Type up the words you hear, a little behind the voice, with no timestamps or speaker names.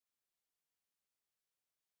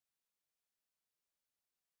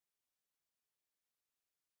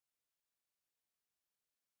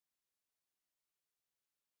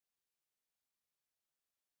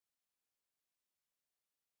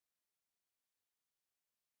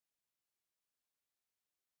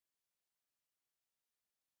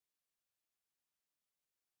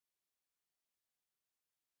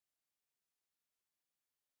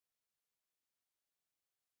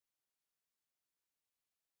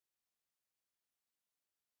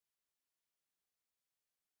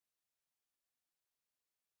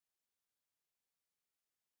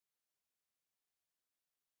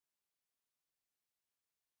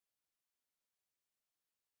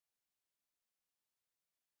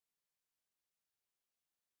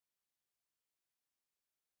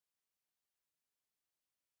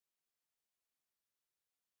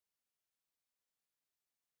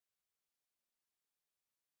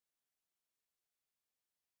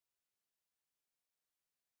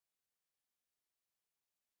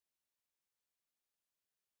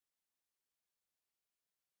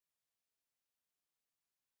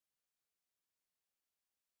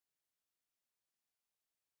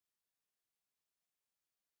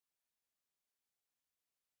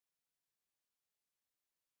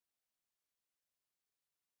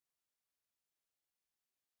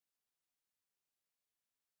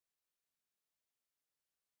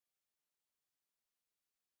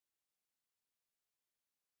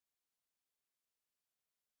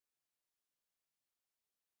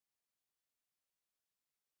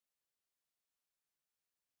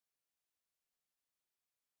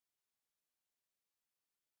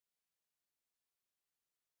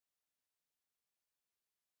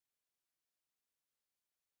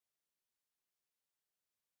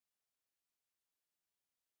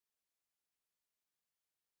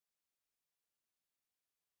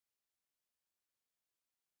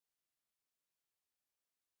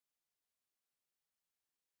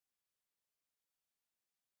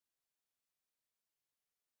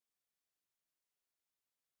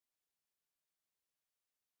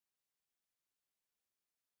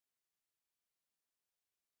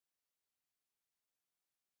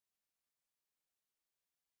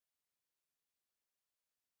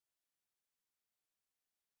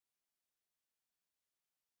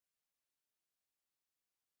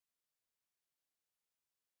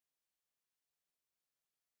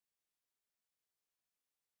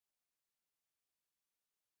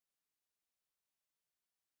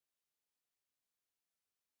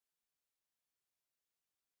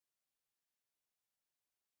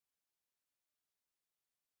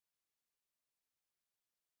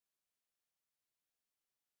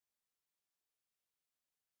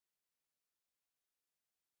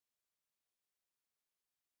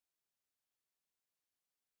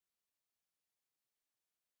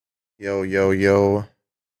Yo, yo, yo.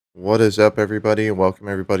 What is up, everybody? Welcome,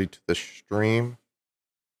 everybody, to the stream.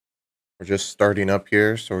 We're just starting up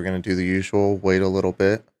here, so we're going to do the usual wait a little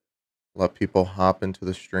bit, let people hop into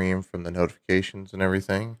the stream from the notifications and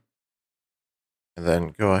everything, and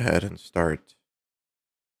then go ahead and start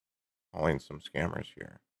calling some scammers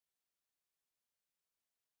here.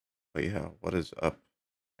 But yeah, what is up,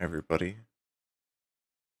 everybody?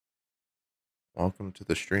 Welcome to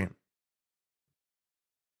the stream.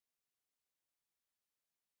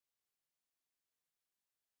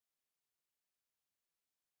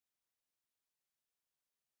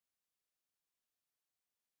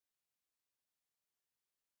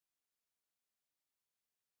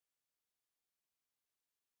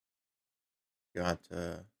 Got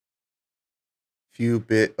a few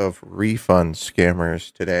bit of refund scammers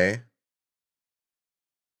today.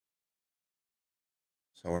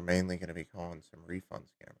 So we're mainly going to be calling some refund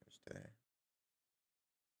scammers today.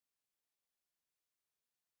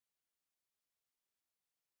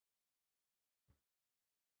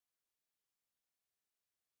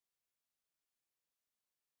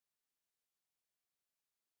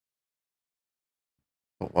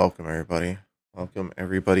 But welcome, everybody. Welcome,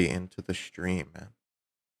 everybody, into the stream, man.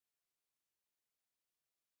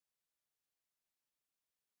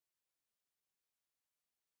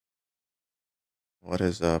 What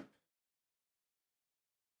is up?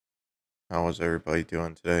 How is everybody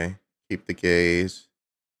doing today? Keep the gaze.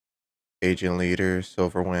 Agent leader,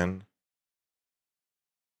 Silverwind,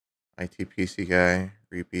 ITPC guy,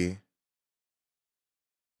 Reapy,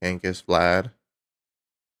 Angus Vlad,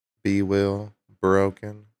 B Will,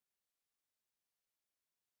 Broken,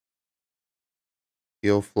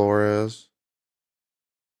 Gil Flores,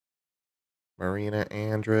 Marina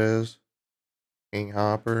Andres, King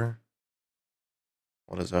Hopper.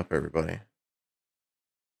 What is up, everybody?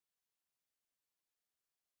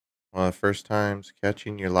 First times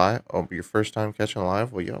catching your live. Oh, your first time catching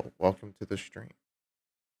live? Well, yo, welcome to the stream.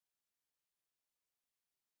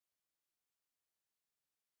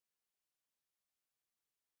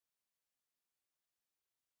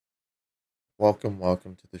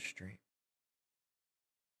 Welcome to the stream.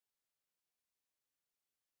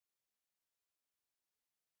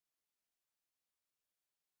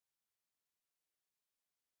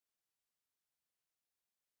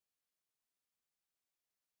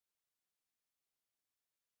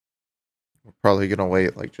 We're probably gonna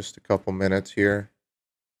wait like just a couple minutes here.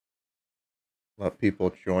 Let people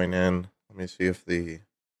join in. Let me see if the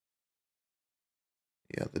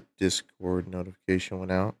Discord notification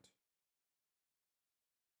went out.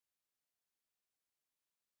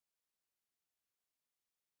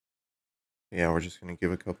 Yeah, we're just gonna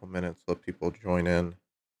give a couple minutes, let people join in,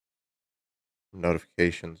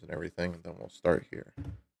 notifications and everything, and then we'll start here.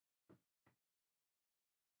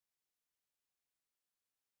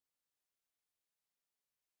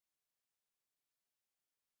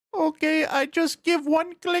 Okay, I just give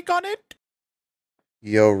one click on it.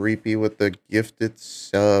 Yo, Reapy with the gifted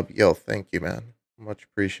sub. Yo, thank you, man. Much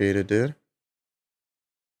appreciated, dude.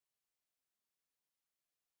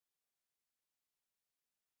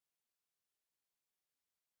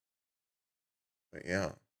 But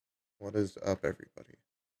yeah, what is up, everybody?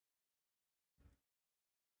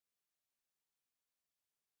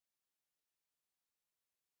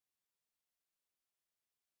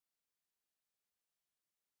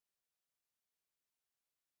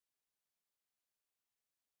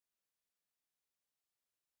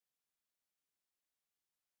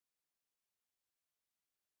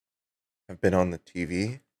 I've been on the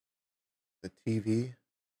TV. The TV?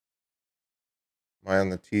 Am I on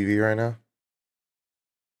the TV right now?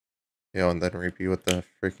 Yo, and then Reapy with the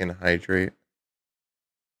freaking hydrate.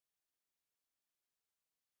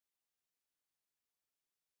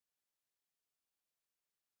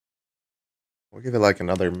 We'll give it like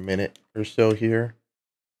another minute or so here.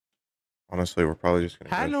 Honestly, we're probably just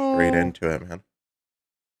gonna go straight into it, man.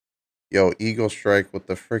 Yo, Eagle Strike with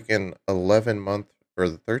the freaking 11-month or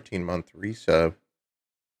the 13-month resub.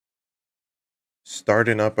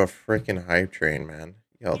 Starting up a freaking hype train, man.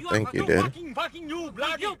 Yo, thank you, dude.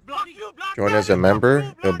 Join as a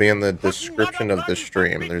member. It'll be in the description of the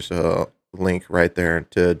stream. There's a link right there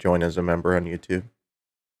to join as a member on YouTube.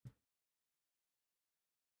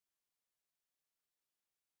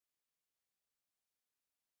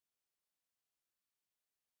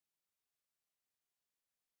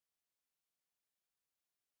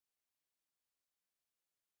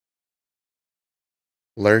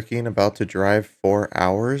 Lurking, about to drive 4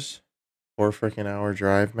 hours. 4 freaking hour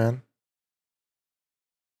drive, man.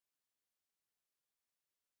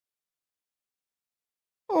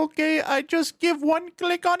 Okay, I just give one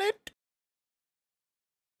click on it.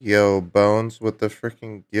 Yo, Bones with the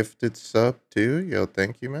freaking gifted sub too. Yo,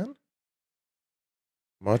 thank you, man.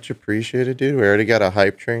 Much appreciated, dude. We already got a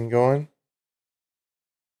hype train going.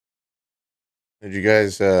 Did you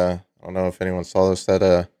guys I don't know if anyone saw this,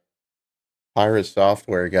 that pirate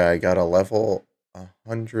software guy got a level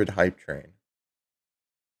 100 hype train,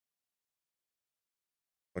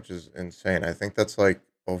 which is insane. I think that's like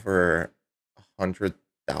over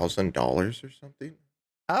 $100,000 or something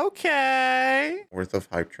Okay. worth of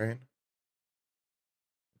hype train.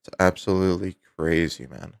 It's absolutely crazy,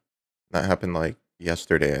 man. That happened like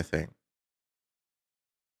yesterday, I think.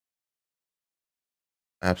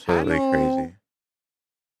 Absolutely Hello. crazy.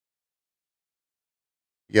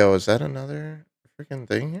 Yo, is that another freaking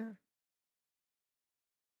thing here?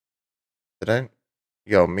 Did I?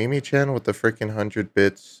 Yo, Mimi Chan with the freaking 100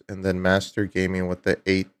 bits, and then Master Gaming with the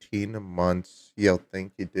 18 months. Yo,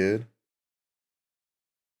 thank you, dude.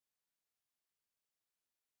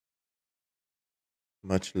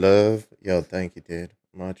 Much love. Yo, thank you, dude.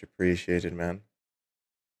 Much appreciated, man.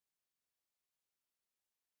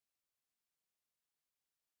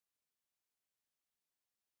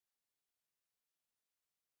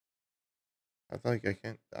 I think I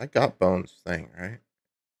can't. I got Bones' thing, right?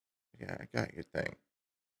 Yeah, I got your thing.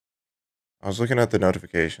 I was looking at the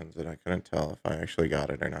notifications and I couldn't tell if I actually got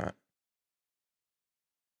it or not.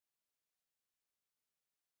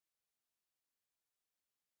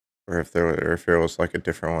 Or if there was like a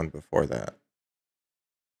different one before that.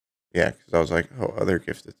 Yeah, because I was like, oh, other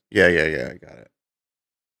gifted. Yeah, yeah, yeah, I got it.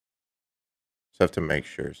 Just have to make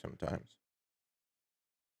sure sometimes.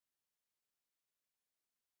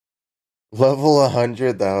 Level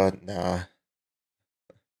 100, though, nah,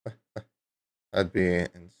 that'd be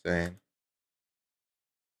insane.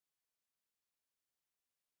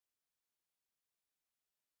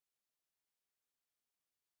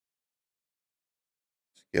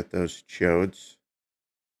 Just get those chodes,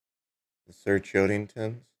 the Sir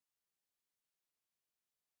Chodingtons,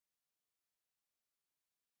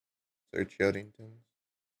 Sir Chodingtons.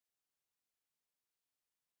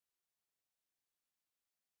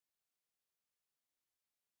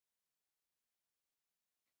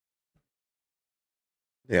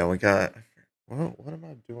 Yeah, we got. What am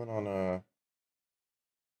I doing on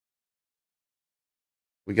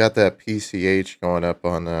we got that PCH going up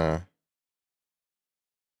on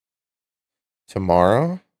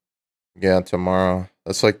tomorrow. Yeah, tomorrow.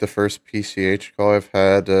 That's like the first PCH call I've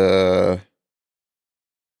had.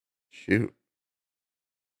 Shoot,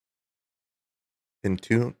 in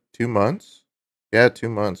two months. Yeah, 2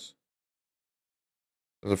 months.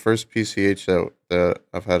 The first PCH that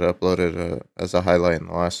I've had uploaded as a highlight in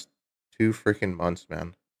the last 2 freaking months,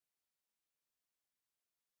 man.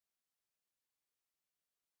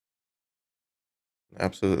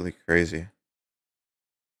 Absolutely crazy.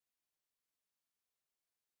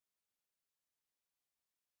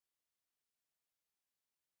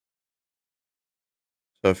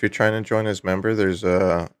 So if you're trying to join as member, there's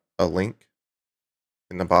a link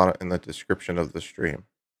in the bottom in the description of the stream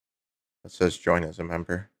that says join as a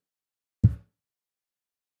member.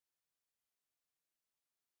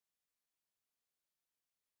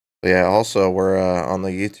 But yeah, also we're on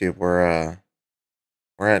the YouTube, we're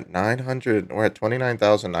at 900, we're at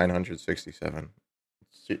 29,967.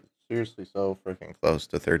 Seriously so freaking close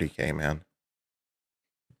to 30K, man.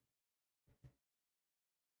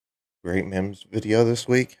 Great memes video this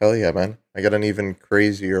week. Hell yeah, man. I got an even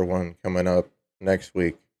crazier one coming up next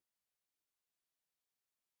week.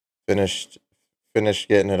 Finished finished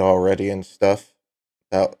getting it all ready and stuff.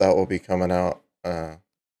 That will be coming out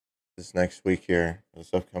this next week here,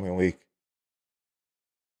 this upcoming week.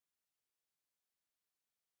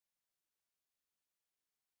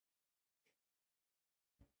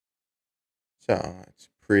 So it's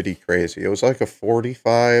pretty crazy. It was like a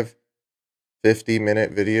 45,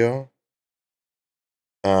 50-minute video.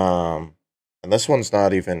 Um and this one's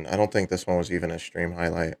not even, I don't think this one was even a stream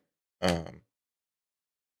highlight. Um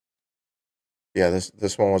yeah,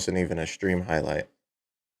 this one wasn't even a stream highlight.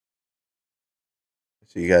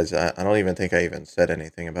 So you guys, I don't even think I even said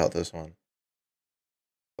anything about this one.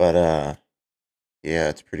 But yeah,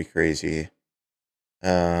 it's pretty crazy.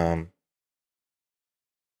 Um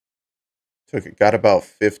got about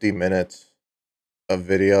 50 minutes of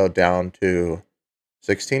video down to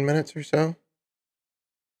 16 minutes or so.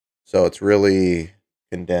 So it's really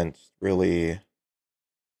condensed, really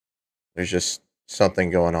there's just something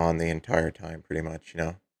going on the entire time pretty much, you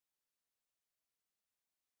know.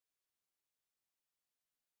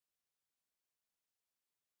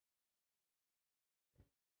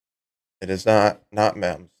 It is not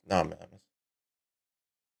mems. Not mems.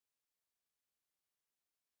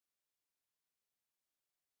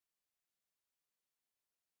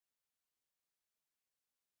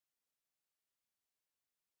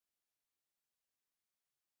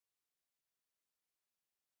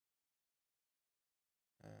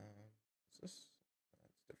 Is this?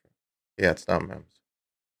 That's different. Yeah, it's not memes.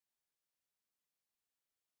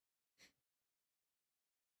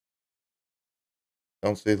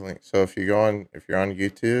 Don't see the link. So if you're on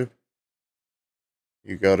YouTube,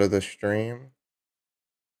 you go to the stream.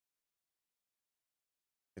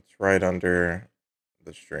 It's right under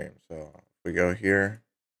the stream. So if we go here,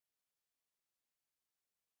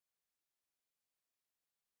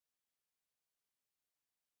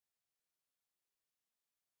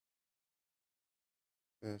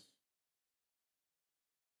 this.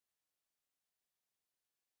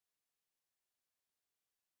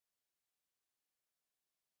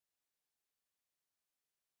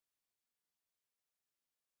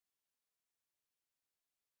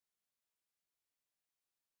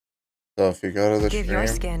 So if you go to the Give your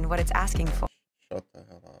stream, skin what it's asking for. shut the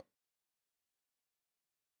hell up.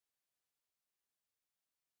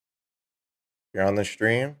 You're on the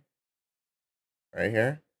stream, right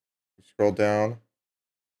here. You scroll down,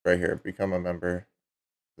 right here. Become a member.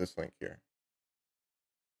 This link here.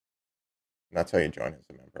 And that's how you join as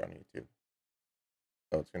a member on YouTube.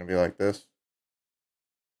 So it's gonna be like this.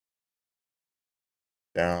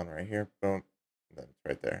 Down right here, boom, and then it's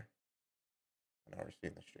right there. And now we're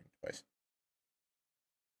seeing the stream twice.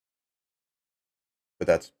 But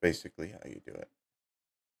that's basically how you do it.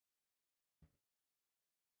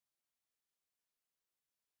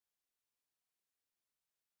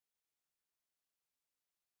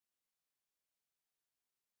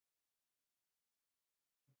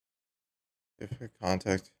 If you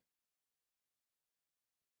contact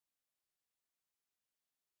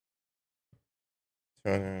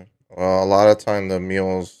well, a lot of time the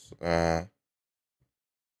mules, the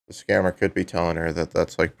scammer could be telling her that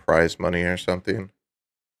that's like prize money or something.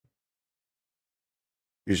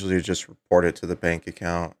 Usually, you just report it to the bank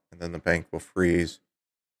account, and then the bank will freeze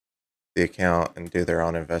the account and do their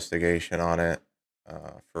own investigation on it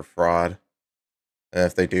for fraud. And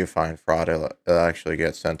if they do find fraud, it'll actually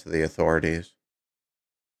get sent to the authorities.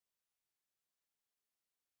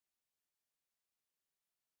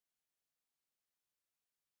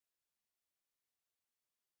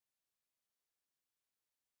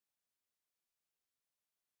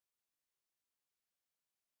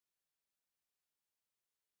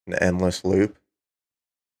 An endless loop.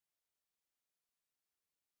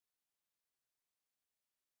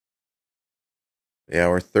 Yeah,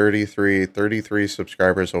 we're 33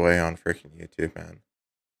 subscribers away on freaking YouTube, man.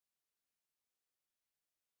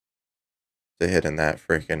 To hitting that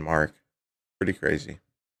freaking mark. Pretty crazy.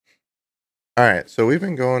 All right, so we've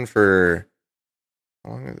been going for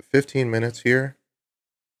how long is it? 15 minutes here.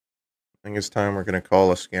 I think it's time we're going to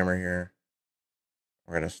call a scammer here.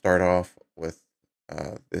 We're going to start off with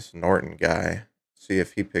this Norton guy, see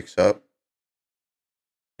if he picks up.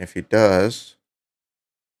 If he does,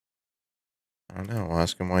 I don't know. We'll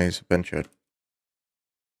ask him why he's a bench it.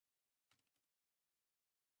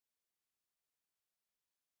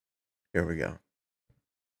 Here we go.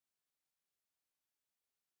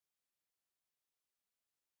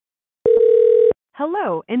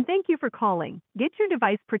 Hello, and thank you for calling. Get your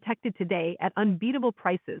device protected today at unbeatable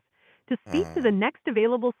prices. To speak to the next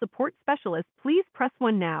available support specialist, please press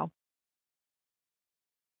 1 now.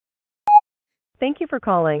 Thank you for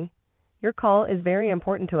calling. Your call is very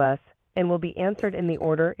important to us and will be answered in the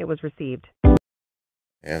order it was received. Yeah,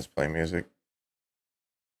 let's play music.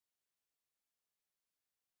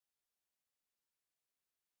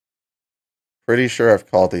 Pretty sure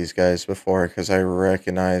I've called these guys before because I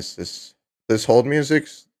recognize this hold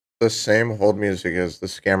music's the same hold music as the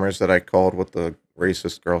scammers that I called with the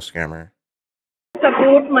racist girl scammer.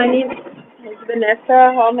 Support, my name is Vanessa.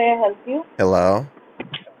 How may I help you? Hello?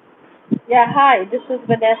 Yeah, hi. This is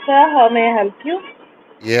Vanessa. How may I help you?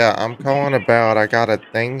 Yeah, I'm calling about I got a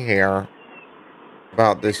thing here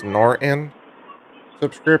about this Norton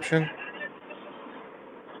subscription.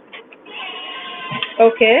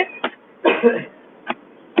 Okay.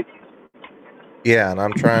 Yeah, and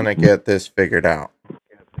I'm trying to get this figured out.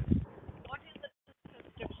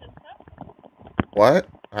 What?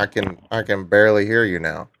 I can barely hear you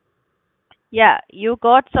now. Yeah, you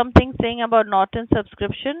got something saying about Norton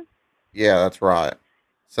subscription? Yeah, that's right.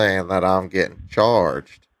 Saying that I'm getting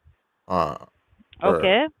charged for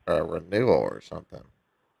Okay. a renewal or something.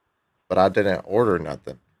 But I didn't order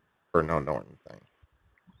nothing for no Norton thing.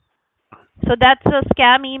 So that's a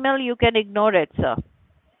scam email. You can ignore it, sir.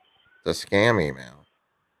 The scam email.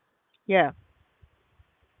 Yeah.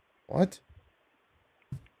 What?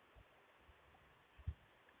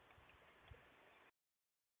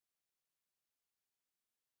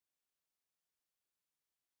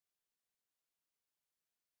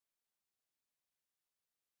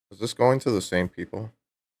 Is this going to the same people?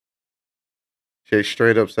 She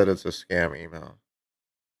straight up said it's a scam email.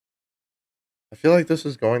 I feel like this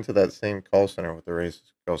is going to that same call center with the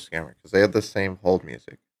racist girl scammer because they had the same hold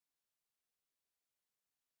music.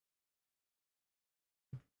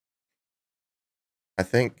 I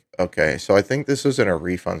think, okay, so I think this isn't a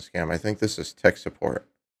refund scam. I think this is tech support.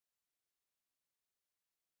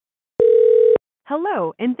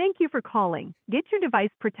 Hello, and thank you for calling. Get your device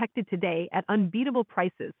protected today at unbeatable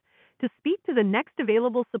prices. To speak to the next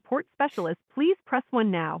available support specialist, please press 1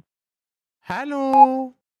 now.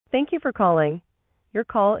 Hello. Thank you for calling. Your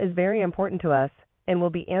call is very important to us and will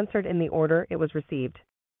be answered in the order it was received.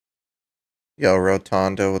 Yo,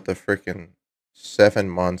 Rotondo with the freaking 7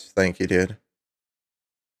 months. Thank you, dude.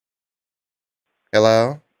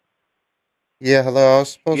 Hello? Yeah, hello. I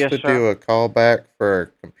was supposed Yes, to sir. do a callback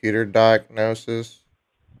for computer diagnosis.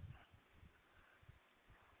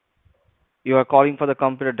 You are calling for the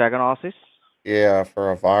computer diagnosis. Yeah,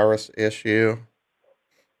 for a virus issue.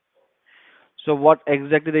 So, what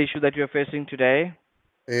exactly the issue that you're facing today?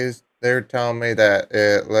 They're telling me that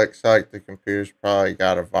it looks like the computer's probably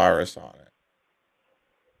got a virus on it.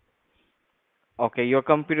 Okay, your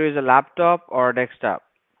computer is a laptop or a desktop?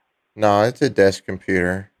 No, it's a desk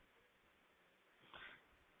computer.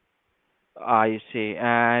 I see.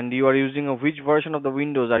 And you are using which version of the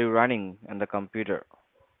Windows are you running in the computer?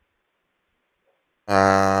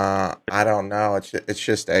 I don't know. It's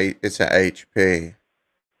just it's a HP.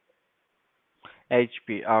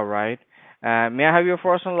 HP. All right. May I have your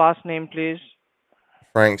first and last name, please?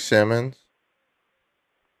 Frank Simmons.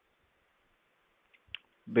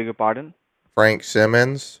 Beg your pardon. Frank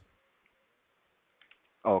Simmons.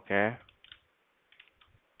 Okay.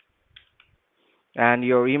 And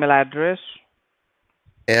your email address?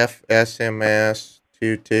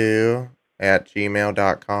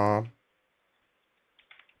 FSMS22@gmail.com.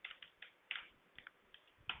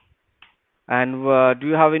 And do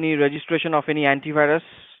you have any registration of any antivirus?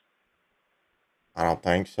 I don't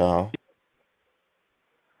think so.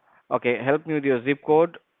 Okay, help me with your zip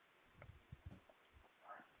code.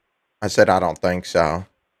 I said I don't think so.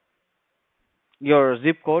 Your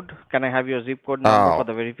zip code. Can I have your zip code number for Oh,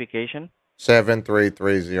 the verification?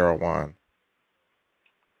 73301.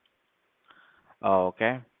 Oh,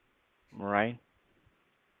 okay. Right.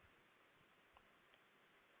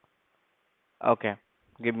 Okay.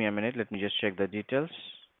 Give me a minute. Let me just check the details.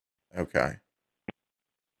 Okay.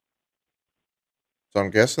 So I'm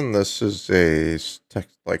guessing this is a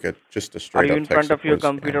text, like just a Are straight you up in tech front of your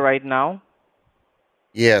support computer scam. right now?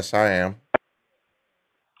 Yes, I am.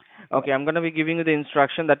 Okay, I'm going to be giving you the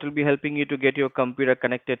instruction that will be helping you to get your computer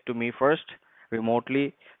connected to me first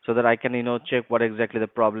remotely so that I can, check what exactly the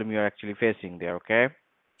problem you're actually facing there, okay?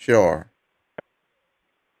 Sure.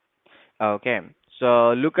 Okay.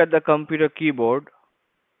 So look at the computer keyboard.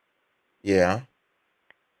 Yeah.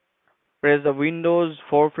 Press the Windows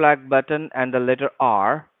 4 flag button and the letter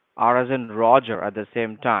R, R as in Roger at the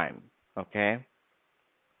same time, okay?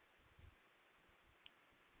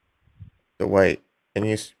 So wait, can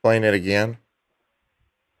you explain it again?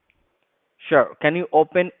 Sure. Can you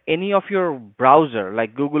open any of your browser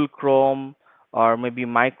like Google Chrome or maybe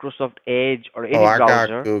Microsoft Edge or Oh, any I got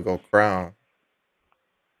browser? Google Chrome.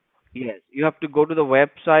 Yes. You have to go to the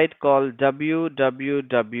website called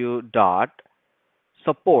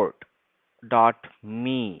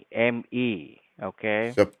www.support.me, M-E,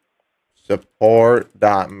 okay? Sup-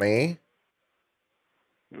 support.me.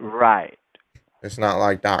 Right. It's not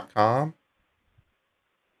like .com.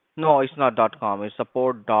 No, it's not .com. It's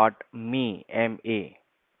support.me, M-E.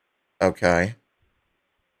 Okay.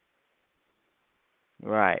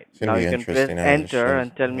 Right. It's gonna Now be you can press interesting how enter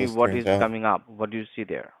and tell me this what turns is out. coming up. What do you see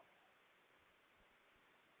there?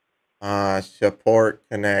 Support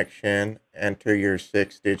connection. Enter your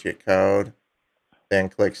 6-digit code. Then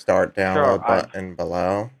click start Sure. download button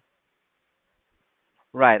below.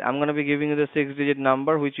 Right. I'm going to be giving you the 6-digit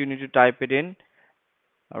number which you need to type it in.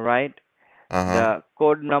 All right. Uh huh. The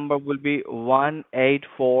code number will be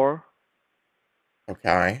 184277.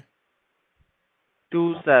 Okay.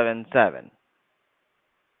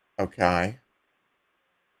 Okay.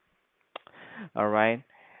 All right.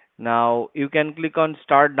 Now you can click on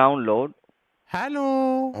start download.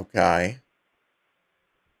 Hello. Okay.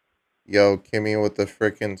 Yo, Kimmy with the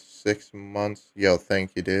freaking 6 months. Yo,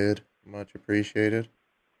 thank you, dude. Much appreciated.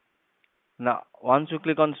 Now, once you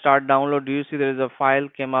click on start download, do you see there is a file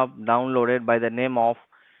came up downloaded by the name of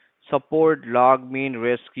support log mean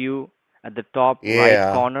rescue at the top right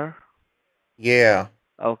Yeah. corner? Yeah.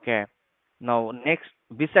 Okay. Now, next,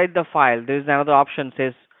 beside the file, there is another option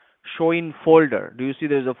says show in folder. Do you see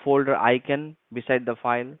there is a folder icon beside the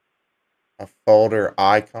file? A folder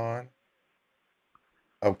icon.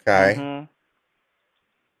 Okay. Mm-hmm.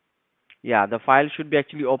 Yeah, the file should be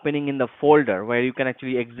actually opening in the folder where you can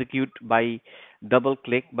actually execute by double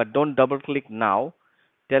click, but don't double click now.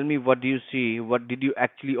 Tell me what do you see? What did you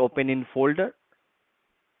actually open in folder?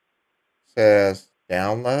 Says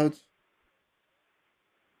downloads.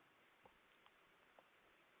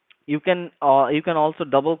 You can also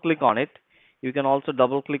double click on it. You can also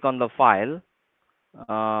double click on the file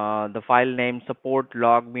name support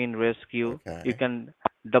log mean rescue. You Okay. can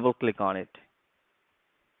double click on it.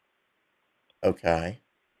 Okay.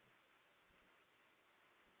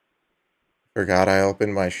 Forgot I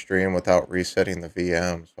opened my stream without resetting the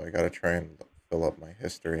VM, so I gotta try and fill up my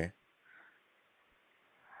history.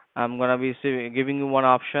 I'm gonna be giving you one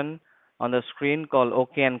option on the screen called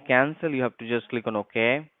OK and cancel. You have to just click on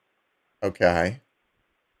OK. Okay.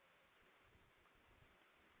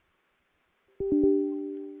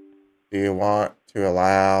 Do you want to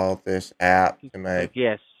allow this app to Click make...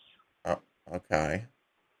 yes. Oh, okay.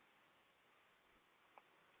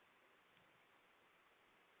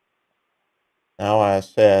 Now it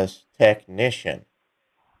says technician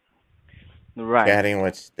Right. chatting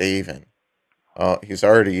with Steven. Oh, he's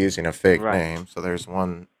already using a fake Right. name, so there's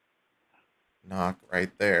one knock right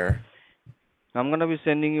there. I'm gonna be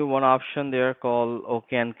sending you one option there called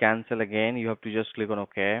OK and cancel again. You have to just click on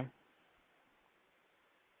OK.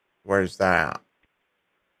 Where's that?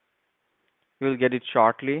 You will get it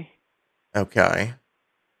shortly. Okay.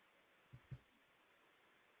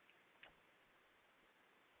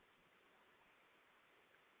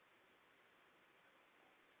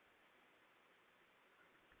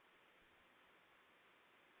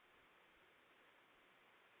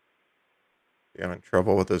 You having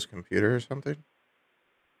trouble with his computer or something?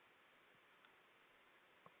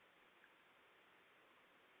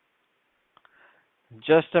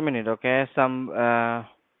 Just a minute, okay?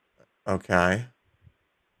 Okay.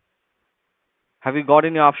 Have you got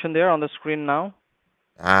any option there on the screen now?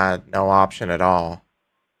 No option at all.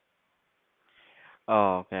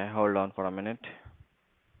 Oh, okay. Hold on for a minute.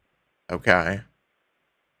 Okay.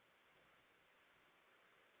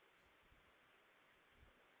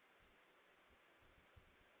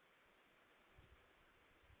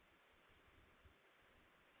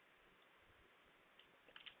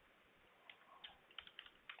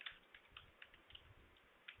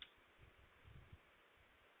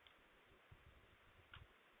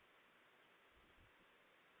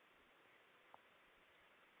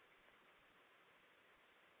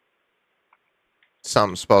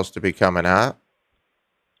 Something's supposed to be coming up.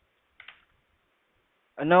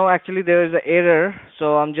 No, actually there is an error,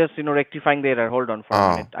 so I'm just, rectifying the error. Hold on for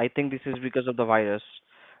a minute. Oh, I think this is because of the virus.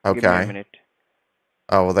 Give me a okay. minute.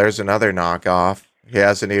 Oh, well, there's another knockoff. He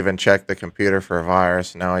hasn't even checked the computer for a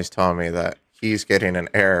virus. Now he's telling me that he's getting an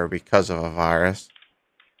error because of a virus.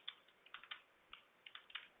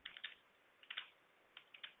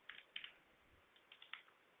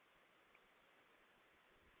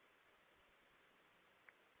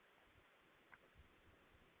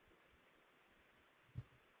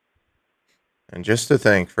 And just to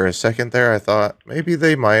think, for a second there, I thought maybe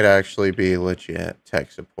they might actually be legit tech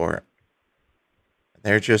support.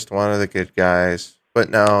 They're just one of the good guys. But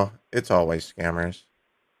no, it's always scammers.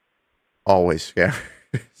 Always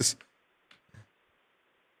scammers.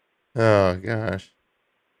 Oh, gosh.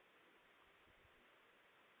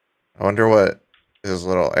 I wonder what his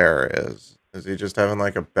little error is. Is he just having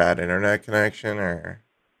like a bad internet connection or...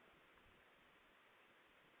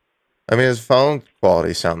 I mean, his phone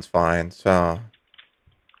quality sounds fine, so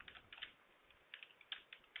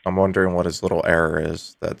I'm wondering what his little error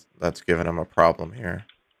is that's giving him a problem here.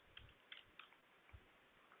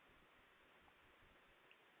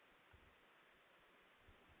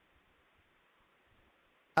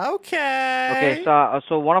 Okay, Okay.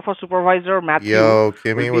 so one of our supervisor, Matthew, Yo, will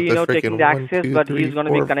Kimmy be, with the taking the freaking one, access, two, but three, he's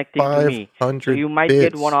gonna be four, connecting to five me. So hundred you might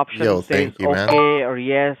get one bits. option Yo, says thank you, man. okay or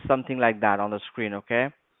yes, something like that on the screen,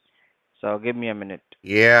 okay? So give me a minute.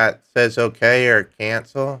 Yeah, it says okay or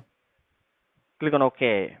cancel. Click on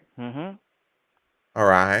OK. All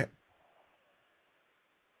right.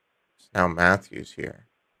 So now Matthew's here.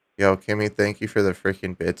 Yo, Kimmy, thank you for the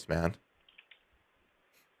freaking bits, man.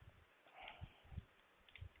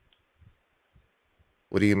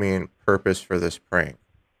 What do you mean, purpose for this prank?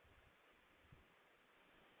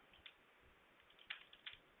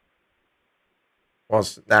 Well,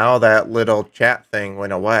 now that little chat thing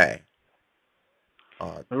went away.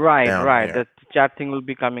 Right, Down right. The here. chat thing will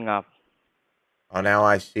be coming up. Oh, now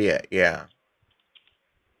I see it. Yeah.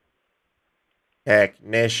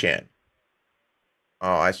 Technician.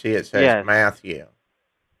 Oh, I see it says Yes, Matthew.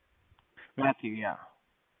 Matthew. Yeah.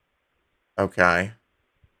 Okay.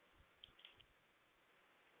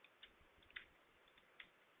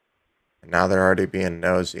 And now they're already being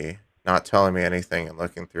nosy, not telling me anything and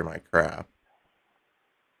looking through my crap.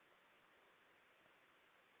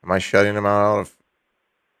 Am I shutting them out of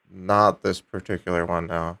not this particular one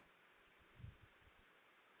now?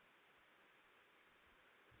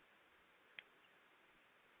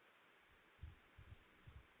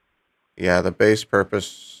 Yeah, the base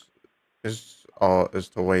purpose is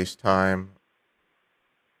to waste time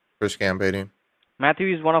for scam baiting.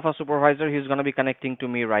 Matthew is one of our supervisor. He's gonna be connecting to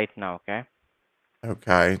me right now. Okay.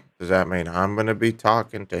 Okay. Does that mean I'm gonna be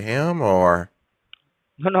talking to him or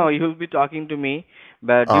No, no, you'll be talking to me,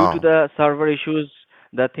 but due to oh, the server issues,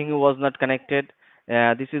 the thing was not connected.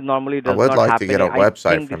 This is normally I does would not like to get happen. a I website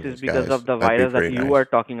think this from is these because guys. of the That'd be virus that pretty you are nice.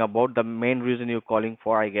 talking about. The main reason you're calling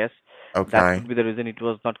for, I guess, that Okay. could be the reason it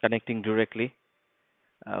was not connecting directly.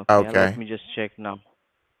 Okay, let Okay. me just check now.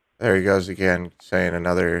 There he goes again, saying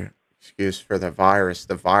another excuse for the virus.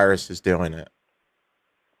 The virus is doing it.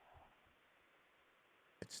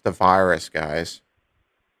 It's the virus, guys.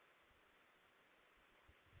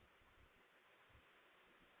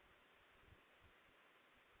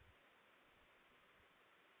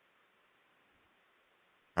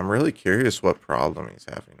 I'm really curious what problem he's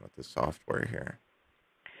having with the software here.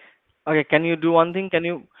 Okay, can you do one thing? Can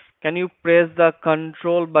you press the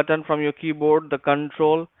control button from your keyboard, the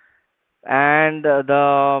control and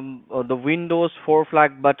the Windows 4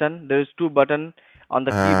 flag button? There is two button on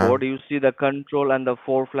the keyboard. Um, You see the control and the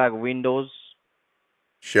 4 flag Windows.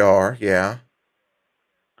 sure, yeah.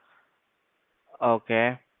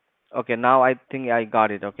 Okay. Okay, now I think I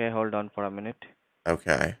got it. Okay, hold on for a minute.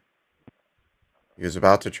 Okay. He was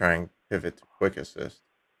about to try and pivot to quick assist.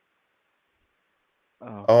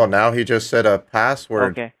 Oh, Okay. now he just set a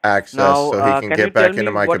password Okay. access Now, so he can can you get tell back me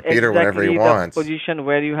into my what computer whenever he exactly the wants. position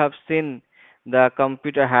where you have seen the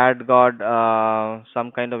computer had got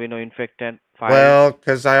some kind of, infected files? Well,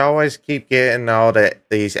 because I always keep getting all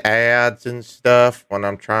these ads and stuff when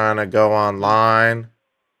I'm trying to go online.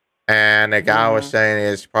 And the guy was Mm-hmm.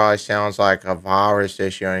 saying it probably sounds like a virus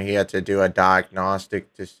issue, and he had to do a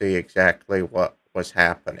diagnostic to see exactly what was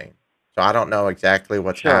happening. So I don't know exactly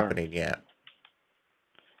what's Sure. happening yet.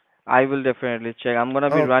 I will definitely check. I'm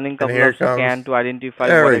gonna be Oh, running and couple here of it comes. scan to identify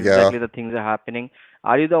There what we go. exactly the things are happening.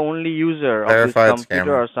 Are you the only user of this Verified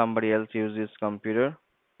computer scammer. or somebody else uses this computer?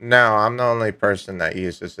 No, I'm the only person that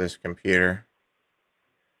uses this computer.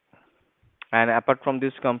 And apart from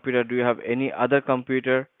this computer, do you have any other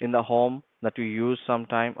computer in the home that you use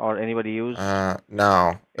sometime or anybody use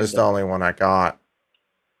No, this in is the the only one I got.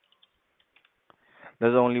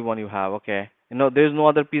 There's only one you have, okay. There's no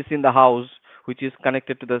other PC in the house which is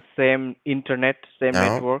connected to the same internet, same No,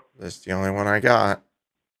 network. this is the only one I got.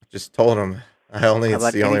 I just told him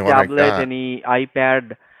it's But the any only one I tablet, got. any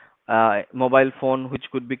iPad, mobile phone which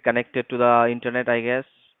could be connected to the internet, I guess.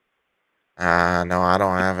 No, I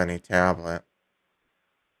don't have any tablet.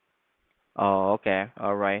 Oh, okay,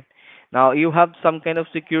 all right. Now you have some kind of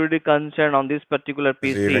security concern on this particular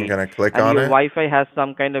Is he even PC, gonna click and on your it? Wi-Fi has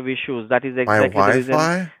some kind of issues. That is My exactly the reason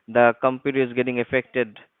Wi-Fi? the computer is getting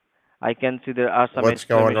affected. I can see there are some What's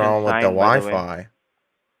going exclamation wrong with the sign, by the way. Wi-Fi?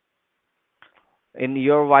 In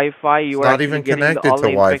your Wi-Fi, It's you are not actually even getting connected all to the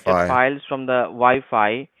infected Wi-Fi. files from the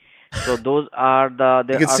Wi-Fi. So You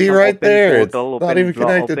there can are see some right open there. It's portal, not even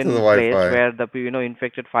connected to the open place Wi-Fi. where the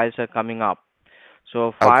infected files are coming up.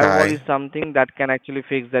 So firewall is Okay. something that can actually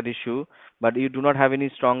fix that issue, but you do not have any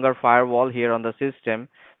stronger firewall here on the system.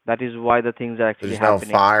 That is why the things are actually There's no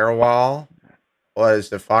happening. firewall. What does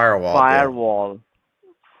the firewall do? Firewall,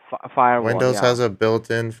 firewall, Windows yeah. has a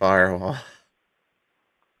built-in firewall.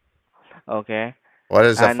 Okay. What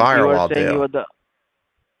does a And you are firewall saying you do? are the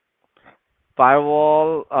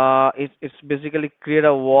firewall. It's basically create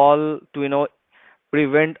a wall to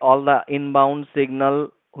prevent all the inbound signal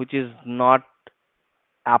which is not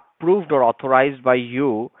approved or authorized by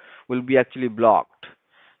you will be actually blocked.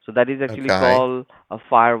 So that is actually Okay. called a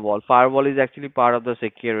firewall. Firewall is actually part of the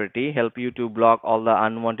security, help you to block all the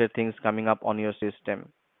unwanted things coming up on your system.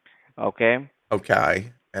 Okay?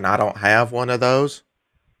 Okay. And I don't have one of those?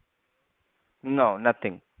 No,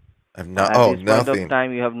 nothing. I have no. At Oh, this point of nothing.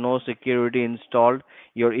 time, you have no security installed.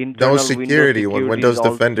 Your No internal Windows security when security is Windows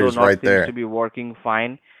also Defender's not right seems to there. be working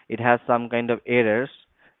fine. It has some kind of errors.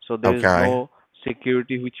 So there is Okay. no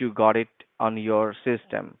security which you got it on your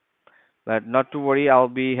system. But not to worry, I'll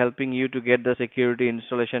be helping you to get the security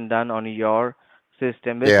installation done on your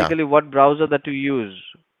system. Yeah. Basically, what browser that you use?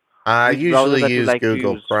 I Which browser usually that you use like to Google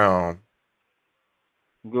use? Chrome.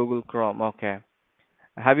 Google Chrome. Okay.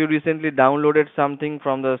 Have you recently downloaded something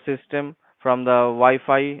from the system, from the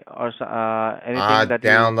Wi-Fi, or anything I that you?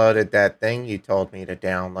 downloaded that thing you told me to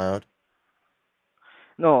download.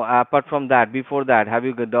 No, apart from that, before that, have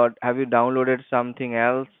you downloaded something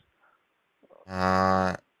else?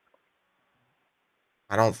 Uh,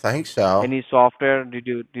 I don't think so. Any software? Did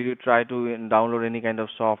you try to download any kind of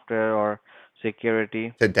software or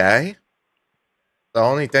security Today? The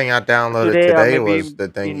only thing I downloaded today, or today maybe was the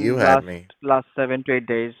thing you in had last me. last 7 to 8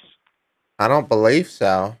 days? I don't believe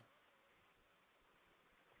so.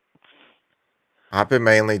 I've been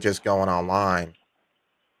mainly just going online.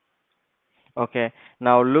 Okay.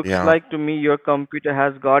 Now looks Yeah. like to me your computer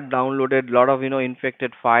has got downloaded lot of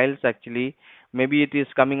infected files actually. Maybe it is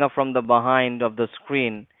coming up from the behind of the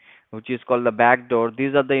screen, which is called the backdoor.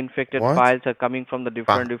 These are the infected What? files are coming from the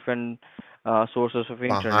Beh different sources of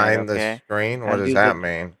internet. behind the Okay, screen? What and does these are that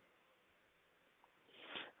mean?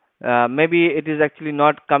 maybe it is actually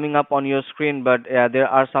not coming up on your screen, but there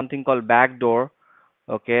are something called backdoor.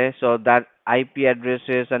 Okay, so that IP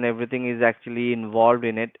addresses and everything is actually involved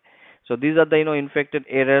in it. So these are the infected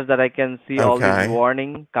errors that I can see all these Okay.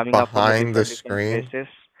 warning coming up from the Behind the different screen? places.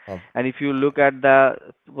 Oh, And if you look at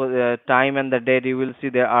the time and the date, you will see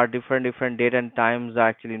there are different date and times are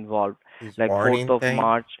actually involved, these like 4th warning of things?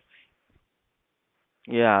 March.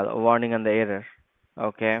 Yeah, the warning and the error.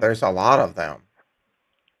 Okay, There's a lot of them.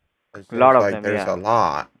 It a lot seems of like them. there's Yeah, a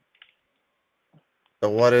lot. So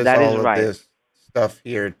what does that is all of right. this stuff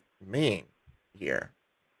here mean here?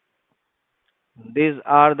 These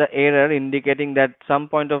are the error indicating that some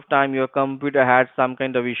point of time your computer had some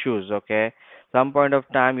kind of issues, okay? Some point of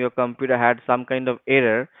time your computer had some kind of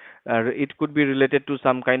error. It could be related to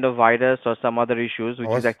some kind of virus or some other issues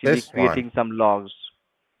which is What's actually this one? creating some logs.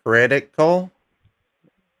 Critical?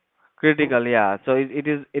 Critical, yeah. So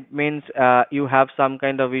it means you have some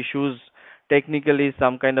kind of issues, technically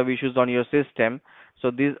some kind of issues on your system. So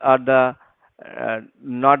these are the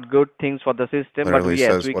not good things for the system, but Literally yes,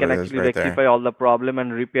 says we what can it is actually right there. rectify all the problem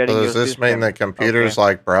and So repairing does your this mean the system. computer's Okay.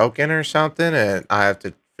 like broken or something and I have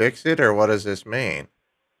to fix it, or what does this mean?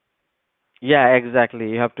 Yeah, exactly.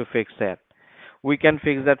 You have to fix it. We can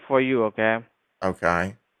fix that for you, okay?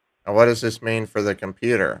 Okay. And what does this mean for the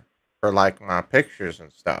computer? For like my pictures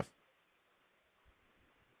and stuff?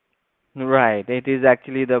 Right. It is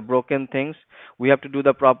actually the broken things. We have to do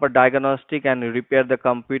the proper diagnostic and repair the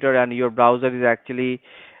computer, and your browser is actually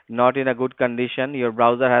not in a good condition. Your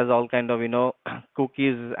browser has all kind of,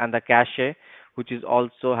 cookies and the cache, which is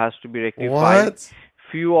also has to be rectified. What?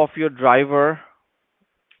 Few of your driver,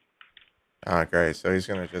 Oh, great. So he's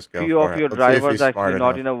going to just go few of for it. your Let's see if drivers he's are actually smart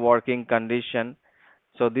not enough. in a working condition.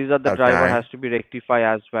 So these are the driver has Okay. to be rectified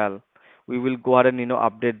as well. We will go ahead and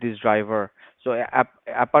update this driver. So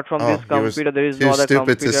apart from Oh, this he was computer, there is no too other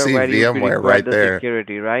stupid to computer see where you would be VMware required right the there.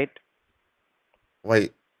 security, right?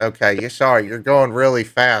 Wait. Okay. You sorry. You're going really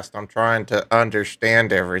fast. I'm trying to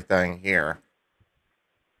understand everything here.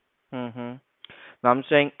 Mm-hmm. Now I'm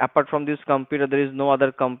saying apart from this computer, there is no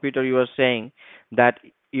other computer you are saying that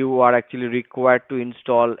you are actually required to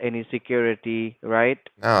install any security, right?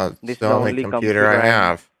 No, it's This the is the only only computer I computer and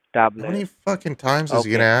have. How tablet. many fucking times is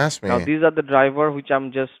he gonna Okay. ask Now me? these are the driver which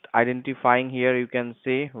I'm just identifying here. You can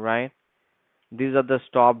see, right? These are the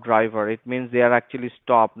stop driver. It means they are actually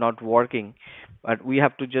stopped, not working. But we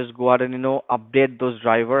have to just go out and update those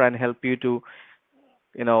driver and help you to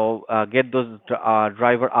get those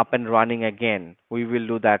driver up and running again. We will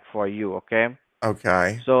do that for you. Okay.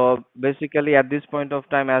 Okay. So basically, at this point of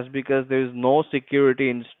time, as because there is no security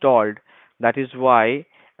installed, that is why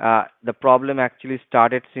the problem actually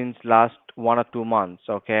started since last 1 or 2 months.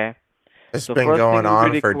 Okay. It's So been first thing going will be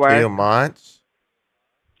on for required. 2 months.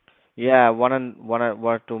 Yeah, 1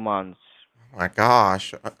 or 2 months. Oh my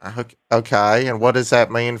gosh. Okay. And what does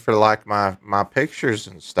that mean for like my pictures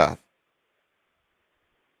and stuff?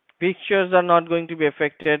 Pictures are not going to be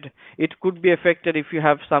affected. It could be affected if you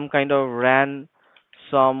have some kind of ransomware.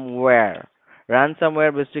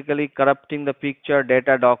 Ransomware basically corrupting the picture,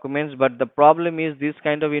 data, documents. But the problem is this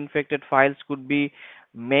kind of infected files could be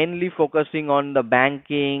mainly focusing on the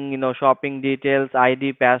banking, shopping details,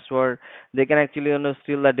 ID, password. They can actually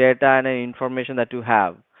steal the data and information that you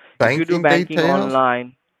have. If you do Banking banking details?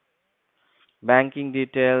 online, banking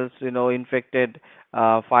details, infected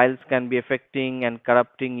files can be affecting and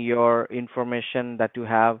corrupting your information that you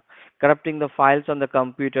have, corrupting the files on the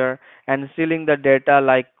computer and stealing the data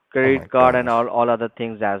like Oh my credit card and gosh. all other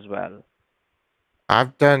things as well.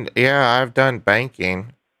 I've done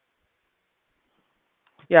banking.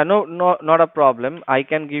 Yeah, no, not a problem. I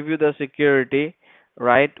can give you the security,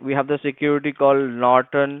 right? We have the security called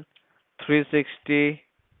Norton 360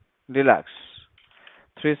 Deluxe.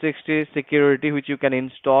 360 security which you can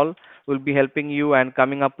install will be helping you and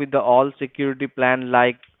coming up with the all security plan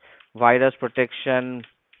like virus protection,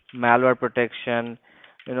 malware protection,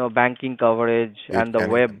 banking coverage Dude and the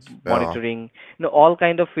can't web even spell. monitoring. All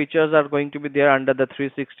kind of features are going to be there under the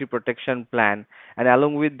 360 protection plan. And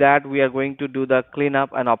along with that, we are going to do the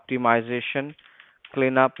cleanup and optimization.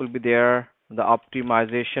 Cleanup will be there, the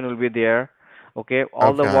optimization will be there. Okay,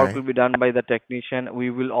 all the work will Okay. be done by the technician. We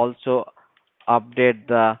will also update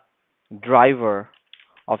the driver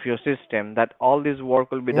of your system. That all this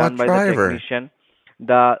work will be What done by the driver? technician.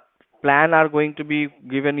 The plan are going to be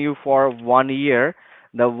given you for 1 year.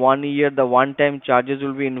 The 1 year, the one time charges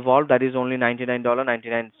will be involved. That is only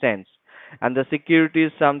 $99.99. And the security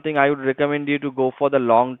is something I would recommend you to go for the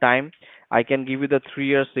long time. I can give you the 3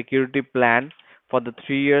 year security plan. For the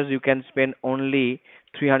 3 years you can spend only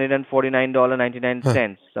Huh.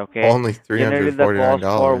 $349.99. Okay, Only generally the cost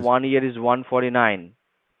for $349. 1 year is 149.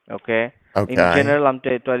 Okay, in Okay. general,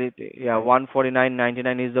 telling yeah,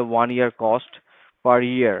 149.99 is the 1 year cost per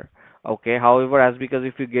year. Okay, however, as because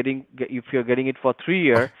if you're getting it for 3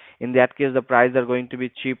 year, in that case the price are going to be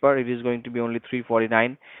cheaper. It is going to be only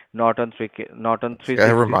 349, not on This guy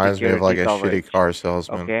 360 reminds me of like security a coverage. shitty car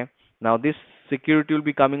salesman. Okay, now this security will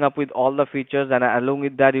be coming up with all the features, and along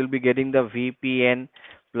with that you'll be getting the VPN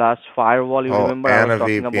plus firewall. You Oh, remember I and was a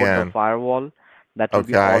talking about the VPN. firewall, that will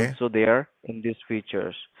be Okay. also there in these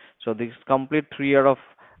features. So this complete 3 year of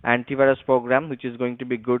antivirus program, which is going to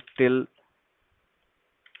be good till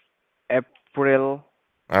April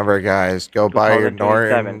Remember, guys, go buy your 2027.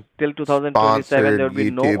 Norton Till 2027, there sponsored will be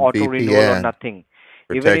no YouTube auto renewal or VPN. nothing.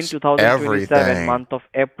 Even in Protects 2027, everything. month of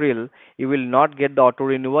April, you will not get the auto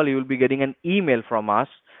renewal. You will be getting an email from us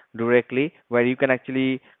directly where you can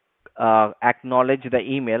actually acknowledge the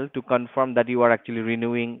email to confirm that you are actually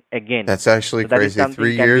renewing again. That's actually So that is crazy.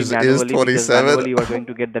 something Three can be years is manually, because 27. manually you are going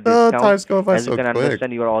to get the Oh, discount. time's going by As you so can quick.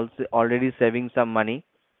 understand, you are also already saving some money.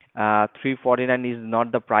 349 is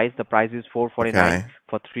not the price. The price is 449 Okay.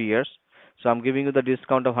 for 3 years. So I'm giving you the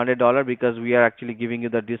discount of $100 because we are actually giving you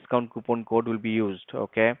the discount coupon code will be used.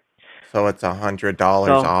 Okay. So it's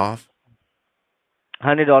 $100 So off.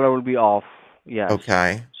 $100 will be off. Yes.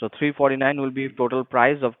 Okay. So 349 will be total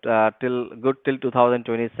price of till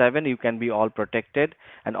 2027. You can be all protected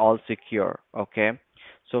and all secure. Okay.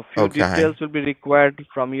 So few Okay. details will be required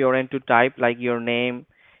from your end to type, like your name,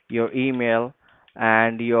 your email,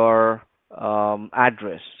 and your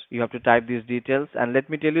address. You have to type these details. And let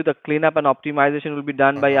me tell you, the cleanup and optimization will be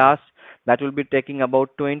done by Uh-huh. us. That will be taking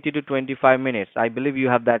about 20 to 25 minutes. I believe you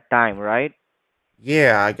have that time, right?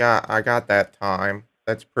 Yeah, I got that time.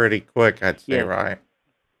 That's pretty quick, I'd say, Yes. right?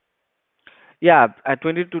 Yeah, at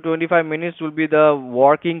 20 to 25 minutes will be the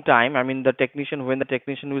working time. I mean, when the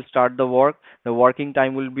technician will start the work, the working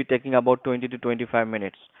time will be taking about 20 to 25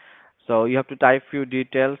 minutes. So you have to type few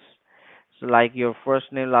details, so like your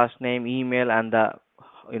first name, last name, email, and the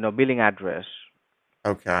billing address.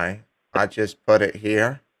 Okay. I just put it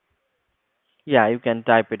here. Yeah, you can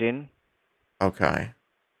type it in. Okay.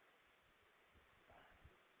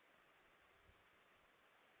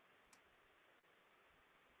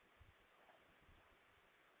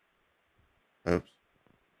 Oops.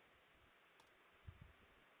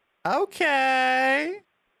 Okay.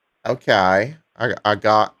 Okay. I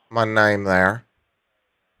got my name there.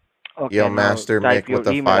 Yo, Okay, now Master type Mick with your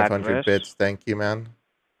the email 500 address. bits. Thank you, man.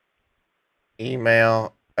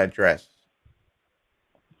 Email address.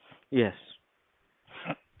 Yes.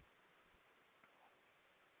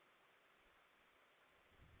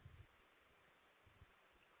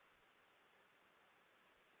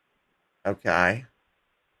 Okay.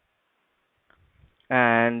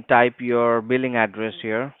 And type your billing address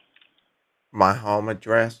here. My home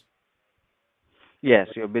address. Yes,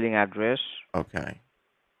 your billing address. Okay.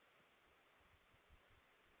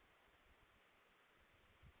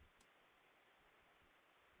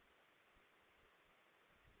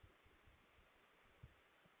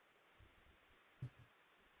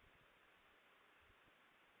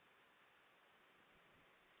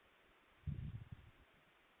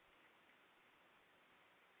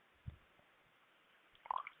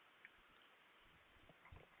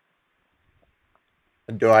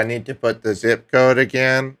 Do I need to put the zip code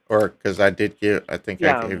again? Or because I think I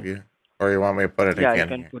Yeah, gave you. Or you want me to put it yeah, you again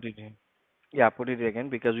can here? put it in. Yeah, put it again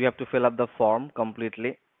because we have to fill up the form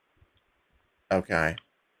completely. Okay.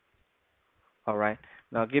 All right.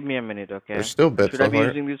 Now give me a minute, There's okay? still bits Should I be alert.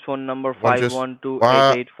 using this phone number One just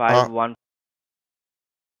what? 5128851?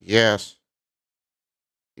 Yes.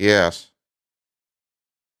 Yes.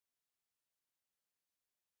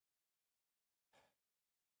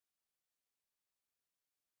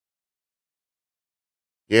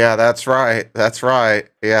 Yeah, that's right. That's right.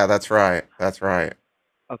 Yeah, that's right. That's right.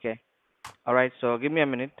 Okay. All right. So give me a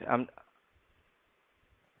minute.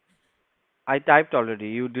 I typed already.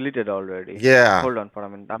 You deleted already. Yeah. Hold on for a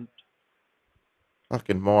minute.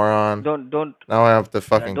 Fucking moron. Don't Now I have to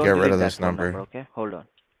yeah, fucking get don't rid delete of that this phone number, number. okay? Hold on.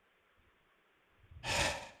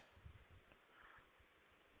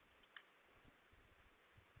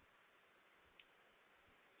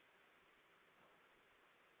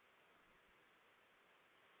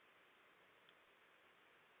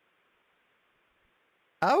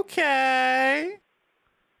 Okay.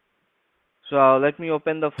 So let me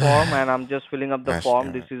open the form and I'm just filling up the Gosh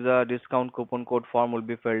form. damn This it. is a discount coupon code form will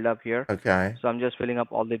be filled up here. Okay. So I'm just filling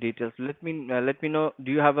up all the details. Let me know.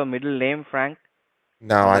 Do you have a middle name, Frank,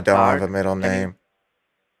 No, on I the don't have a card? middle Any? name.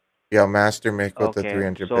 Yo, Master Mick with the Okay.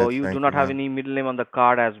 300 So bits. you do Thank you, not have man. any middle name on the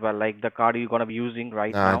card as well, like the card you're gonna be using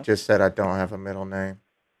right No, I now. just said I don't have a middle name.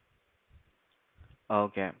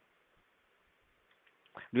 Okay.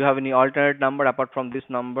 Do you have any alternate number apart from this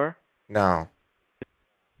number? No.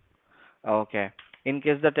 Okay. In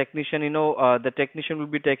case the technician will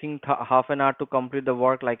be taking half an hour to complete the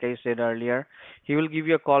work, like I said earlier. He will give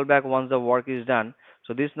you a call back once the work is done.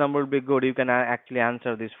 So this number will be good. You can actually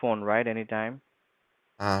answer this phone, right? Anytime.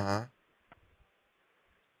 Uh-huh.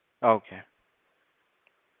 Okay.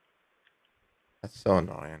 That's so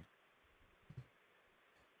annoying.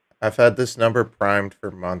 I've had this number primed for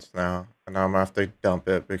months now, and I'm gonna have to dump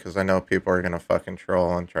it because I know people are gonna fucking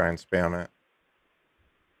troll and try and spam it.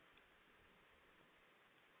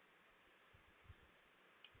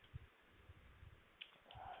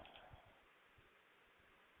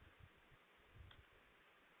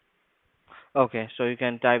 Okay. So you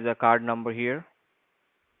can type the card number here.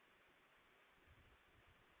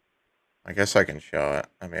 I guess I can show it.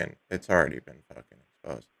 I mean, it's already been fucking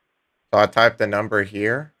exposed. So I type the number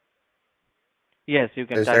here. Yes, you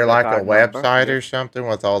can Is type there the like a card number. website Yes. or something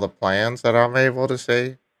with all the plans that I'm able to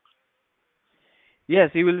see?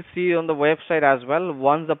 Yes, you will see on the website as well.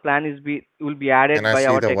 Once the plan will be Can added I by see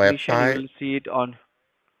our the technician, you website? will see it on.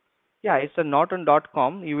 Yeah, it's a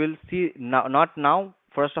norton.com. You will see now, not now.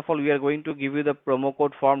 First of all, we are going to give you the promo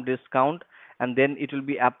code form discount, and then it will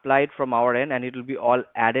be applied from our end, and it will be all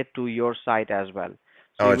added to your site as well.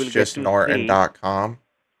 So Oh, you it's will get just to see Norton.com.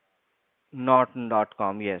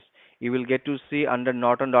 norton.com. Yes, you will get to see under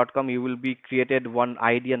norton.com. You will be created one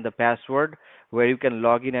ID and the password where you can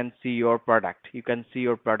log in and see your product. You can see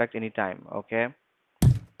your product anytime. Okay.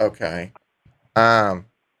 Okay. Um,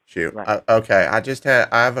 shoot. Right. Okay,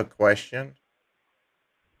 I have a question.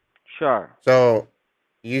 Sure. So,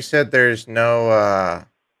 you said there's no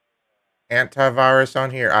antivirus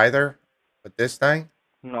on here either with this thing?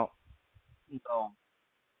 No. No.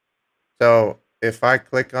 So, if I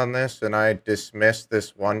click on this and I dismiss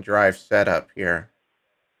this OneDrive setup here,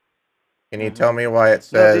 can you tell Mm-hmm. me why it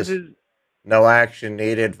No, this says is no action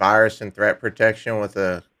needed, virus and threat protection with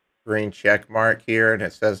a green check mark here, and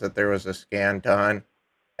it says that there was a scan done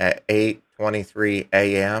at 8:23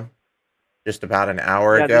 a.m. just about an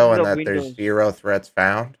hour yeah, this ago, is and a that there's Windows. 0 threats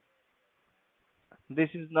found? This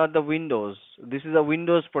is not the Windows. This is a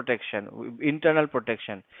Windows protection, internal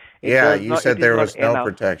protection. It Yeah, does you not. It said is there not was no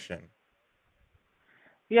enough. protection.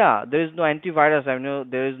 Yeah, there is no antivirus. I know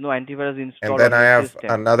there is no antivirus And installed then on I your have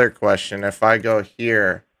system. another question. If I go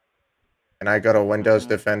here and I go to Windows Mm-hmm.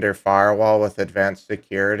 Defender Firewall with advanced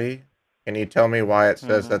security, can you tell me why it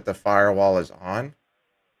says Mm-hmm. that the firewall is on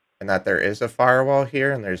and that there is a firewall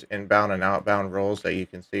here and there's inbound and outbound rules that you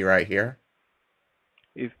can see right here?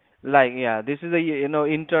 If like yeah, this is a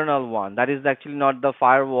internal one. That is actually not the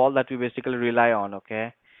firewall that we basically rely on.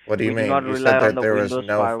 Okay, What do you we do mean? not You rely said on that the there was Windows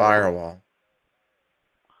no firewall. firewall.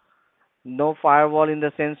 No firewall in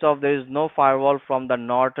the sense of there is no firewall from the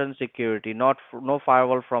Norton security, no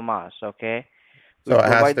firewall from us, okay? We So it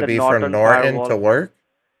has provide to the be from Norton Norton to firewall. work?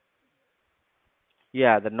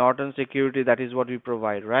 Yeah, the Norton security, that is what we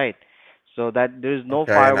provide, right? So that there is no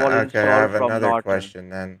Okay, and firewall okay, I installed have from another Norton. question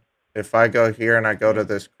then. If I go here and I go to Mm.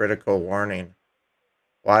 this critical warning,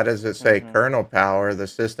 why does it say Mm-hmm. kernel power? The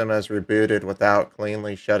system has rebooted without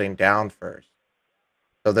cleanly shutting down first.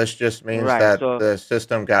 So this just means Right. that So the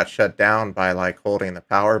system got shut down by like holding the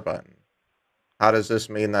power button. How does this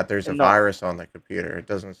mean that there's a no, virus on the computer? It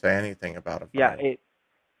doesn't say anything about a yeah, virus.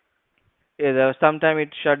 sometimes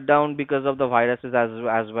it shut down because of the viruses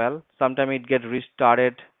as well. Sometimes it get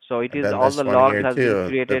restarted. So it And is then all this the one logs here has been too. The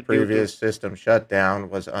created due to. previous system shutdown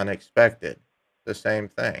was unexpected. The same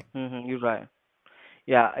thing. You're right.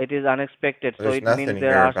 Yeah, it is unexpected. So There's it nothing means there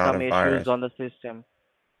here are about a some issues virus. on the system.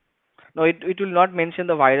 No, it will not mention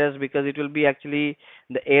the virus because it will be actually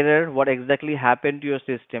the error, what exactly happened to your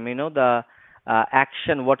system, the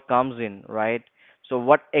action, what comes in, right? So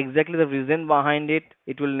what exactly the reason behind it,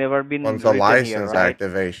 it will never been One's a written here, license right?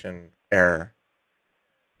 activation error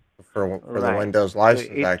for the Right. Windows So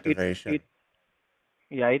license it activation.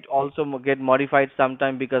 yeah, it also get modified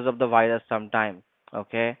sometime because of the virus sometime.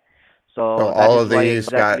 Okay. So So that all is of why these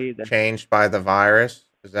got exactly the changed by the virus.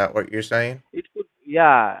 Is that what you're saying? it could,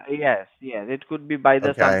 yeah, yes, it could be by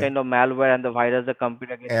the some Okay. kind of malware and the virus, the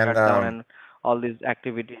computer gets And shut down and all this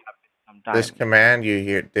activity happens this sometime. command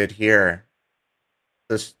you did here,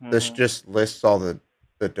 this Mm-hmm. just lists all the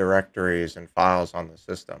directories and files on the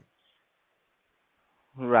system.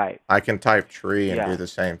 Right. I can type tree and do Yeah. the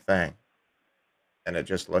same thing, and it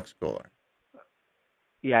just looks cooler.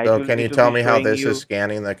 Yeah, So can you it will tell be me how showing this is you.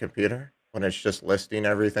 scanning the computer when it's just listing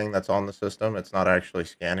everything that's on the system? It's not actually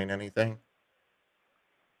scanning anything.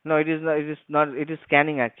 No, it is not. It is not. It is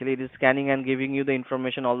scanning actually. It is scanning and giving you the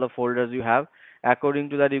information, all the folders you have. According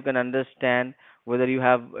to that, you can understand whether you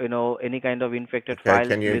have, any kind of infected Okay, files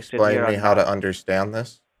can you listed explain here or me how to not. understand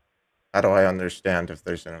this? How do I understand if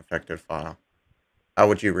there's an infected file? How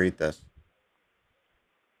would you read this?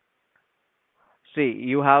 See,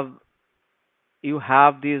 you have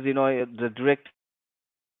these, the direct.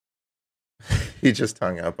 He just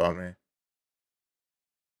hung up on me.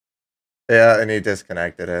 Yeah, and he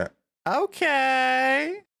disconnected it.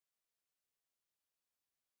 Okay.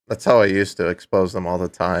 That's how I used to expose them all the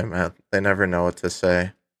time, man. They never know what to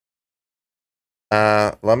say.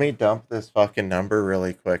 Let me dump this fucking number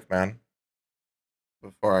really quick, man,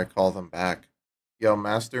 before I call them back. Yo,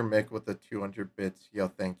 Master Mick with the 200 bits. Yo,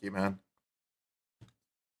 thank you, man.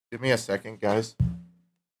 Give me a second, guys.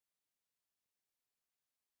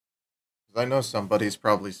 'Cause I know somebody's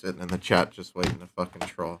probably sitting in the chat just waiting to fucking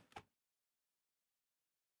troll.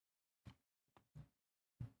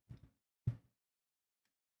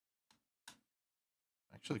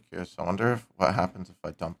 Actually curious. I wonder what happens if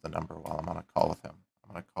I dump the number while I'm on a call with him. I'm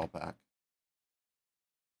gonna call back.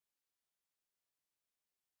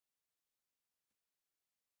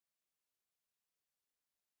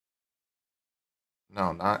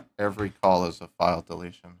 No, not every call is a file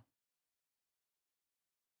deletion.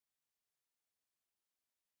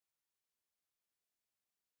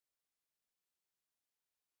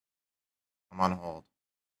 I'm on hold.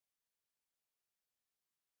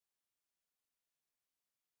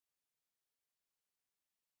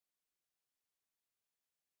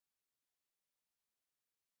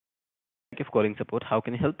 Thank you for calling support. How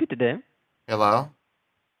can I help you today? Hello?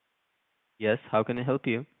 Yes, how can I help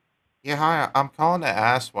you? Yeah, hi. I'm calling to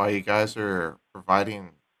ask why you guys are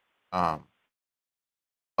providing. Um.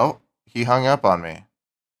 Oh, he hung up on me.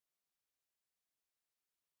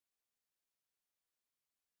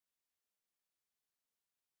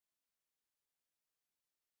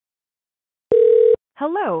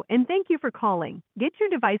 Hello, and thank you for calling. Get your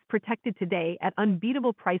device protected today at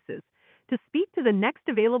unbeatable prices. To speak to the next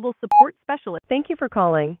available support specialist. Thank you for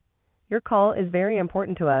calling. Your call is very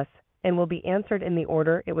important to us and will be answered in the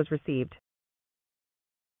order it was received.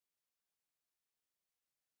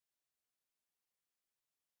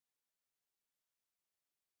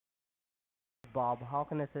 Bob, how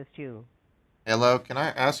can I assist you? Hello, can I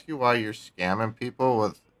ask you why you're scamming people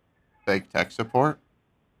with fake tech support?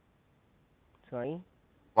 Sorry?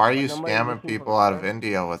 Why are What you number are you scamming looking people for, out of sir?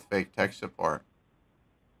 India with fake tech support?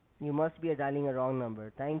 You must be dialing a wrong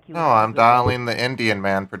number. Thank you. No, Have a I'm good day. dialing the Indian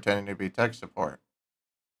man pretending to be tech support.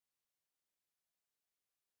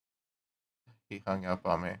 He hung up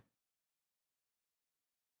on me.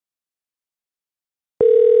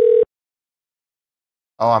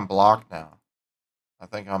 Oh, I'm blocked now. I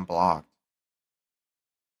think I'm blocked.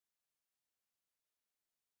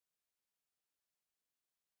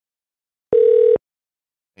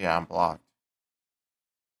 Yeah, I'm blocked.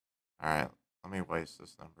 Alright, let me waste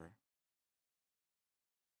this number.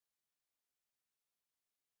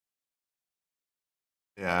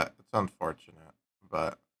 Yeah, it's unfortunate,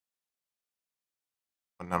 but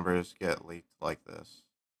when numbers get leaked like this,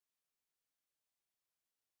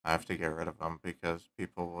 I have to get rid of them because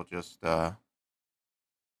people will just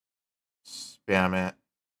spam it,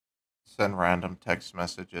 send random text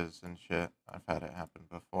messages and shit. I've had it happen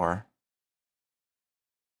before.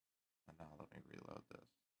 And now let me reload this.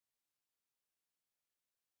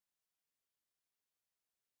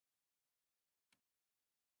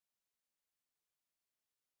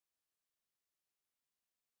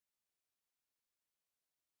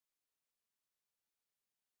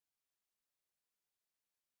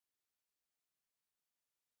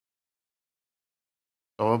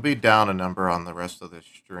 So we'll be down a number on the rest of this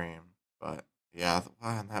stream. But yeah,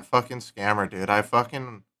 wow, that fucking scammer, dude.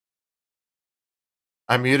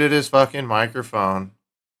 I muted his fucking microphone.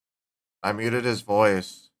 I muted his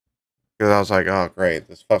voice. Because I was like, oh great,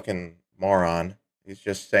 this fucking moron. He's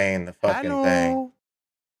just saying the fucking thing. Hello.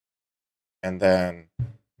 And then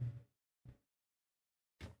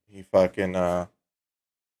he fucking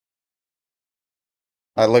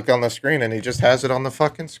I look on the screen and he just has it on the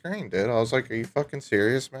fucking screen, dude. I was like, are you fucking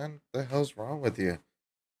serious, man? What the hell's wrong with you?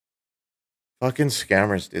 Fucking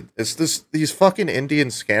scammers, dude. It's these fucking Indian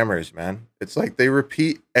scammers, man. It's like they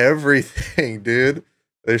repeat everything, dude.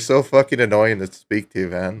 They're so fucking annoying to speak to,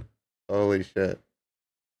 man. Holy shit.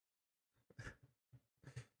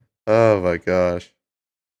 Oh my gosh.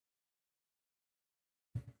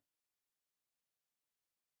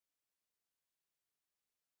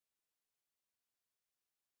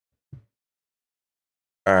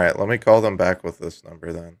 All right, let me call them back with this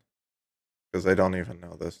number then. Because they don't even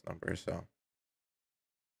know this number, so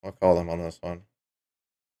I'll call them on this one.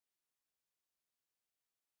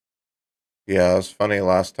 Yeah, it was funny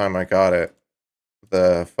last time I got it.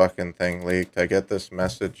 The fucking thing leaked. I get this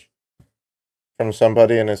message from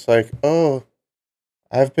somebody and it's like, "Oh,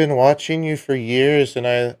 I've been watching you for years and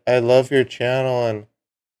I love your channel and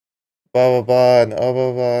blah blah blah and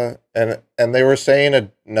blah blah." And they were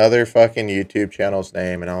saying another fucking YouTube channel's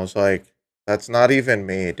name and I was like, "That's not even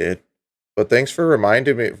me, dude." But thanks for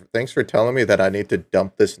reminding me. Thanks for telling me that I need to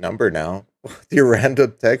dump this number now with your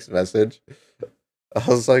random text message. I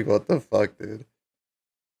was like, "What the fuck, dude?"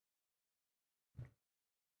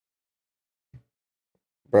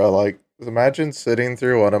 Bro, like, imagine sitting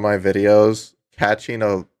through one of my videos, catching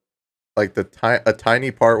a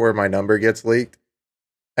tiny part where my number gets leaked,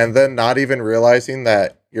 and then not even realizing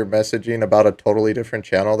that you're messaging about a totally different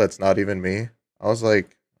channel that's not even me. I was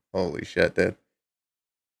like, holy shit, dude.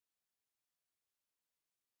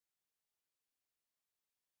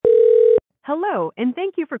 Hello, and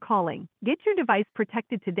thank you for calling. Get your device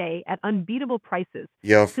protected today at unbeatable prices.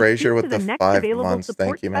 Yo, To speak Frazier to with the the next 5 available months. support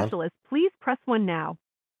Thank you, man. specialist, please press 1 now.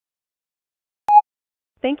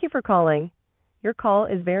 Thank you for calling. Your call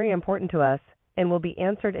is very important to us and will be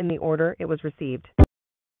answered in the order it was received.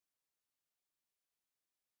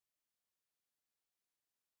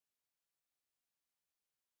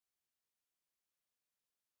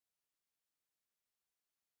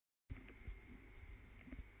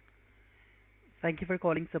 Thank you for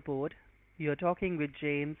calling support. You're talking with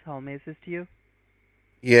James. How may I assist you?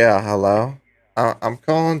 Yeah, hello. I'm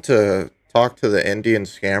calling to talk to the Indian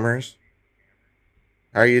scammers.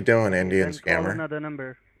 How are you doing, Okay, Indian then call scammer? another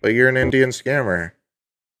number. But you're an Indian scammer.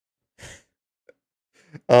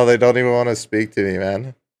 Oh, they don't even want to speak to me,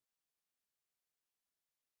 man.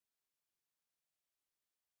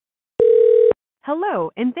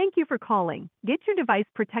 Hello, and thank you for calling. Get your device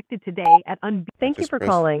protected today at Thank you Just for press.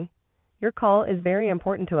 calling. Your call is very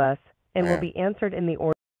important to us and will Yeah. be answered in the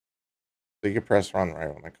order. So you can press run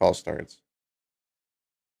right when the call starts.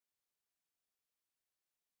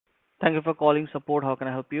 Thank you for calling support. How can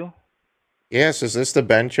I help you? Yes, is this the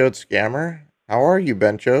Benchode scammer? How are you,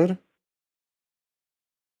 Benchode?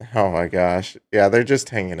 Oh my gosh. Yeah, they're just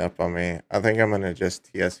hanging up on me. I think I'm gonna just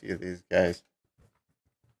TSU these guys.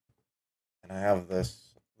 And I have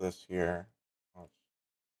this here. I'll,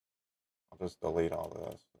 I'll just delete all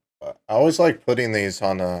this. But I always like putting these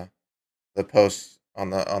on the posts on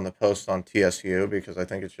the post on TSU because I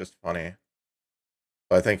think it's just funny.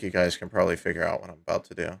 But I think you guys can probably figure out what I'm about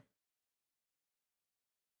to do.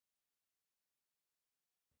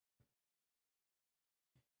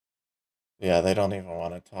 Yeah, they don't even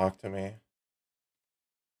want to talk to me.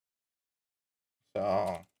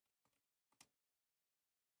 So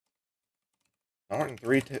Norton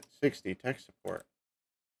 360 tech support.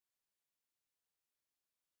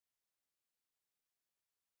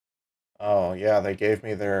 Oh yeah, they gave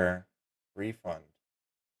me their refund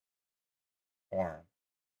form.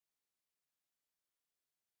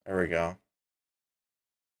 There we go.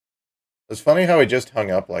 It's funny how he just hung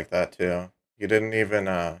up like that too. He didn't even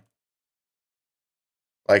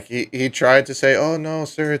like he tried to say, "Oh no,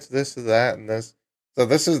 sir, it's this and that and this." So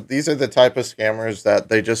these are the type of scammers that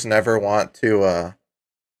they just never want to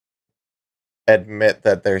admit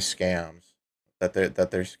that they're scams, that they're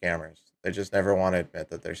scammers. They just never want to admit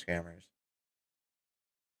that they're scammers.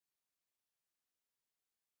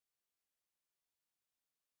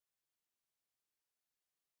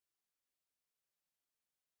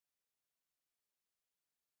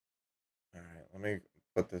 All right, let me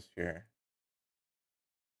put this here.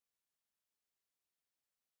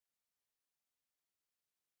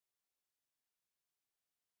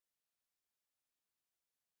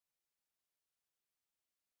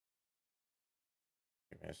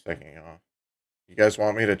 Give me a second, y'all. You guys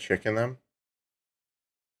want me to chicken them?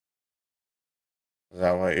 Is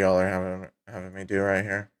that what y'all are having me do right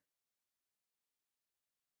here?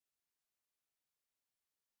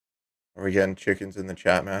 Are we getting chickens in the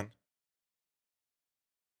chat, man?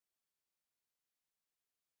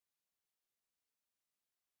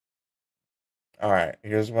 All right,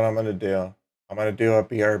 here's what I'm gonna do. I'm gonna do a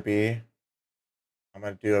BRB. I'm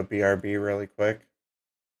gonna do a BRB really quick,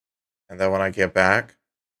 and then when I get back,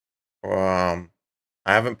 I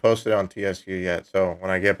haven't posted on TSU yet, so when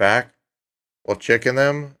I get back, we'll chicken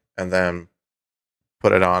them and then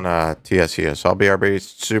put it on TSU. So I'll BRB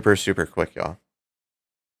super quick, y'all.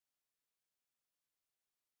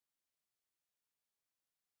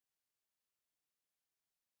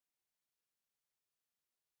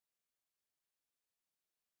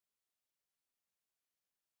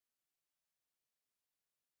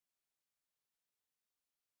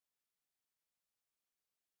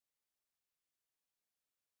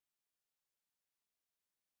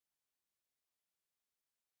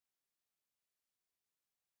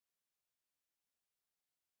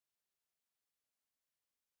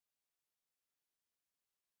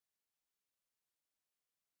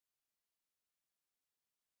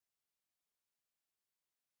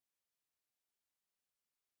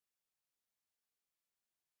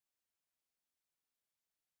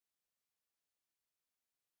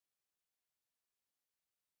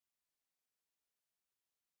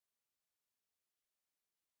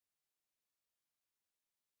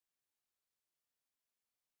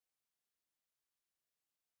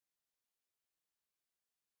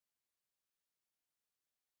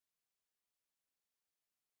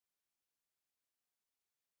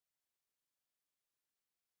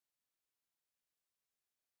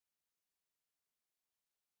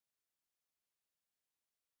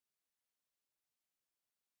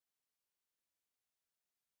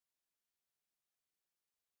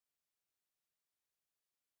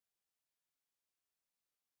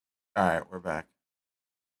 All right, we're back.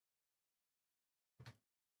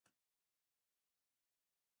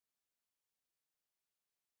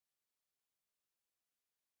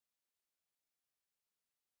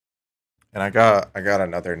 And I got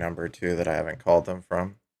another number too that I haven't called them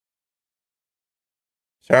from.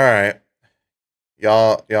 It's all right.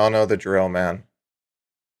 Y'all know the drill, man.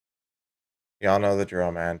 Y'all know the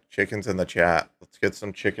drill, man. Chickens in the chat. Let's get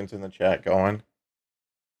some chickens in the chat going.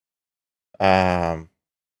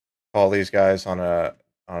 Call these guys on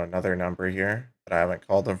another number here that I haven't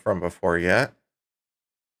called them from before yet.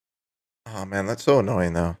 Oh man, that's so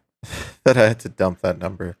annoying though. That I had to dump that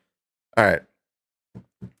number. All right.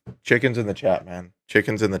 Chickens in the chat, man.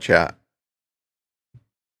 Chickens in the chat.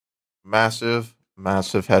 Massive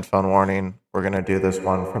headphone warning. We're going to do this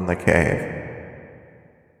one from the cave.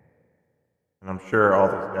 And I'm sure all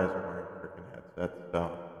these guys are wearing freaking headsets,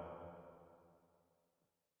 so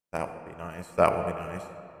that will be nice. That will be nice.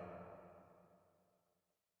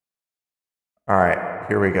 All right,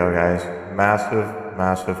 here we go, guys.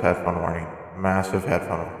 Massive headphone warning. Massive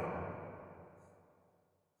headphone warning.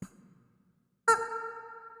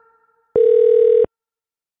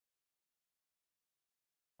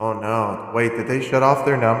 Oh no. Wait, did they shut off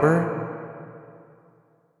their number?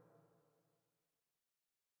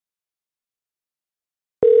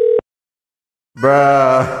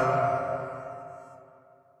 Bruh.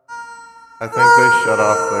 I think they shut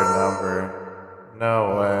off their number.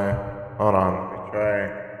 No way. Hold on, let me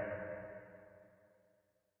try.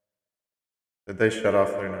 Did they shut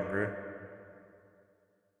off their number?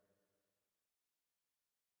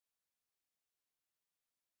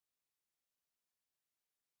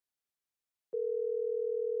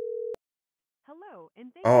 Hello,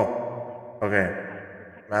 and thank you Oh, for calling. okay. Device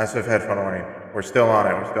protected Massive today headphone at warning. unbeatable We're still on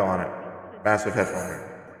it. We're prices. still on To it. speak to the next Massive headphone available warning.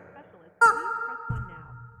 support specialist, please press 1 now.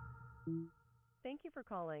 Thank you for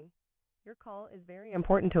calling. Your call is very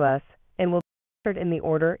important to us and will be answered in the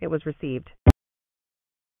order it was received.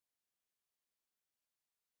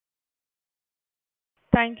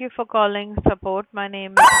 Thank you for calling support. My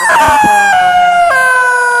name is Vanessa. How may I help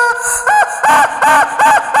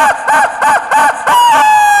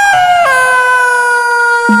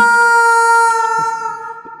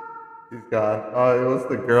She's gone. Oh, it was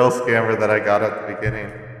the girl scammer that I got at the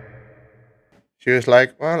beginning. She was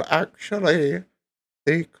like, "Well, actually,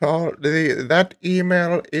 that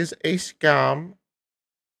email is a scam.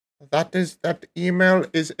 That email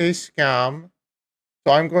is a scam.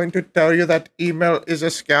 So I'm going to tell you that email is a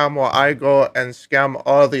scam while I go and scam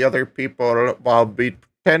all the other people while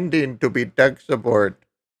pretending to be tech support."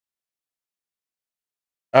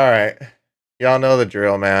 All right. Y'all know the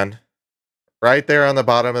drill, man. Right there on the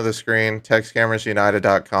bottom of the screen,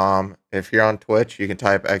 textcamerasunited.com. If you're on Twitch, you can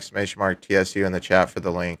type !TSU in the chat for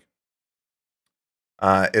the link.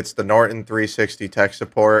 It's the Norton 360 tech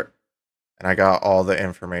support, and I got all the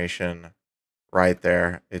information right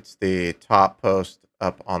there. It's the top post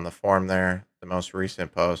up on the form there, the most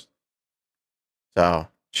recent post. So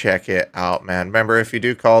check it out, man. Remember, if you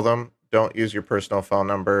do call them, don't use your personal phone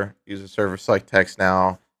number. Use a service like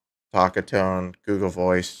TextNow, Talkatone, Google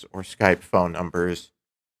Voice, or Skype phone numbers,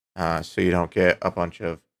 so you don't get a bunch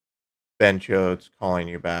of benchodes calling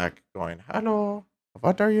you back, going, "Hello,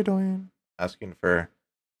 what are you doing?" Asking for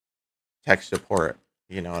tech support.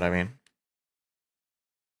 You know what I mean?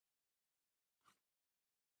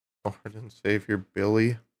 Lord and Savior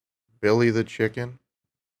Billy, Billy the chicken.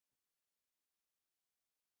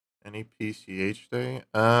 Any PCH day?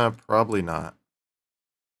 Probably not.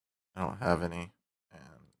 I don't have any, and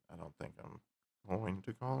I don't think I'm going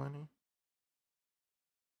to call any.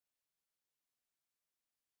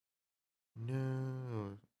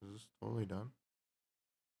 No, is this totally done?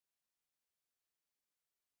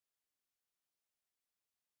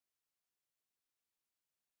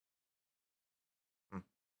 Hmm.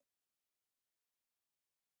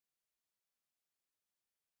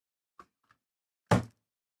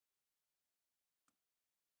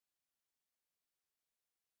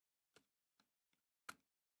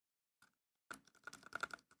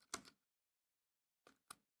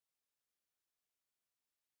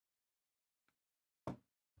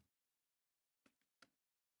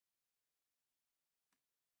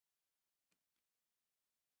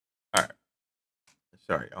 All right.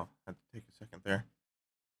 Sorry, y'all. Had to take a second there.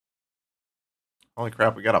 Holy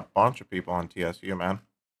crap, we got a bunch of people on TSU, man.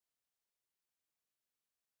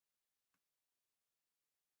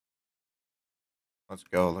 Let's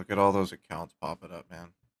go. Look at all those accounts popping up, man.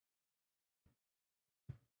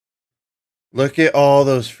 Look at all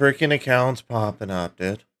those freaking accounts popping up,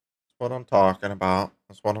 dude. That's what I'm talking about.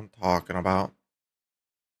 That's what I'm talking about.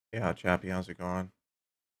 Yeah, Chappie, how's it going?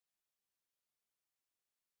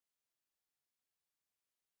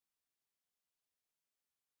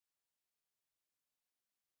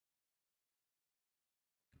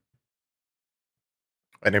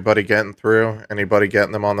 Anybody getting through? Anybody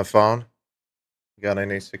getting them on the phone? Got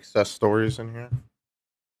any success stories in here?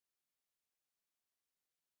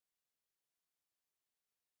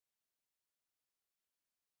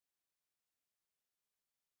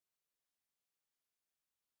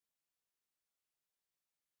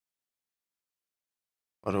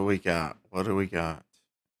 What do we got? What do we got?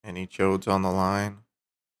 Any chodes on the line?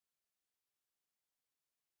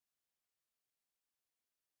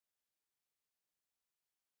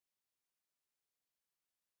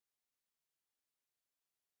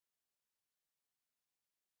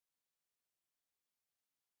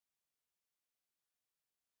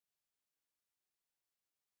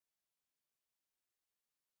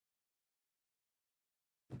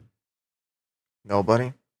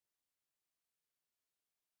 Nobody?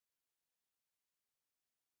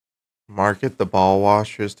 Market the ball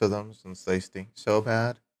washers to them since they stink so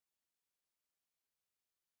bad.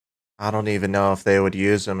 I don't even know if they would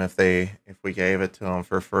use them if we gave it to them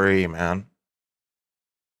for free, man.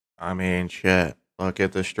 I mean, shit. Look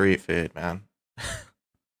at the street food, man.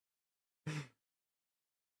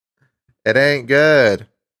 It ain't good.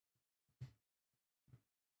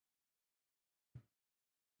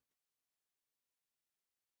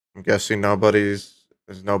 I'm guessing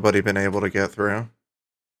has nobody been able to get through?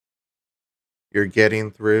 You're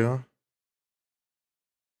getting through?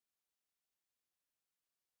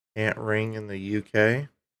 Can't ring in the UK?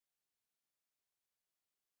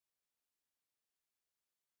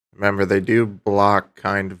 Remember, they do block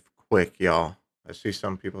kind of quick, y'all. I see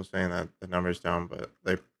some people saying that the number's down, but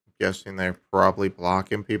they're guessing they're probably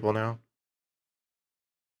blocking people now.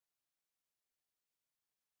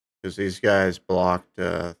 Because these guys blocked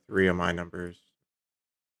 3 of my numbers.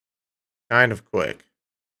 Kind of quick.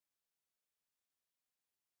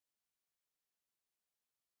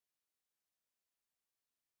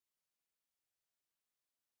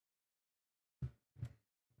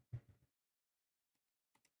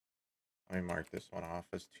 Let me mark this one off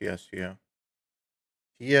as TSU.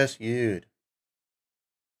 TSU'd.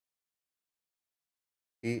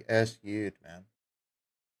 TSU'd, man.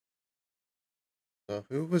 So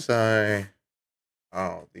who was I?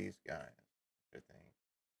 Oh, these guys. I think.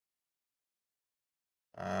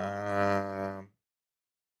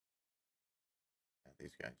 Yeah,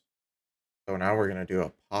 these guys. So now we're gonna do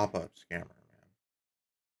a pop-up scammer, man.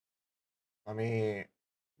 Let me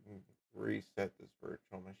reset this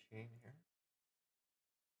virtual machine here.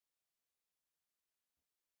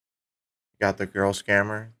 Got the girl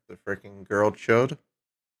scammer, the freaking girl chode.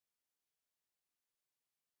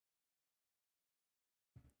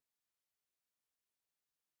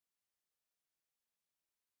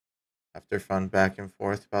 After fun back and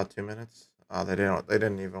forth about 2 minutes. Oh, they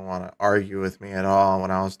didn't even want to argue with me at all when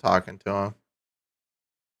I was talking to them.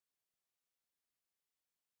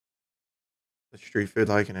 The street food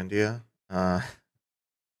like in India? Let's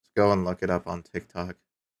go and look it up on TikTok.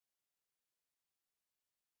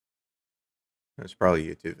 There's probably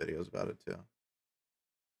YouTube videos about it too.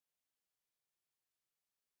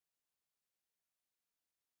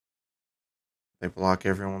 They block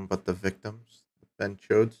everyone but the victims, the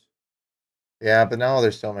benchodes. Yeah, but now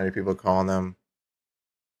there's so many people calling them.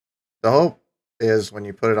 The hope is when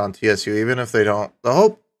you put it on TSU, even if they don't. The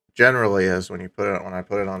hope generally is when I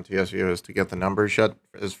put it on TSU is to get the number shut.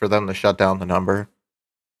 Is for them to shut down the number.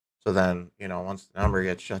 So then once the number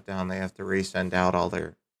gets shut down, they have to resend out all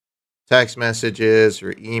their text messages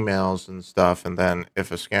or emails and stuff. And then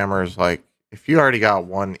if a scammer is like, if you already got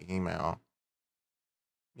one email,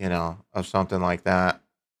 of something like that,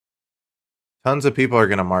 tons of people are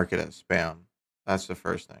going to mark it as spam. That's the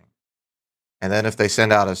first thing. And then if they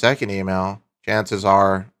send out a second email, chances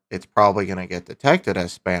are it's probably going to get detected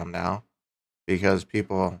as spam now because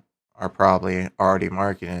people are probably already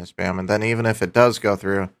marking it as spam. And then even if it does go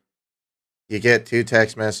through, you get 2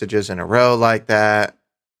 text messages in a row like that.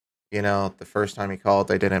 The first time you called,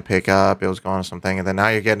 they didn't pick up. It was going to something. And then now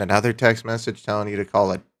you're getting another text message telling you to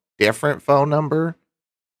call a different phone number,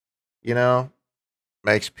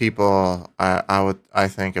 makes people, I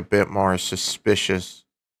think, a bit more suspicious.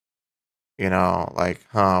 Like,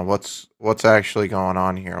 what's actually going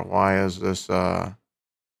on here? Why is this, why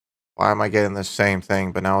am I getting the same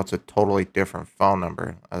thing, but now it's a totally different phone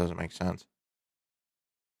number? That doesn't make sense.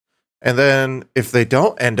 And then if they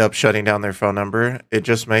don't end up shutting down their phone number, it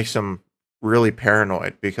just makes them really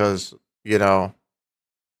paranoid because, all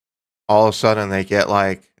of a sudden they get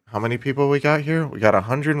like, how many people we got here? We got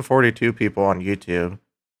 142 people on YouTube.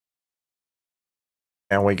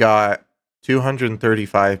 And we got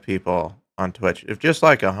 235 people on Twitch. If just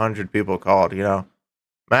like 100 people called,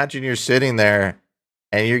 imagine you're sitting there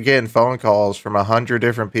and you're getting phone calls from 100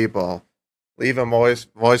 different people, leaving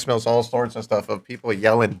voicemails, all sorts of stuff of people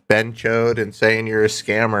yelling benchode and saying you're a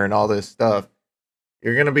scammer and all this stuff.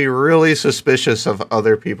 You're going to be really suspicious of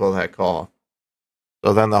other people that call.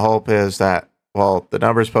 So then the hope is that, well, the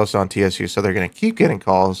number's posted on TSU, so they're going to keep getting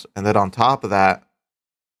calls. And then on top of that,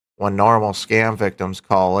 when normal scam victims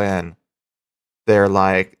call in, they're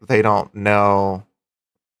like, they don't know.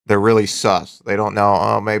 They're really sus. They don't know,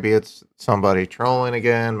 oh, maybe it's somebody trolling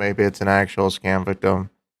again. Maybe it's an actual scam victim,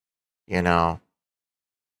 you know,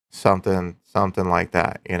 something like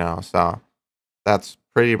that, So that's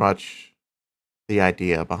pretty much the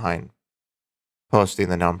idea behind posting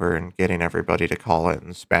the number and getting everybody to call it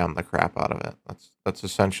and spam the crap out of it. That's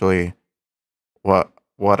essentially what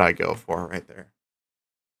I go for right there.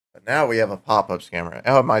 But now we have a pop-up scammer.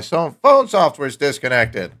 Oh, my phone software is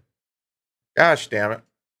disconnected. Gosh damn it.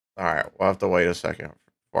 All right, we'll have to wait a second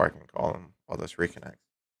before I can call him while this reconnects.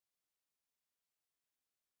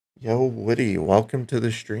 Yo, Woody, welcome to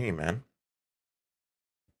the stream, man.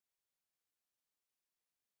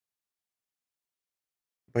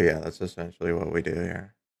 But yeah, that's essentially what we do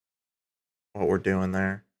here. What we're doing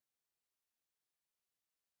there.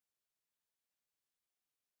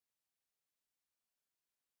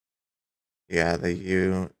 Yeah,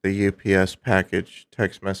 the UPS package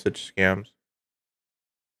text message scams.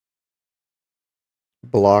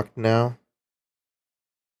 Blocked now.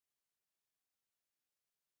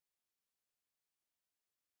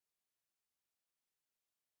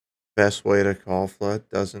 Best way to call flood,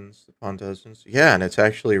 dozens upon dozens. Yeah, and it's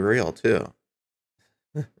actually real too.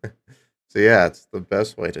 So yeah, it's the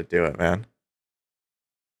best way to do it, man.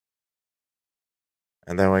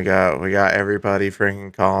 And then we got everybody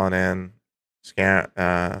freaking calling in,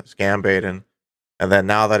 scam baiting. And then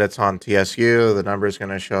now that it's on TSU, the number is going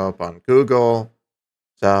to show up on Google.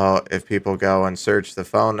 So if people go and search the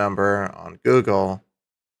phone number on Google,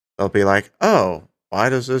 they'll be like, "Oh, why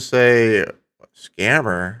does this say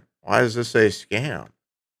scammer? Why does this say scam?"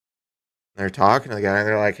 They're talking to the guy and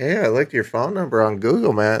they're like, "Hey, I looked your phone number on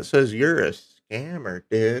Google, man. It says you're a scammer,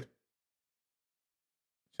 dude."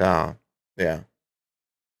 So, yeah.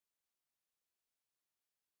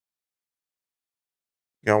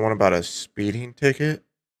 You got one about a speeding ticket?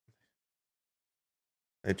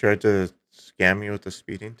 They tried to scam you with a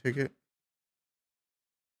speeding ticket?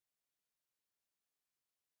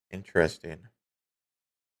 Interesting.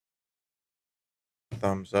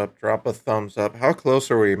 Thumbs up. Drop a thumbs up. How close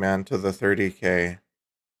are we, man, to the 30K?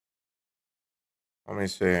 Let me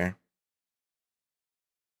see.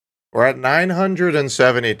 We're at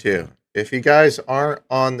 972. If you guys aren't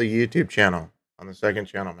on the YouTube channel, on the second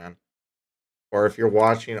channel, man, or if you're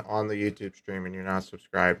watching on the YouTube stream and you're not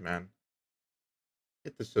subscribed, man,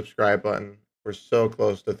 hit the subscribe button. We're so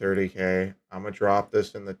close to 30K. I'm gonna drop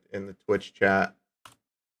this in the Twitch chat.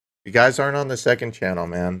 If you guys aren't on the second channel,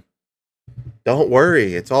 man, don't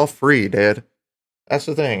worry. It's all free, dude. That's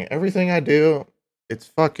the thing. Everything I do, it's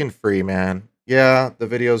fucking free, man. Yeah, the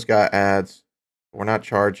videos got ads. We're not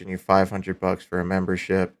charging you $500 for a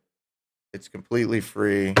membership. It's completely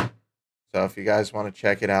free. So if you guys want to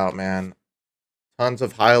check it out, man, tons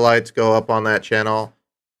of highlights go up on that channel.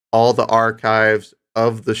 All the archives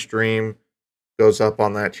of the stream goes up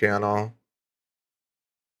on that channel.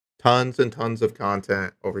 Tons and tons of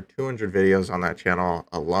content. Over 200 videos on that channel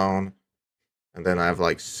alone. And then I have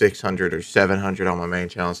like 600 or 700 on my main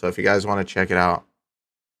channel. So if you guys want to check it out,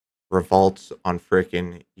 Revolts on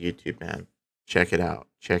freaking YouTube, man. Check it out.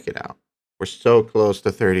 Check it out. We're so close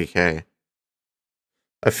to 30K.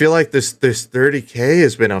 I feel like this 30K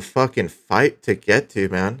has been a fucking fight to get to,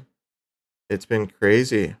 man. It's been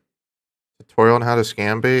crazy. Tutorial on how to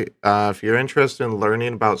scam bait. If you're interested in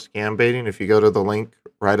learning about scam baiting, if you go to the link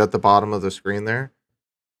right at the bottom of the screen there,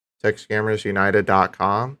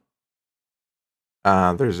 techscammersunited.com.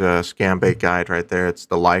 There's a scam bait guide right there. It's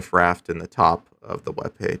the life raft in the top of the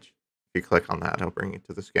webpage. If you click on that, it'll bring you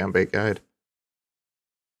to the scam bait guide.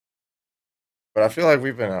 But I feel like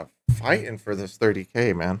we've been fighting for this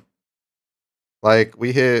 30K, man. Like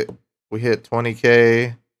we hit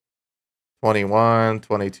 20K, 21,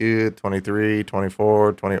 22, 23,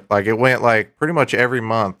 24, 20. Like it went like pretty much every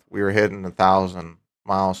month we were hitting 1,000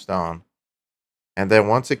 milestone. And then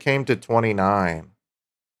once it came to 29,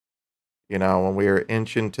 you know, when we were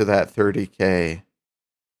inching to that 30K,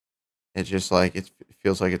 it's just like it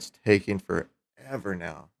feels like it's taking forever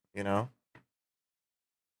now, you know?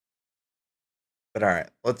 But all right,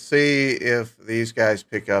 let's see if these guys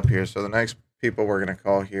pick up here. So the next people we're going to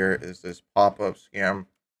call here is this pop-up scam.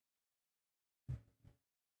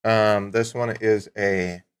 This one is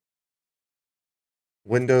a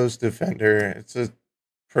Windows Defender. It's a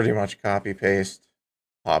pretty much copy-paste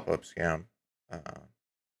pop-up scam.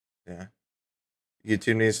 Yeah.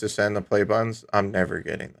 YouTube needs to send the play buttons. I'm never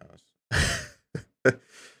getting those.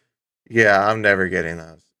 Yeah, I'm never getting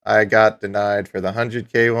those. I got denied for the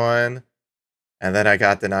 100K one. And then I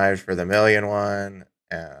got denied for the million one.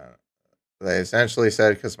 And they essentially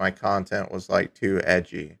said because my content was like too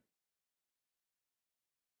edgy.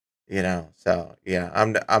 You know, so yeah,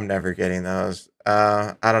 I'm never getting those.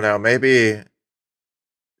 I don't know. Maybe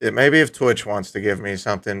if Twitch wants to give me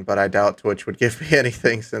something, but I doubt Twitch would give me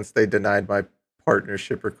anything since they denied my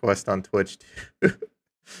partnership request on Twitch too.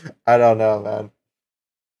 I don't know, man.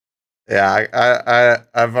 Yeah,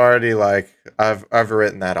 I've already like I've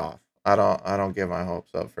written that off. I don't get my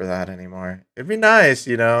hopes up for that anymore. It'd be nice,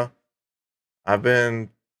 you know. I've been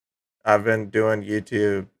doing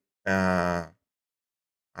YouTube. I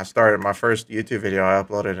started my first YouTube video I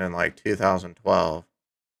uploaded in like 2012.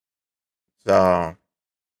 So,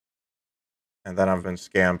 and then I've been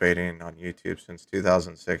scam baiting on YouTube since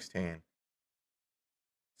 2016.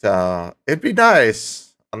 So, it'd be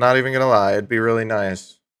nice. I'm not even gonna lie, it'd be really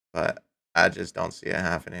nice, but I just don't see it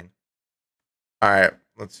happening. All right,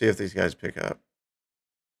 let's see if these guys pick up.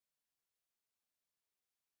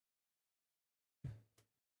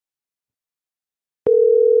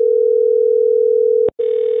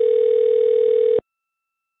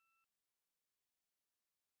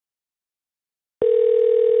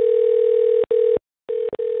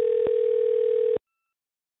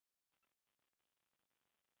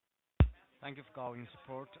 Thank you for calling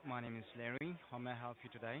support. My name is Larry. How may I help you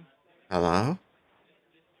today? Hello?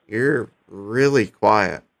 You're really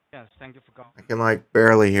quiet. Yes, thank you for calling. I can like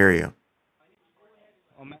barely hear you.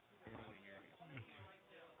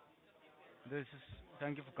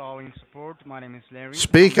 Thank you for calling support. My name is Larry.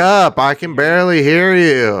 Speak up. I can barely hear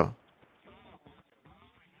you.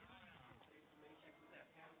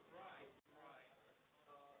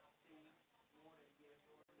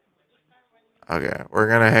 Okay, we're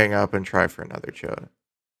gonna hang up and try for another chat.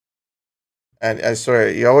 And I swear,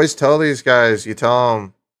 you always tell these guys, you tell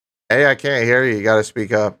them, hey, I can't hear you, you gotta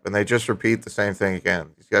speak up. And they just repeat the same thing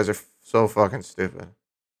again. These guys are so fucking stupid.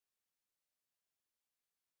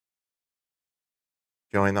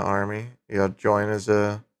 Join the army. You'll join as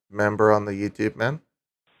a member on the YouTube, man.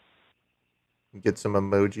 Get some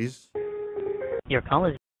emojis. Your call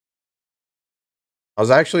is. I was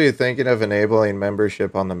actually thinking of enabling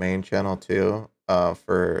membership on the main channel too,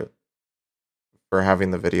 for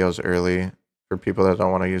having the videos early for people that don't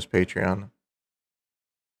want to use Patreon.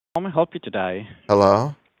 How may I help you today?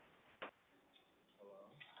 Hello?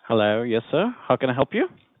 Hello, yes, sir. How can I help you?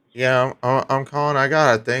 Yeah, I'm calling. I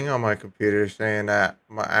got a thing on my computer saying that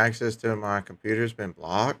my access to my computer's been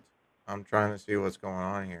blocked. I'm trying to see what's going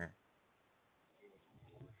on here.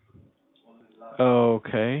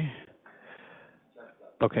 Okay.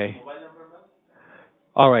 Okay.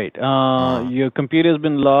 All right. Your computer's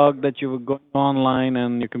been logged that you were going online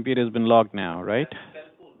and your computer's been logged now, right?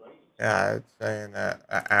 Yeah, it's saying that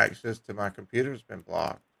access to my computer's been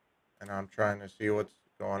blocked, and I'm trying to see what's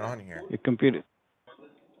going on here. Your computer.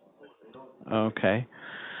 Okay.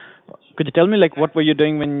 Could you tell me, like, what were you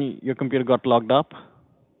doing when your computer got logged up?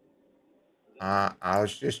 I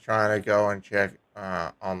was just trying to go and check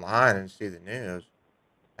online and see the news,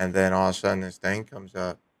 and then all of a sudden this thing comes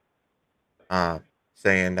up uh,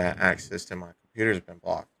 saying that access to my computer's been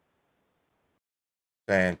blocked.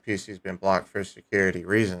 Saying PC's been blocked for security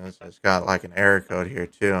reasons. It's got like an error code here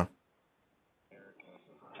too.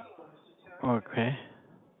 Okay.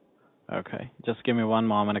 Okay. Just give me one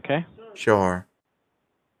moment, okay? Sure.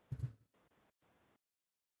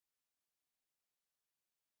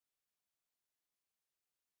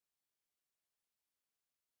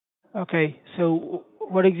 Okay, so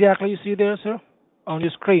what exactly you see there, sir? On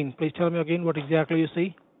your screen, please tell me again what exactly you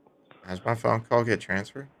see. Has my phone call get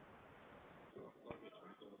transferred?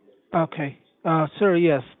 Okay, sir,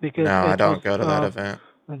 yes, because No, I it was don't go to that event.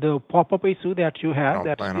 the pop-up issue that you I have, don't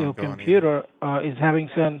that plan on your going either. computer is having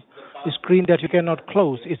some screen that you cannot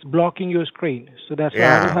close. It's blocking your screen. So that's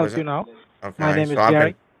why I will Yeah, help was you it? now. My Okay, name so is I've been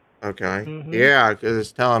Gary. okay. Mm-hmm. Yeah, because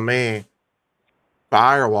it's telling me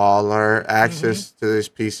firewall alert Mm-hmm. access to this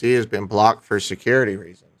PC has been blocked for security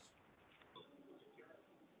reasons.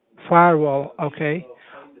 Firewall, okay.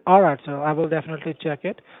 All right, sir, I will definitely check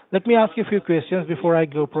it. Let me ask you a few questions before I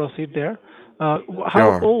go proceed there. How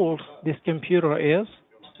Sure. old this computer is,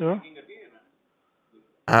 sir?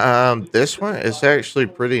 This one is actually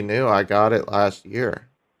pretty new. I got it last year.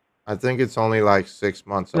 I think it's only like 6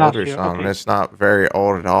 months old Last or year, something. okay. It's not very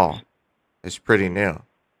old at all. It's pretty new.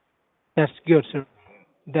 That's good, sir.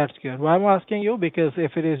 That's good. Why I'm asking you, because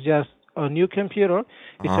if it is just a new computer,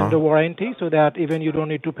 it's Uh-huh. under warranty, so that even you don't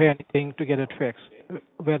need to pay anything to get it fixed.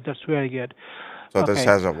 Well, that's very good. So this Okay.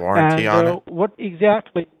 has a warranty And on it? what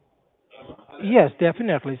exactly? Yes,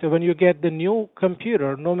 definitely. So when you get the new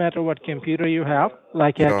computer, no matter what computer you have,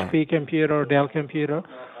 like Sure. HP computer or Dell computer,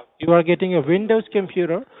 you are getting a Windows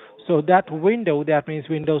computer. So that window, that means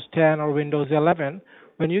Windows 10 or Windows 11,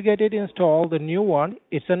 when you get it installed, the new one,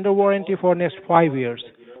 it's under warranty for next 5 years.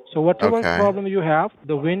 So whatever Okay. problem you have,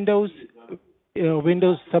 the Windows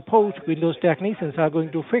support, Windows technicians are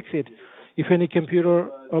going to fix it. If any computer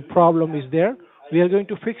problem is there, we are going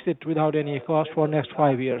to fix it without any cost for next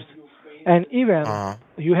 5 years. And even Uh-huh.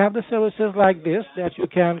 you have the services like this that you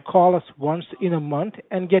can call us once in a month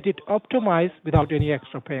and get it optimized without any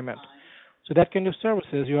extra payment. So that kind of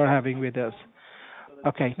services you are having with us.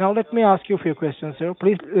 Okay, now let me ask you a few questions, sir.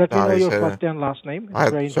 Please let me Thought know you your said first and last name. It's I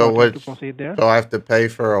very so important to which proceed there. so I have to pay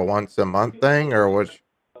for a once a month thing or which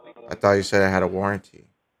I thought you said I had a warranty.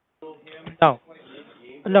 No,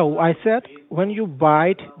 no, I said when you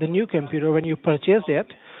buy the new computer, when you purchase it,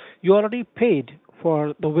 you already paid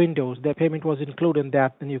for the Windows. The payment was included in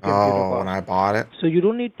that the new computer Oh, when cost. I bought it? So you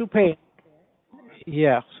don't need to pay.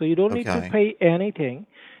 Yeah, so you don't need to Okay. pay anything.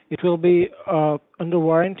 It will be under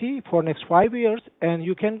warranty for next 5 years, and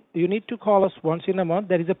you need to call us once in a month.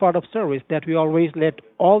 That is a part of service that we always let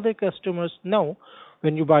all the customers know.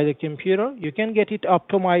 When you buy the computer, you can get it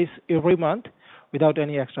optimized every month without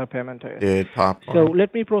any extra payment to it. Dude, So popcorn.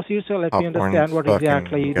 let me proceed, so let me understand Popcorn's what fucking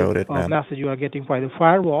exactly the goated, man. message you are getting by the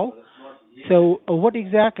firewall. So what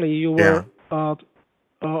exactly you were Yeah.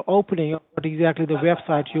 opening, what exactly the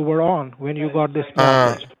website you were on when you got this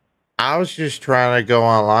Uh, message? I was just trying to go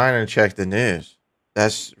online and check the news.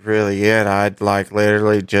 That's really it. I'd like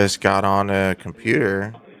literally just got on a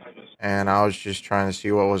computer and I was just trying to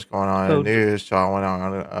see what was going on in So, the news. So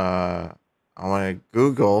I went to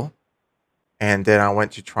Google and then I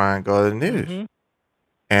went to try and go to the news. hmm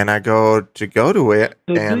And I go to it,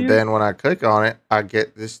 so do and you? then when I click on it, I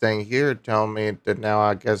get this thing here telling me that now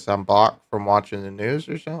I guess I'm blocked from watching the news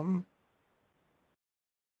or something.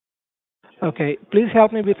 Okay, please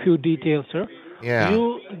help me with few details, sir. Yeah,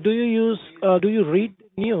 Do you read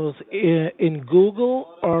news in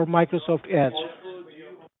Google or Microsoft Edge?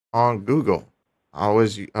 on Google. I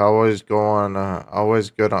always go on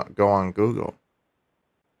go on Google.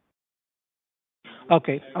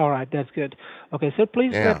 Okay, all right, that's good. Okay, so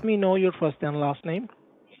please let Yeah, me know your first and last name.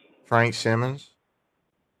 Frank Simmons.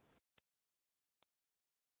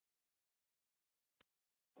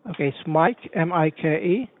 Okay, it's Mike, Mike.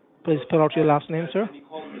 Please spell out your last name, sir.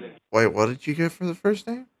 Wait, what did you get for the first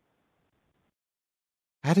name?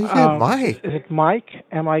 How do you get Mike? Is it Mike?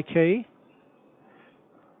 M-I-K?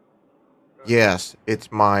 Yes,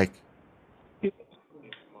 it's Mike.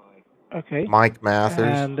 Okay. Mike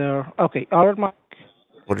Mathers. And okay, all right, Mike.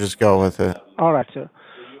 We'll just go with it. All right, sir.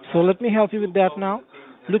 So let me help you with that now.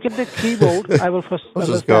 Look at the keyboard. I will first We'll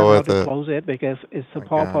just understand go how with to it. close it because it's a My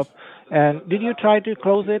pop-up. gosh. And did you try to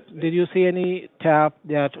close it? Did you see any tab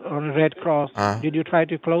that on a red cross? Did you try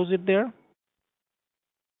to close it there?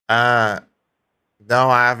 No,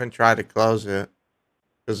 I haven't tried to close it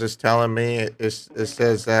because it's telling me it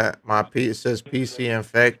says that it says PC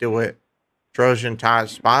infected with Trojan type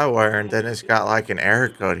spyware, and then it's got like an error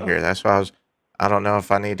code here. That's why I don't know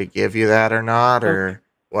if I need to give you that or not, or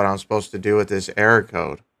what I'm supposed to do with this error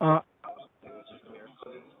code.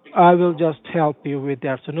 I will just help you with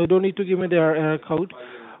that. So no, don't need to give me the error code.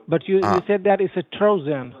 But you said that it's a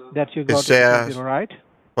Trojan that you got with the computer, right?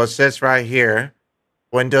 Well, it says right here,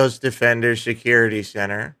 Windows Defender Security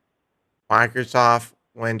Center, Microsoft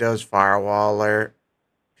Windows Firewall Alert,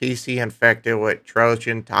 PC infected with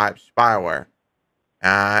Trojan type spyware.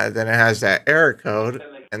 Then it has that error code,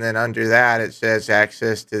 and then under that it says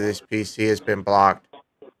access to this PC has been blocked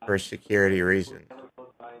for security reasons.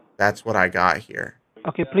 That's what I got here.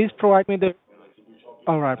 Okay, please provide me the.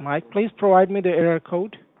 All right, Mike. Please provide me the error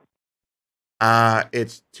code.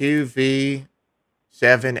 It's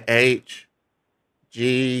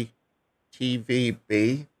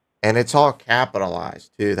 2V7HGTVB, and it's all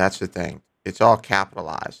capitalized too. That's the thing. It's all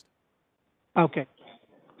capitalized. Okay.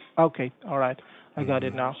 Okay. All right. I got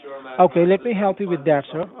it now. Okay, let me help you with that,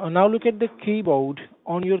 sir. Now look at the keyboard.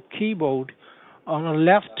 On your keyboard, on the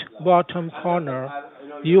left bottom corner,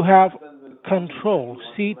 you have Control,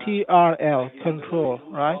 CTRL, Control,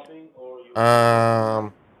 right?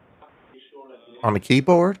 On the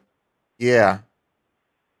keyboard? Yeah.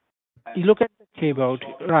 You look at the keyboard,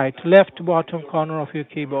 right? Left bottom corner of your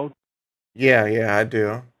keyboard. Yeah, I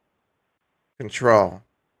do. Control.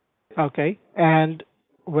 Okay, and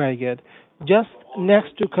very good. Just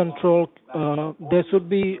next to Control, there should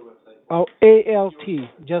be ALT,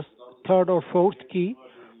 just third or fourth key.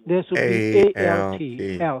 There should be ALT,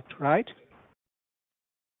 alt, right?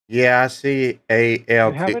 Yeah, I see ALT.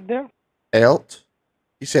 You have it there? Alt?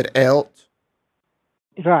 You said alt?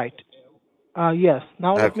 Right. Yes.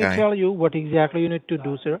 Now let me Okay. tell you what exactly you need to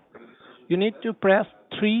do, sir. You need to press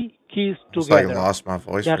three keys It's like I together. lost my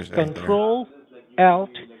voice for a That's second. Control, Alt,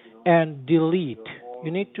 and Delete.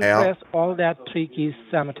 You need to Alt. press all that three keys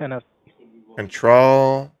simultaneously.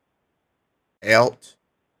 Control, Alt,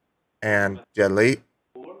 and Delete.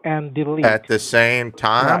 And delete. At the same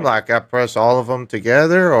time? Right. Like I press all of them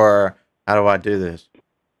together, or how do I do this?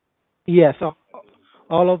 Yes,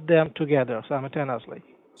 all of them together simultaneously.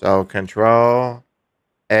 So Control,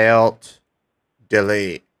 Alt,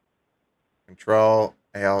 Delete. Control,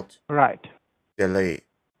 Alt, Right. Delete.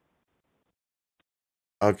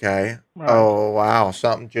 Okay. Right. Oh wow,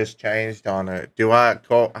 something just changed on it.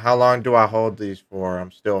 How long do I hold these for? I'm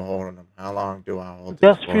still holding them. How long do I hold these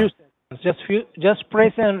Just for? few seconds. Just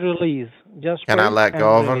press and release. Can I let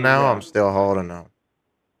go of them now? I'm still holding them.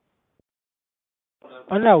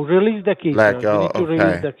 Oh no, release the keys, Let sir. go. You need to Okay.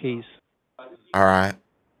 release the keys. All right.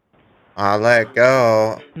 I let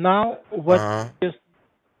go. Now what just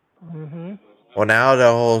Well, now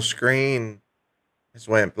the whole screen has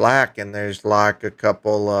went black, and there's like a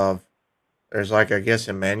couple of I guess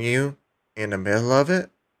a menu in the middle of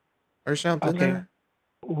it or something there.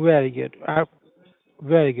 Very good.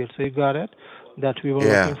 Very good. So you got it. That we were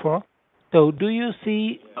Yeah. looking for. So do you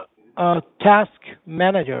see Task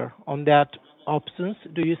Manager on that options?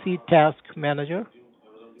 Do you see Task Manager?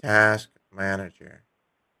 Task Manager.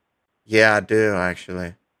 Yeah, I do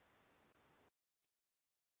actually.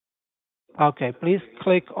 Okay, please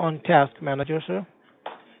click on Task Manager, sir.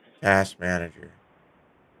 Task Manager.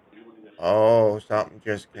 Oh, something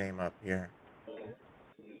just came up here.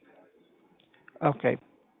 Okay.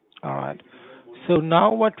 All right. So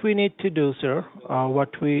now what we need to do, sir,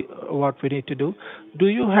 what we need to do, do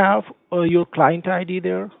you have your client ID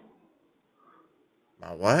there?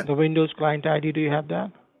 My what? The Windows client ID, do you have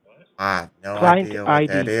that? I have no Client idea what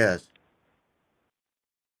that ID. is.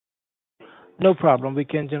 No problem, we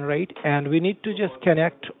can generate, and we need to just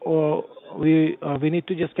connect, or we need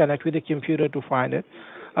to just connect with the computer to find it.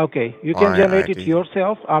 Okay, you can My generate it ID.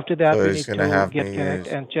 yourself. After that, So we it's need gonna to have get me connect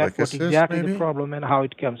use and check Quick what Assist, exactly the maybe? problem and how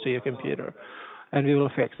it comes to your computer, and we will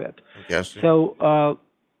fix it. I'm guessing. So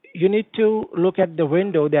you need to look at the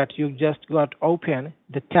window that you just got open,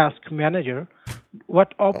 the Task Manager.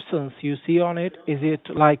 what options you see on it? Is it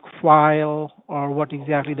like file or what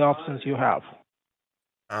exactly the options you have?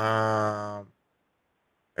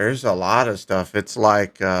 There's a lot of stuff. It's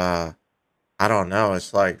like I don't know.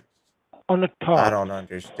 It's like On the I top. don't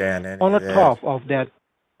understand any On of the this. top of that.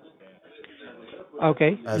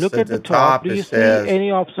 Okay, That's look at at the the top. top. Do It you see says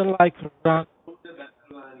any option like run?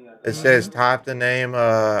 type the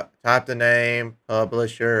name,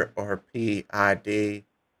 publisher, or PID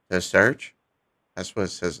to search. That's what it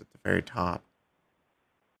says at the very top.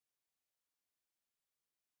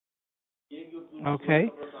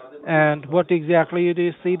 Okay. And what exactly do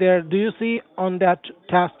you see there? Do you see on that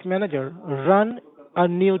task manager, run a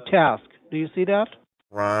new task? Do you see that?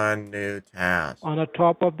 Run new task. On the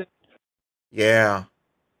top of the. Yeah.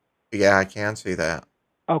 Yeah, I can see that.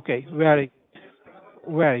 Okay, very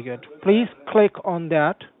good. Please click on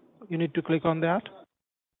that. You need to click on that.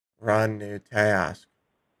 Run new task.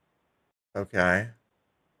 Okay.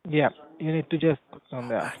 Yeah, you need to just click on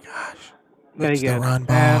that. My gosh. Very It's the good. run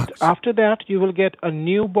And box. after that, you will get a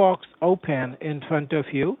new box open in front of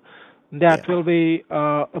you. That will be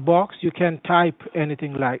a box you can type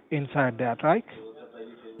anything like inside that, right?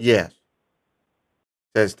 Yes. It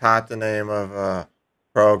says type the name of a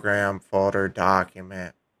program, folder,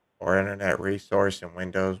 document, or internet resource, and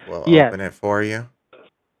Windows will Yes. open it for you.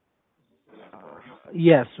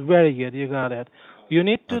 Yes, very good. You got it. You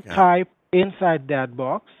need to type inside that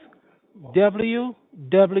box www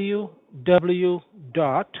www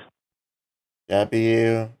dot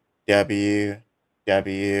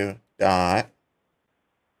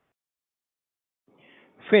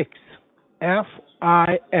fix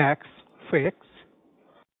F-I-X fix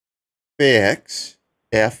fix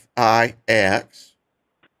F-I-X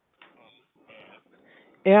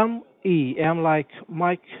M-E M like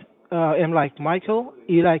Mike M like Michael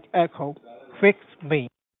E like Echo fix me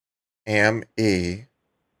M-E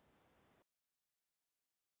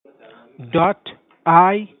 .it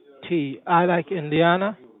I like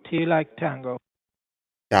Indiana T like Tango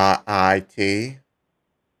dot I-T.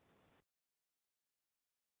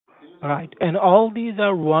 right, and all these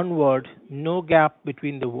are one word, no gap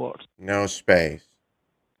between the words. No space.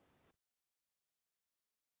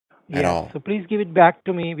 At Yes, all. so please give it back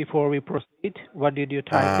to me before we proceed. What did you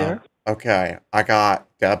type there? Okay, I got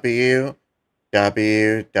www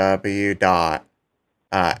dot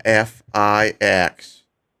F-I-X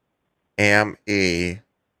M-E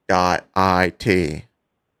dot I-T.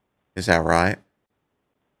 Is that right?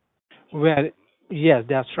 Well, yes,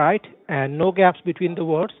 that's right, and no gaps between the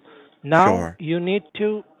words. Now Sure. you need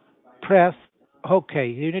to press OK.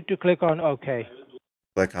 You need to click on OK.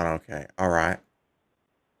 Click on OK. All right.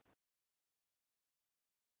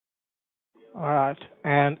 All right,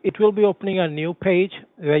 and it will be opening a new page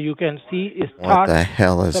where you can see What start the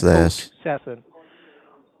hell is support this? session.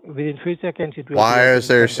 Within few seconds, it will be Why open is in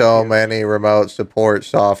there front of so you. many remote support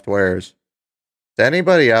softwares? Is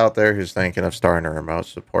anybody out there who's thinking of starting a remote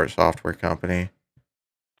support software company?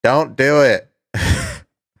 Don't do it.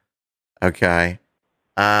 Okay.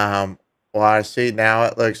 Well, I see now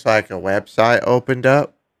it looks like a website opened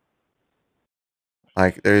up.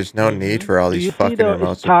 Like, there's no need for all Do these you see fucking the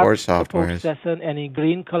remote start support support softwares. session? Any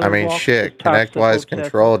green color I mean, box? shit, Start ConnectWise support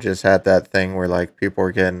Control session. just had that thing where, like, people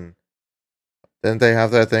were getting... Didn't they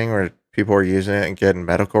have that thing where people were using it and getting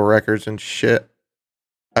medical records and shit?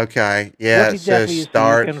 Okay, yeah, What it says exactly you see? You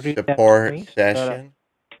start can read that to support me. session.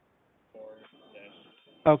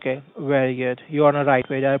 Okay, very good. You are on the right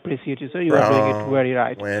way. I appreciate you, sir. You are doing it Chrome, very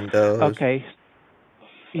right. Windows. Okay.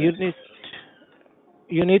 You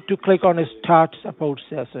need to click on start support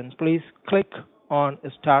session. Please click on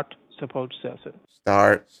start support session.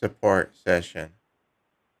 Start support session.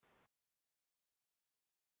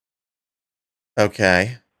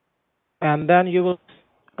 Okay. And then you will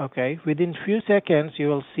within few seconds you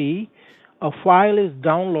will see a file is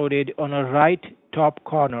downloaded on a right top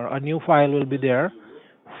corner. A new file will be there.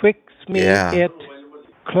 Fix me it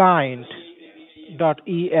client.exe.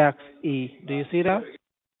 Do you see that?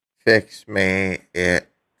 Fix me it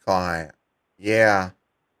client. Yeah.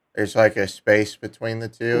 There's like a space between the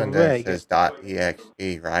two, and then it Very good. says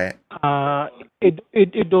 .exe, right?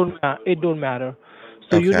 It don't matter.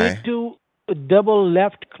 So you need Okay. to double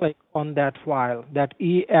left click on that file, that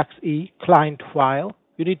exe client file.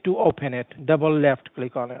 You need to open it. Double left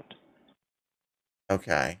click on it.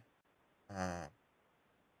 Okay.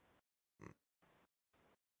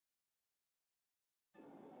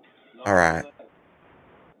 All right.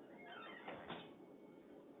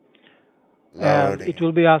 And Loading. it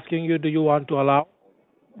will be asking you, do you want to allow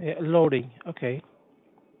loading? Okay.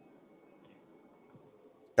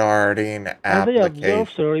 Starting As I observe, application.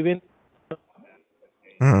 sir, even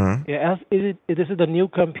Mm-hmm. Yeah, this is the new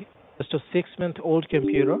computer, just a 6-month-old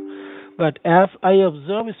computer, but as I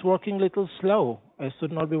observe, it's working a little slow. It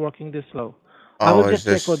should not be working this slow. I will Oh, is just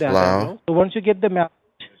this check for that as slow? well. So once you get the map,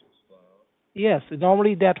 yes,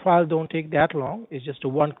 normally that file don't take that long. It's just a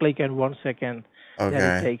 1 click and 1 second that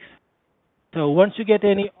it Okay. takes. So once you get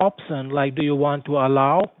any option like do you want to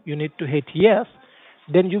allow, you need to hit yes.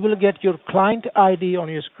 Then you will get your client ID on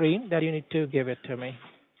your screen that you need to give it to me.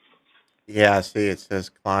 Yeah, see, it says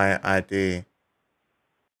client ID.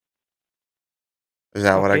 Is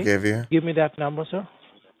that what I Okay. give you? Give me that number, sir.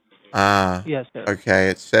 Ah, Yes, sir. okay.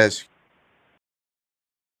 It says,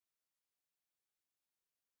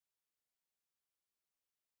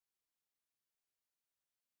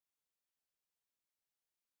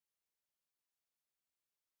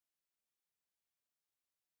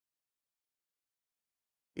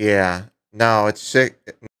 yeah. No, it's six.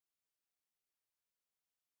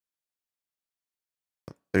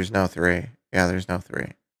 There's no three. Yeah, there's no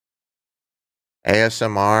three.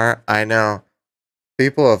 ASMR. I know.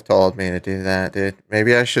 People have told me to do that, dude.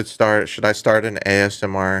 Maybe I should start. Should I start an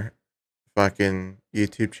ASMR fucking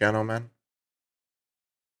YouTube channel, man?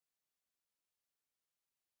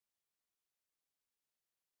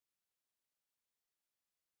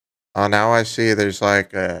 Oh, now I see there's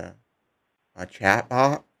like a chat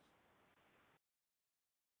bot.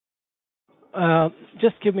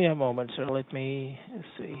 Just give me a moment, sir. Let me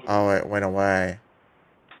see. Oh, it went away.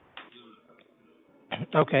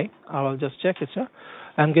 Okay, I will just check it, sir.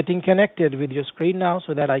 I'm getting connected with your screen now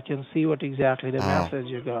so that I can see what exactly the Oh, message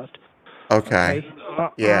you got. okay.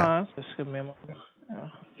 Okay. Yeah. Just give me a moment.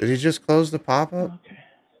 Did he just close the pop-up? Okay.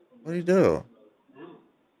 What did he do?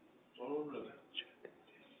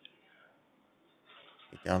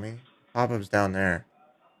 You dummy. Pop-up's down there.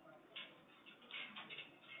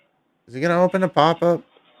 Is he gonna open a pop-up?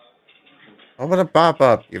 Open a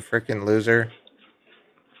pop-up, you freaking loser.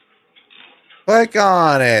 Click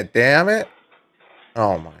on it, damn it.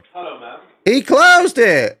 Oh my. Hello, ma'am. He closed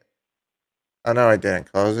it! Oh no, I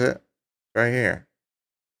didn't close it. Right here.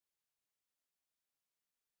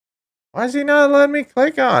 Why is he not letting me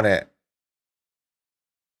click on it?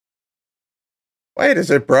 Wait,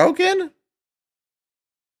 is it broken?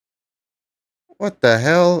 What the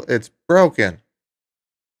hell? It's broken.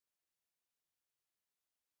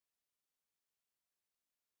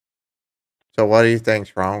 So what do you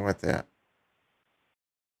think's wrong with it?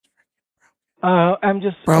 I'm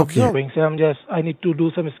just Broken. observing. So I need to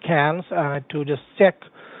do some scans to just check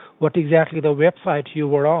what exactly the website you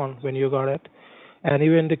were on when you got it. And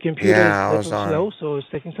even the computer is Yeah, a I was little slow, on. so it's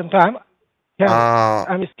taking some time.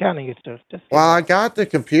 I'm scanning it, sir. Just give Well, me a I moment. got the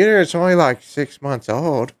computer. It's only like 6 months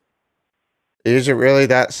old. Is it really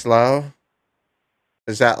that slow?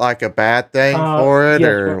 Is that like a bad thing for it Yes,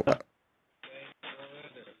 or what?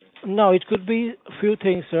 no, it could be a few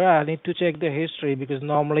things, sir. I need to check the history because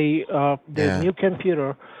normally the Yeah. new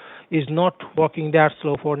computer is not working that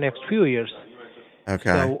slow for next few years.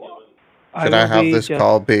 Okay. So I Should I will have be this just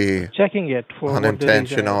call be checking it for what the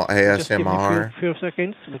reason is. unintentional Just give me a ASMR? few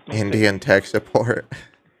seconds. Let me see. Indian tech support.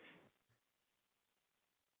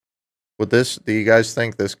 Do you guys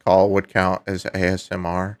think this call would count as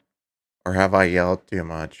ASMR? Or have I yelled too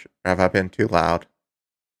much? Have I been too loud?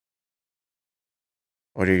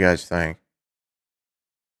 What do you guys think?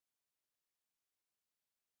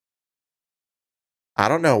 I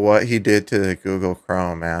don't know what he did to the Google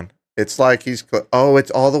Chrome, man. It's like oh,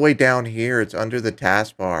 it's all the way down here. It's under the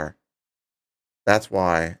taskbar. That's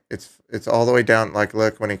why. It's all the way down. Like,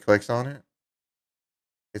 look, when he clicks on it,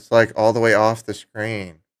 it's like all the way off the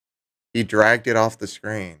screen. He dragged it off the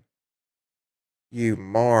screen. You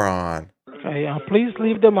moron. Okay, please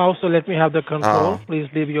leave the mouse. So let me have the control. Oh, Please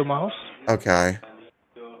leave your mouse. okay.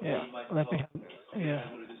 Yeah, let me. Yeah,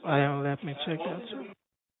 I am. Let me check that. Sir.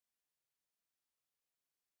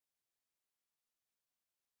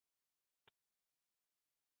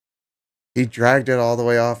 He dragged it all the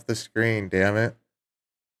way off the screen, damn it.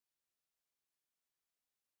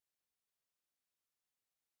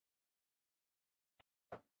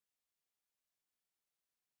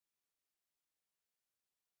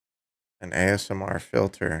 An ASMR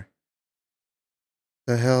filter.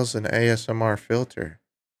 The hell's an ASMR filter?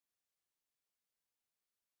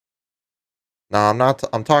 No, I'm not.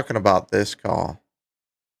 I'm talking about this call.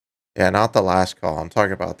 Yeah, not the last call. I'm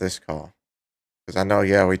talking about this call. Because I know,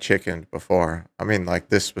 yeah, we chickened before. I mean, like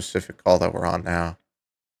this specific call that we're on now.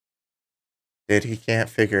 Dude, he can't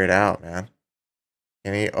figure it out, man.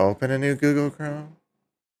 Can he open a new Google Chrome?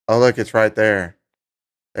 Oh, look, it's right there.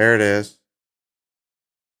 There it is.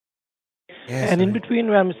 Yes. And in between,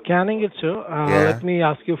 when I'm scanning it, sir, Yeah. let me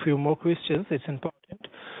ask you a few more questions. It's important.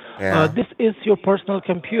 Yeah. This is your personal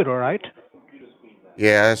computer, right?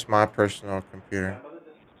 Yeah, it's my personal computer.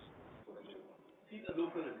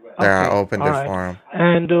 There, I Okay, opened all it right. for him.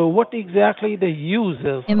 And what exactly the uses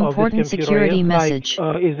of this Important computer is? security Like, message.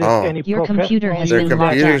 is it Oh, any Your computer professional has their been use that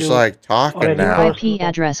logged you out. computer's do, like or talking any Your now. IP personal?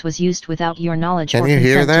 address was used without your knowledge Can or you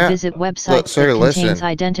hear consent to that? visit Look, websites sir, that contains listen.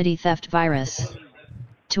 identity theft virus.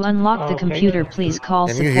 To unlock the Okay. computer, please call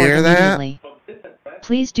Can you support hear that? immediately.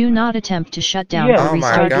 Please do not attempt to shut down Yes, or Oh my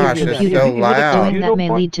restart I'll your give gosh, you it's that. computer. so Is it a loud. Doing that computer may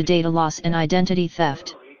board? lead to data loss and identity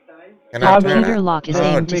theft. Can I I turn will. Computer it? lock is Let me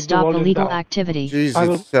Oh, aimed to make the stop volume illegal down. activity. jeez, I it's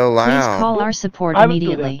will. so Please loud. call our support I will do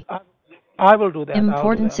that. immediately. I will do that. I'll do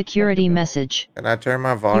Important that. Just security give me a message. Can I turn my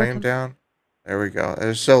Your volume down? There we go.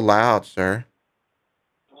 It's so loud, sir.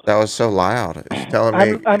 That was so loud. It's telling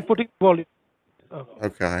me. I'm putting volume.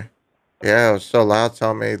 Okay. Yeah, it was so loud,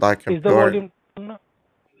 telling me like Is the computer. volume down?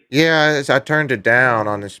 Yeah, I turned it down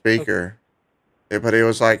on the speaker. But it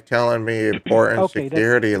was like telling me important Okay, that's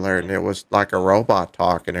security alert, and it was like a robot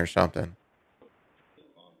talking or something.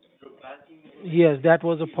 yes. That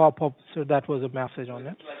was a pop-up, so that was a message on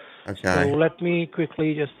it. So Okay. let me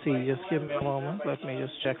quickly just see. Just give me a moment. Let me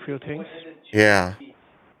just check few things. Yeah.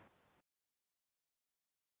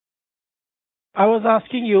 I was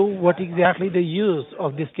asking you what exactly the use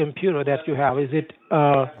of this computer that you have. Is it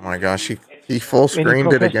Oh my gosh, he full any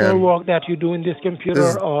screened it professional again. work that you do in this computer,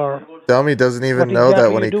 This or dummy doesn't what even know that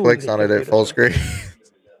exactly when you he do in clicks this on it at computer, full sir, screen.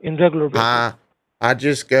 in regular basis? I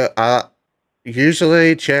just go. I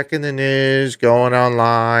usually checking the news, going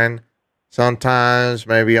online. Sometimes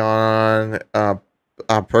maybe on.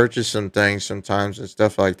 I purchase some things sometimes and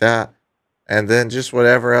stuff like that, and then just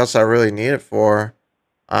whatever else I really need it for.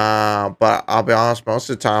 But I'll be honest, most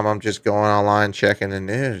of the time I'm just going online checking the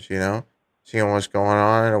news. Seeing what's going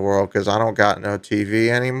on in the world because I don't got no TV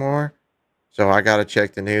anymore, so I got to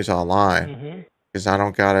check the news online Mm-hmm. because I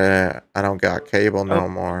don't got cable no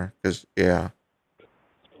more. Because yeah.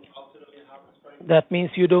 That means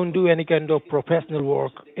you don't do any kind of professional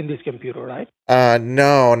work in this computer, right?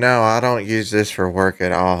 No, I don't use this for work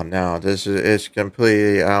at all. No, this is it's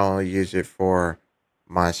completely. I only use it for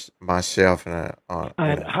myself And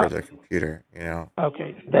for the computer.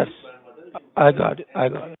 okay, that's I got it. I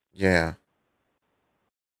got it. Yeah.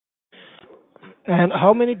 And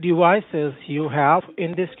how many devices you have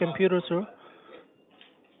in this computer, sir?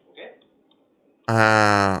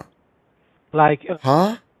 Like a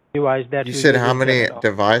Huh? device that You you said use how many internet on.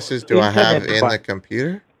 devices do I have Internet in the device.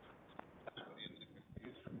 computer?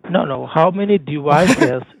 No. How many What?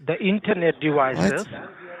 devices? The internet devices,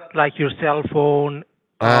 What? like your cell phone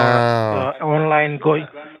or Oh. online going.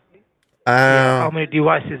 Yeah. How Oh. many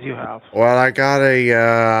devices you have? Well, I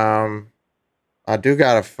do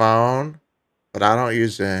got a phone, but I don't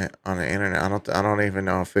use it on the internet. I don't even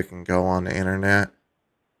know if it can go on the internet.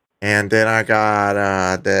 And then I got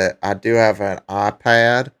I do have an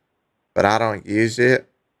iPad, but I don't use it.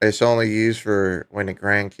 It's only used for when the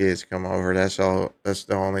grandkids come over. That's all. That's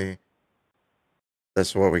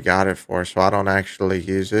what we got it for. So I don't actually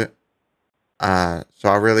use it. So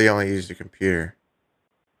I really only use the computer.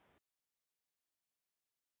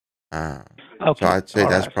 So Okay. I'd say All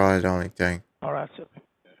that's right. probably the only thing. All right, sir.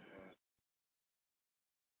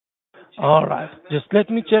 All right. Just let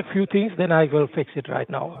me check few things, then I will fix it right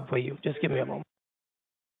now for you. Just give me a moment.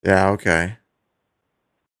 Yeah. Okay.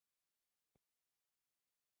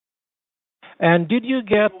 And did you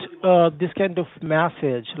get this kind of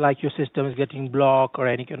message, like your system is getting blocked or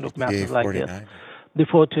any kind of GTA message like this 49.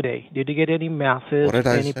 before today? Did you get any What message, did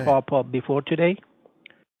I any say? pop-up before today?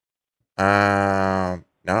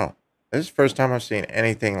 No. This is the first time I've seen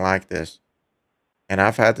anything like this, and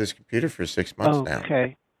I've had this computer for 6 months now.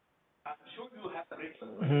 Okay.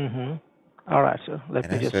 Mm-hmm. All right, sir.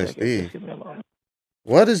 Let And me just check it. Just SSD. give me a moment.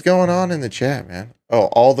 What is going on in the chat, man?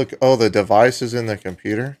 Oh, the devices in the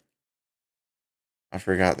computer. I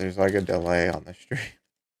forgot. There's like a delay on the stream.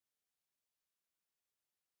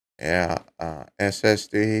 Yeah.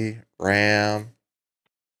 SSD, RAM,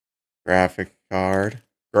 graphic card,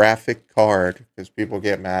 because people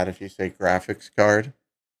get mad if you say graphics card.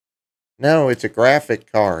 No, it's a graphic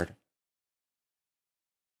card.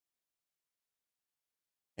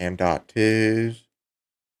 M.2s.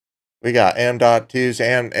 We got M.2s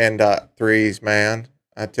and M.3s, man.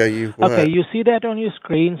 I tell you Okay, what. you see that on your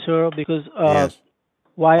screen, sir, because Yes.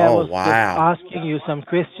 why I Oh, was just wow. asking you some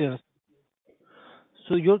questions.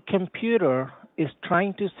 So your computer is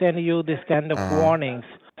trying to send you this kind of Uh-huh. warnings,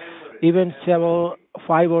 even several,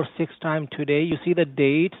 5 or 6 times today. You see the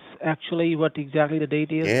dates, actually, what exactly the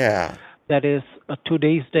date is? Yeah. That is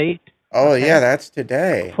today's date. Oh, yeah, Okay, that's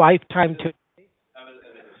today. 5 times.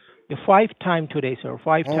 The 5 time today, sir.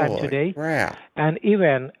 5 time Holy today, crap. and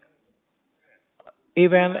even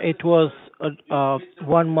it was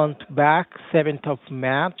 1 month back, 7th of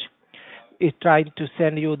March. It tried to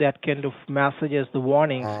send you that kind of messages, the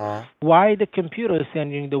warnings. Why the computer is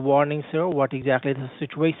sending the warnings, sir? What exactly the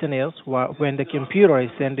situation is when the computer is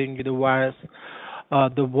sending you the virus,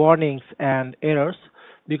 the warnings and errors?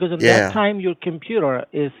 Because at that Yeah. time your computer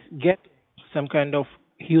is getting some kind of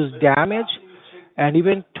huge damage, and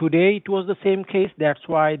even today it was the same case. That's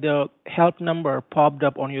why the help number popped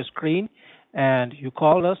up on your screen, and you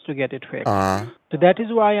called us to get it fixed. So that is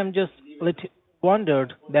why I'm just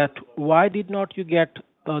wondered that why did not you get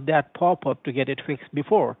that pop-up to get it fixed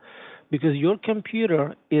before? Because your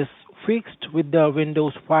computer is fixed with the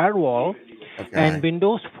Windows firewall, and Okay.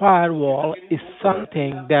 Windows firewall is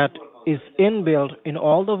something that is inbuilt in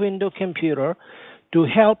all the Windows computer to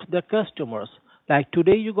help the customers. Like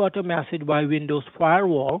today, you got a message by Windows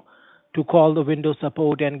firewall to call the Windows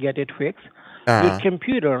support and get it fixed. Your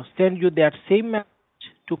computer send you that same message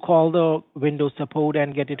to call the Windows support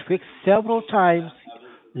and get it fixed several times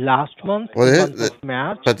last month, Well, in month of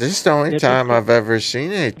March. but this is the only Let me time tell I've ever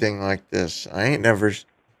seen anything like this. I ain't never.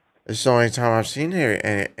 This is the only time I've seen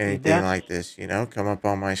anything that's like this. Come up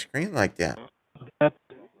on my screen like that. that.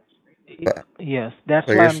 But Yes, that's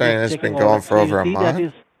so why you're I'm just saying it's checking been all going that. for So you over a see that month?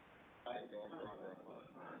 is.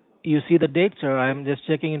 You see the dates, sir. I'm just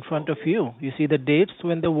checking in front of you. You see the dates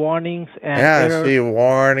when the warnings and Yeah, I errors see were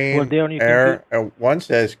warning there on your computer. error. One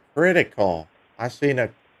says critical. I seen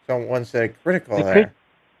someone said critical The there.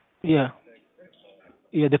 yeah,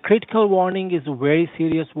 yeah. The critical warning is a very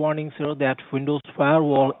serious warning, sir. That Windows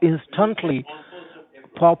Firewall instantly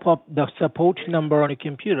pop up the support number on your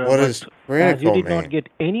computer. What But does as you critical did not mean? get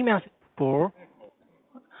any message for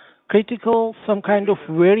critical, some kind of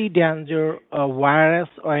very danger virus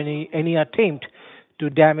or any attempt to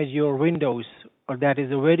damage your Windows, or that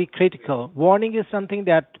is a very critical warning. Is something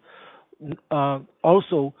that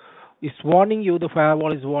also is warning you. The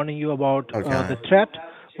firewall is warning you about the Okay. threat.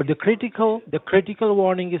 But the critical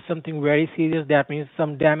warning is something very serious. That means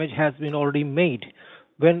some damage has been already made.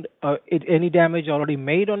 When any damage already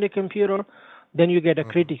made on the computer, then you get a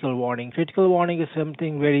critical warning. Critical warning is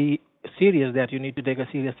something very serious that you need to take a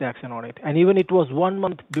serious action on it. And even it was 1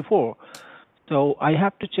 month before. So I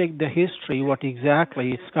have to check the history, what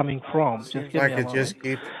exactly it's coming from. Just Seems give me like a it moment. just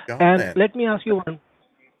keeps And going. let me ask you one.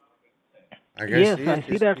 I guess Yes, it I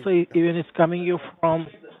see just that. keeps So going. even it's coming you from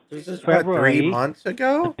This is what, three February. months Let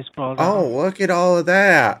ago? me scroll Oh, down. look at all of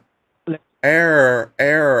that. Let- Error,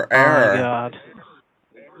 error, My error. God.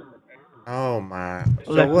 Oh my.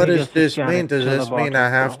 So Let what me does just this scan mean? it Does till the this mean bottom. I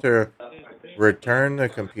have So to return the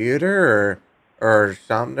computer or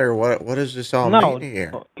something, or what does this all mean no,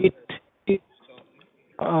 here? it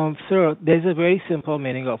sir, there's a very simple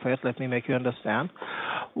meaning of it. Let me make you understand.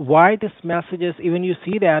 Why this messages, even you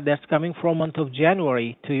see that that's coming from month of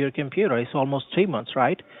January to your computer. It's almost 3 months,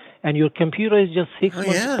 right? And your computer is just six Oh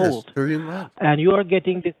months yeah, that's old. 3 months. And you are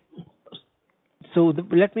getting this. So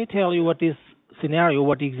let me tell you what is scenario,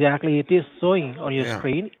 what exactly it is showing on your Yeah.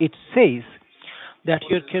 screen. It says that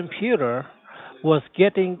your computer was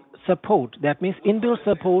getting support. That means inbuilt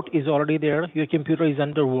support is already there. Your computer is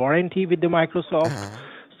under warranty with the Microsoft.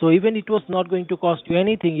 So even it was not going to cost you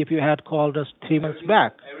anything if you had called us 3 months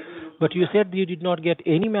back. But you said you did not get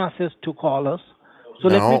any message to call us. So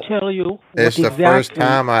let me No. tell you what It's the first exactly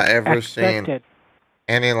time I ever seen expected.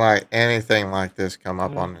 anything like this come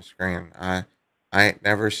up Mm, on the screen. I ain't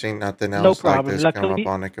never seen nothing No else like problem. this come up Luckily,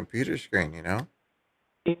 on the computer screen.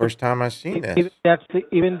 even, First time I seen even this. that's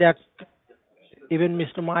even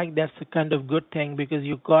Mr. Mike, that's a kind of good thing because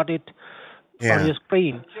you got it on Yeah. your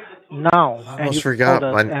screen now, I and almost you called forgot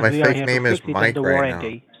us, and my we are fake here to name fix is it under Mike right now.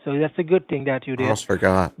 warranty. So that's a good thing that you I did. almost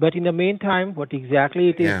forgot. But in the meantime, what exactly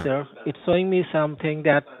it is, Yeah. sir, it's showing me something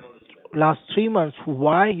that last 3 months,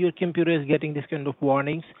 why your computer is getting this kind of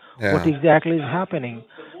warnings, what Yeah. exactly is happening.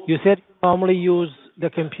 You said you normally use the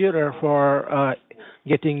computer for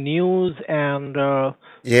getting news and some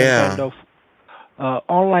kind Yeah. of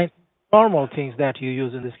online normal things that you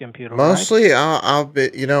use in this computer, right? Mostly I'll be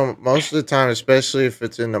most of the time, especially if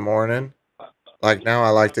it's in the morning. Like now I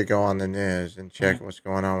like to go on the news and check Mhm. what's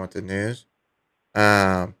going on with the news.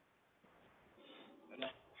 Um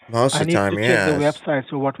most I of the need to time, check the yes. website.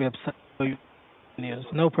 So what website do you use?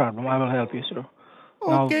 No problem. I will help you, sir.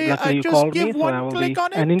 Now, Okay, I luckily you just called give me, so I one will click be.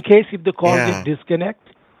 on And in it. case if the call get Yeah. disconnect,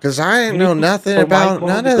 Cuz I you didn't know need to wait nothing for my about call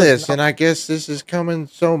none of because this, now and I guess this is coming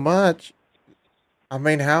so much. I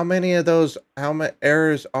mean, how many of those how many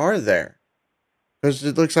errors are there? Cuz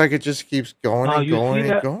it looks like it just keeps going and you see going and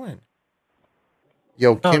that going.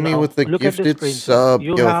 Yo, No, Kimmy no. with the Look at the gifted screen, sir. sub.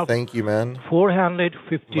 You Yo, have thank you, man.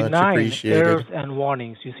 Much 459 errors appreciated. and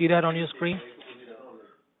warnings. You see that on your screen?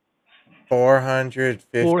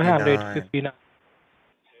 459. 459.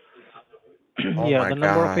 Oh Yeah, my the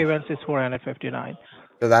number of gosh. events is 459.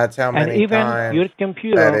 So that's how And many even times your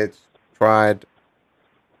that computer, it's tried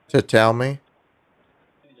to tell me.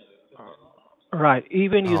 right,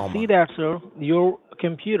 even you Oh see my. that, sir, your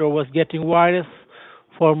computer was getting virus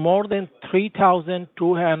for more than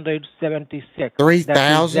 3,276. That's the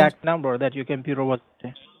 3,000? exact number that your computer was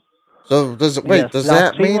getting. So Yes, does last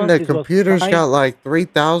that 3 mean months the it was computer's trying. got like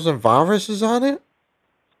 3,000 viruses on it?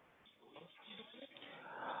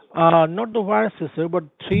 Not the viruses, sir, but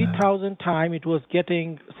 3,000 times it was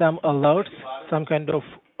getting some alerts, some kind of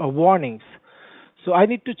warnings. So I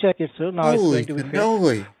need to check it, sir. Now it's Holy going to be fixed.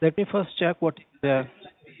 cannoli. Let me first check what the.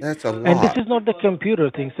 That's a And this lot. is not the computer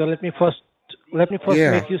thing, so let me first Yeah.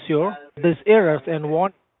 make you sure this errors and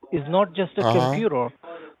what is not just a Uh-huh. computer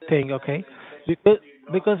thing, okay? Because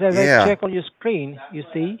because as I Yeah. check on your screen, you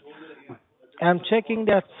see, I'm checking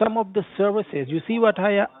that some of the services. You see what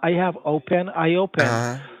I have open? I open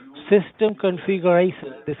Uh-huh. system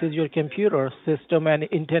configuration. This is your computer system and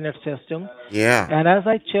internet system. Yeah. And as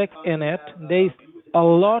I check in it, there's a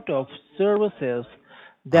lot of services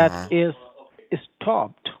that Uh-huh. is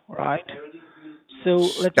stopped, right?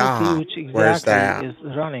 So let me see Stop. which Where's exactly that? is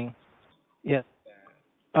running. Yes.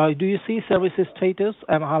 Do you see services status?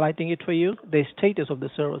 I'm highlighting it for you. The status of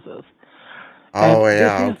the services. And Oh this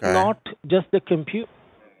yeah, is okay. not just the compute.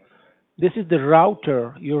 This is the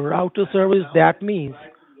router. Your router service, that means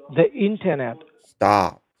the internet.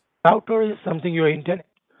 Stop. Router is something your internet.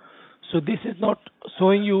 So this is not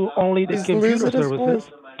showing you only the He's computer losing his services. voice.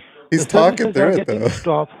 The He's talking services are through it getting though.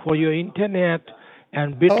 stopped for your internet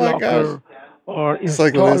and Oh my gosh. BitLocker or He's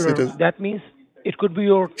like losing installer. his That means it could be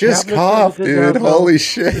your just tablet cough, services dude. as well. Holy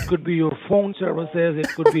shit. It could be your phone services.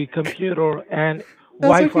 It could be computer and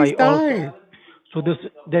Sounds like he's Wi-Fi also. dying. So this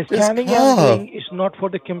the Just scanning I'm cough. doing is not for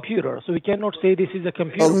the computer. So we cannot say this is a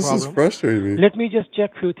Oh, computer this is problem. frustrating me. Let me just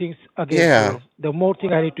check few things again, Yeah. sir. The more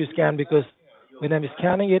thing I need to scan because when I'm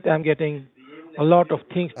scanning it, I'm getting a lot of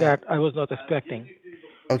things Uh, that I was not expecting.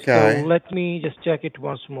 So okay. let me just check it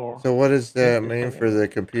once more. So what does Okay, that just mean give me a for moment. the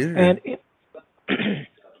computer? And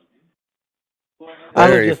I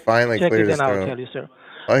will There, he just finally check cleared it his and I'll throat. tell you, sir.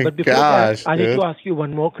 My But before that, gosh, I need to dude. ask you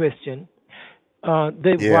one more question.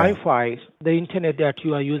 The Yeah. Wi-Fi, the internet that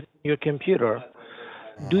you are using in your computer,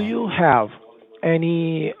 do Uh-huh. you have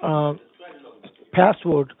any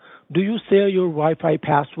password? Do you share your Wi-Fi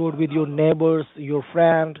password with your neighbors, your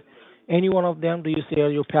friend, any one of them? Do you share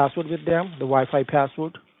your password with them, the Wi-Fi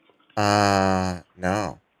password?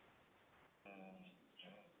 No.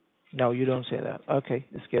 No, you don't say that. Okay,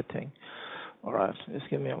 it's a good thing. All right, just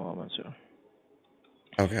give me a moment, sir.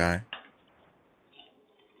 Okay.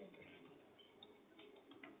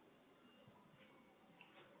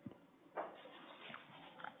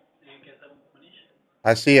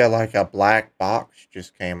 I see like a black box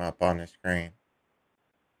just came up on the screen.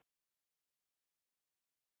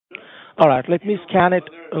 All right, let me scan it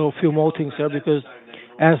a few more things, sir, because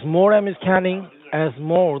as more I'm scanning, as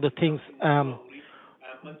more the things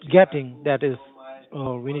getting that is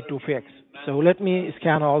we need to fix. So let me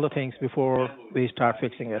scan all the things before we start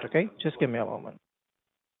fixing it, okay? Just give me a moment.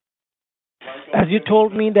 As you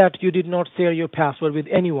told me that you did not share your password with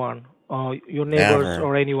anyone, your neighbors Never.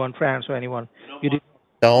 or anyone, friends or anyone. You did.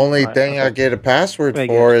 The only Right, thing I okay. get a password Very good.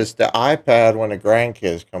 for is the iPad when the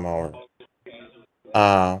grandkids come over.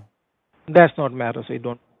 That's not matter, so you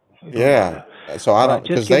don't need Yeah. that. So I All don't right, just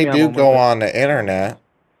because give they me a do moment. go on the internet,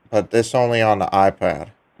 but this only on the iPad.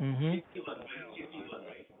 Mm-hmm.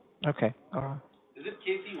 Okay. All right.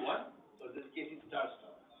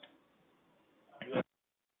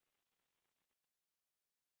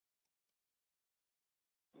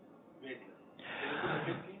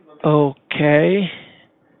 Okay.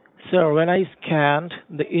 So when I scanned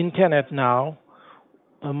the internet now,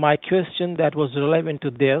 my question that was relevant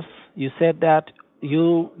to this, you said that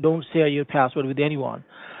you don't share your password with anyone.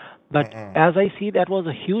 But Mm-mm. as I see, that was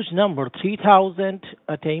a huge number. 3,000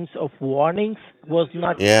 times of warnings was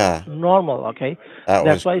not Yeah. normal, okay? That That's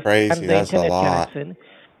was why I crazy. scanned the That's a internet lot. connection.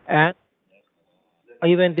 And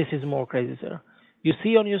even this is more crazy, sir. You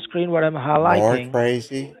see on your screen what I'm More highlighting,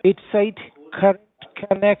 crazy? it said current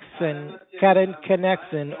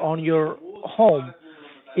connection on your home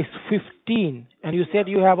is 15, and you said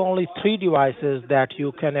you have only 3 devices that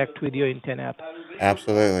you connect with your internet.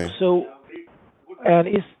 Absolutely. So, and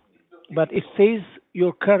it's but it says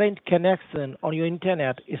your current connection on your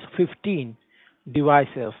internet is 15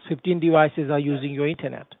 devices. 15 devices are using your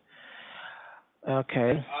internet.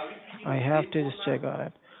 Okay, I have to just check on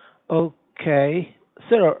it. Okay,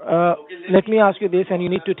 sir. Let me ask you this, and you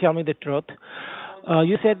need to tell me the truth.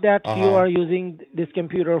 You said that you Uh-huh. are using this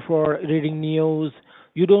computer for reading news.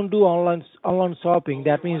 You don't do online shopping.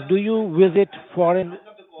 That means, do you visit foreign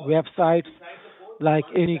websites, like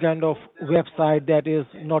any kind of website that is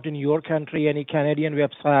not in your country, any Canadian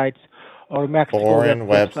websites or Mexico Foreign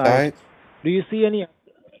websites? websites? Do you see any?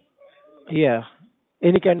 Yeah,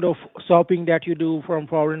 any kind of shopping that you do from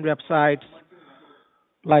foreign websites,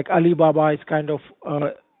 like Alibaba is kind of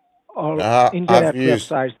or I've internet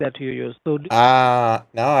used websites that you use. So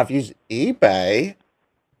no, I've used eBay.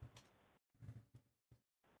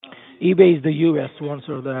 eBay is the US one,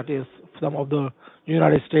 so that is some of the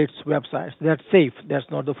United States websites. That's safe. That's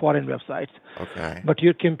not the foreign websites. Okay. But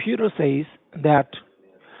your computer says that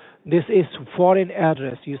this is foreign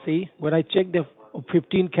address. You see, when I check the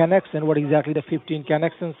 15 connection, what exactly the 15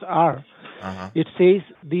 connections are, Uh-huh. it says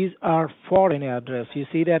these are foreign address. You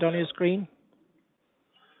see that on your screen?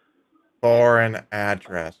 Foreign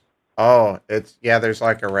address. Oh, there's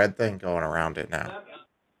like a red thing going around it now.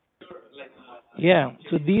 Yeah.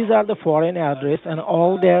 So these are the foreign address, and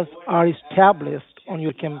all these are established on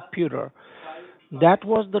your computer. That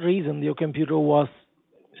was the reason your computer was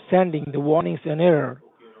sending the warnings and error.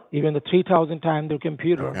 Even the 3,000 times the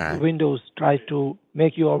computer, the Okay. Windows tries to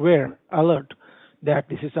make you aware, alert that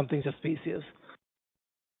this is something suspicious.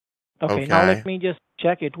 Okay, now let Okay. me just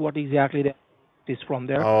check it what exactly that is from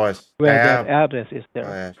there, Oh, where that address is there.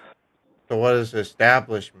 established. So what does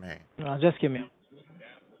established mean? Just give me.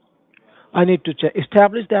 I need to check.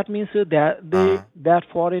 Establish that means Uh-huh. that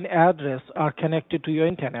foreign address are connected to your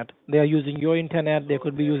internet. They are using your internet. They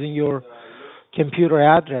could be using your computer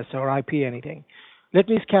address or IP anything. Let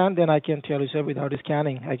me scan, then I can tell you, sir. Without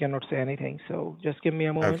scanning, I cannot say anything. So just give me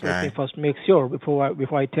a moment. Let me Okay. first make sure before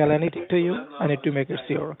I tell anything to you. I need to make it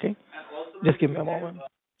sure. Okay, just give me a moment.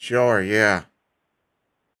 Sure, yeah.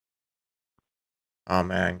 Oh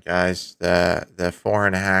man, guys, the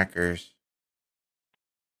foreign hackers.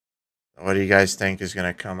 What do you guys think is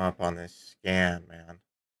gonna come up on this scan, man?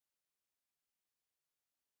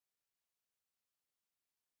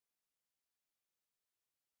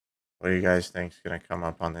 What do you guys think is gonna come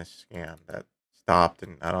up on this scan that stopped?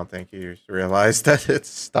 And I don't think you realized that it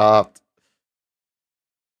stopped.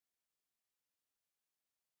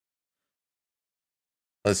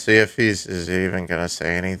 Let's see if he's is he even gonna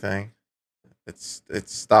say anything. It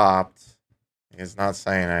stopped. He's not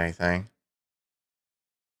saying anything.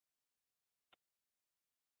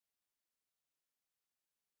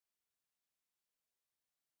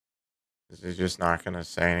 Is he just not gonna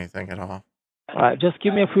say anything at all? All right, just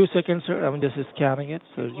give me a few seconds, sir. I'm just scanning it,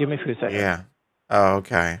 so give me a few seconds. Yeah. Oh,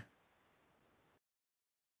 okay.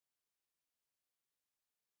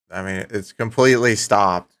 I mean, it's completely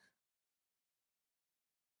stopped.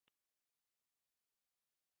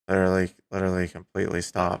 Literally completely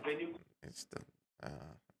stopped. It's uh,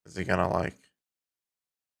 is he gonna like? Is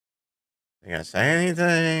he gonna say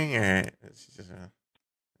anything, or is he just gonna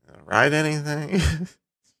write anything?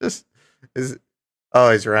 It's just is.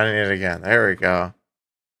 Oh, he's running it again. There we go.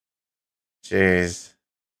 Jeez.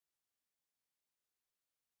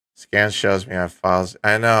 Scan shows me I have files.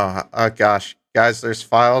 I know. Oh gosh, guys, there's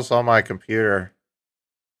files on my computer.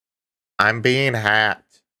 I'm being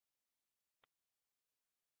hacked.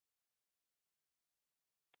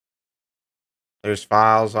 There's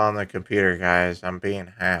files on the computer, guys. I'm being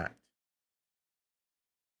hacked.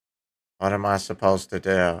 What am I supposed to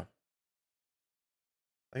do?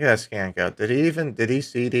 Look at that scan go. Did he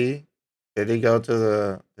CD? Did he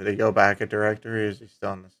go back a directory, or is he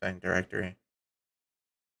still in the same directory?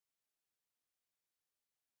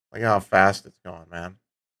 Look how fast it's going, man.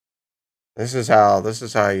 This is how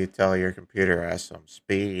you tell your computer has some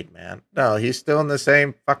speed, man. No, he's still in the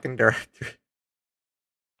same fucking directory.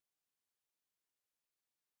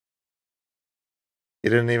 He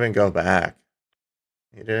didn't even go back.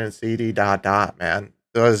 He didn't CD dot dot, man.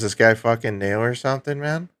 So is this guy fucking new or something,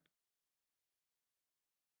 man?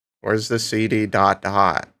 Where's the CD dot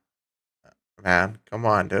dot? Man, come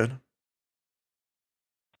on, dude.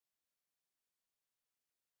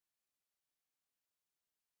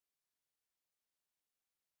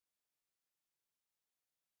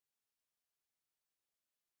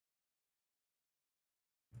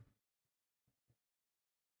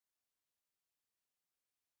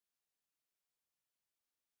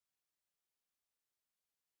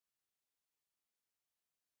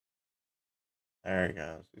 There he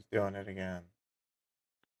goes. He's doing it again.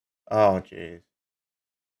 Oh, jeez.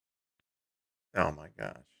 Oh my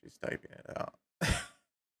gosh, he's typing it out.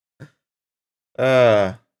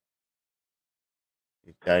 uh,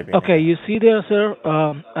 Okay, you see there, sir.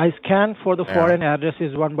 I scanned for the Yeah. foreign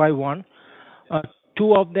addresses one by one. Uh,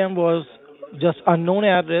 Two of them was just unknown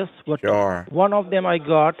address, but Sure. one of them I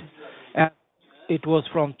got, and it was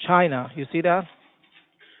from China. You see that?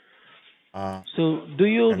 So, do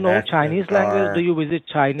you know Chinese Connections language? Do are you visit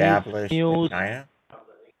Chinese established in news? China.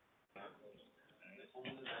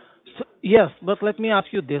 So, yes, but let me ask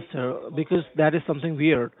you this, sir, because that is something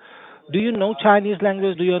weird. Do you know Chinese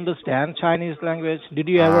language? Do you understand Chinese language? Did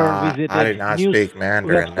you ever I visited do not news speak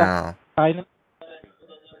Mandarin. website No. in China?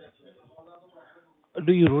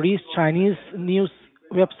 Do you read Chinese news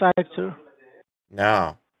websites, sir?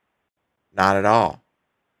 No. Not at all.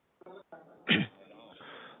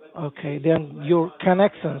 Okay, then your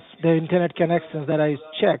connections, the internet connections that I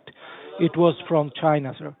checked, it was from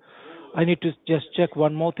China, sir. I need to just check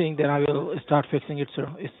one more thing, then I will start fixing it, sir.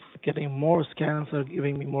 It's getting more scans are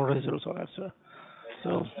giving me more results on it, sir.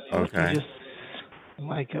 So let me Okay. just,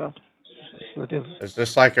 my God, let it, Is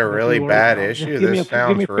this like a let me really work bad now. Just issue? This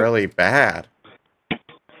give me, sounds really bad.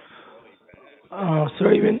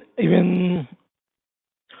 sir. Even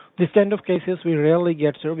this kind of cases we rarely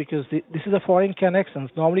get, sir, because this is a foreign connections.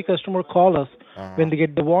 Normally, customer call us when they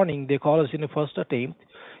get the warning. They call us in the first attempt.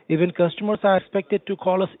 Even customers are expected to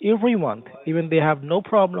call us every month. Even they have no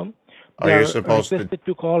problem. Oh, They you're are supposed to requested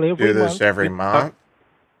to call every do this month every with month?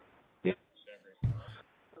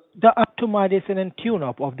 the optimization and tune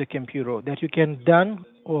up of the computer that you can done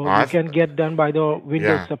Oh, or you can get done by the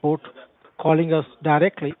Windows yeah. support calling us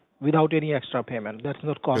directly without any extra payment. That's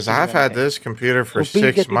not Because costing you I've had anything. this computer for So please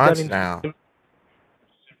 6 get it done months in. now.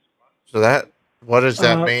 So what does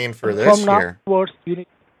that Uh, mean for from this now year? onwards, you need,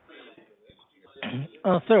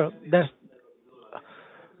 sir,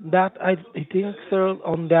 that I think, sir,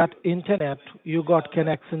 on that internet you got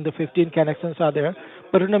connection. The 15 connections are there.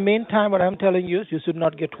 But in the meantime, what I'm telling you is you should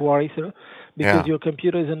not get worried, sir, because Yeah. your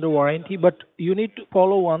computer is under warranty. But you need to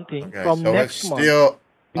follow one thing. Okay, From so it's next month, still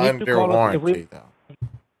you need to under call us every. warranty though.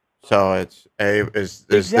 So is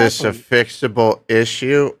this a Exactly. fixable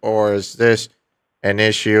issue, or is this an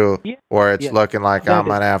issue Yeah. where it's Yes. looking like I'm That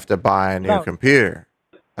is. gonna have to buy a new Now, computer?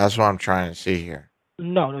 That's what I'm trying to see here.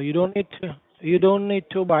 no, you don't need to. You don't need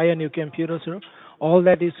to buy a new computer, sir. All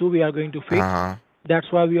that issue we are going to fix. Uh-huh. That's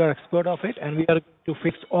why we are expert of it, and we are going to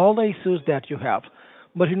fix all the issues that you have.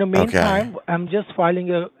 But in the Okay. meantime, I'm just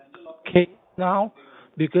filing a case now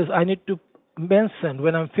because I need to mention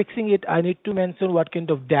when I'm fixing it. I need to mention what kind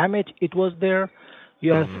of damage it was there.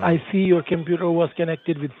 Yes, I see your computer was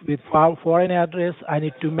connected with foreign address. I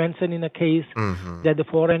need to mention in a case Mm-hmm. that the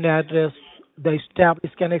foreign address, the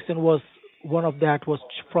established connection was one of that was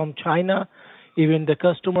from China. Even the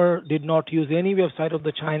customer did not use any website of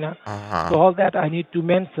the China. So Uh-huh. all that I need to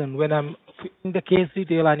mention when I'm in the case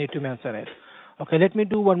detail. I need to mention it. Okay, let me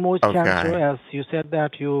do one more scan, sir. Okay. As you said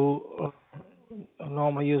that you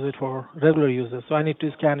normally use it for regular users, so I need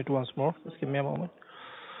to scan it once more. Just give me a moment.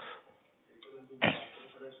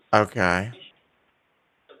 Okay.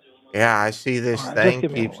 Yeah, I see All this right, just thing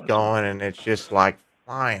give me a keeps moment, sir. going and it's just like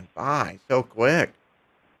flying by so quick.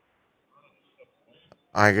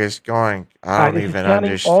 I guess going, I All right, don't it's even scanning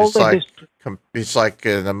understand. all It's the like, history. it's like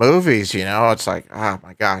in the movies, you know? It's like, oh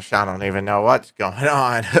my gosh, I don't even know what's going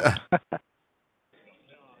on.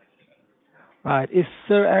 Right, it's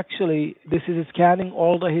sir. Actually, this is scanning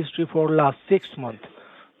all the history for last 6 months.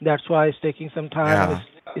 That's why it's taking some time and Yeah.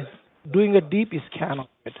 it's doing a deep scan of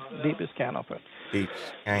it. Deep scan of it. Deep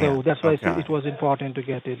scan. So that's why it Okay. was important to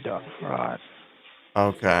get it done. Right.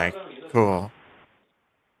 Okay. Cool.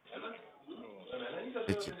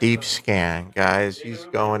 It's a deep scan, guys. He's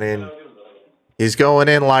going in. He's going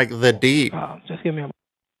in like the deep. Just give me a.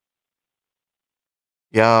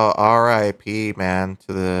 Yo, R.I.P. man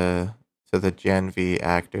to the Gen V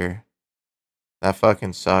actor. That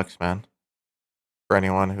fucking sucks, man. For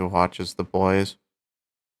anyone who watches The Boys.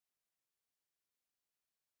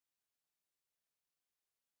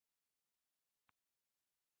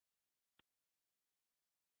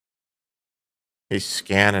 He's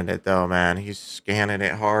scanning it though, man. He's scanning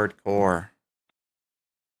it hardcore.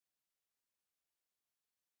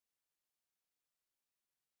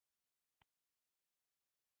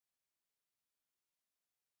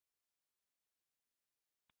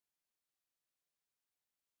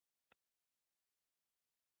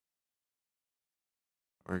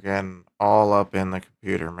 We're getting all up in the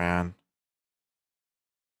computer, man.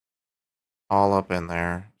 All up in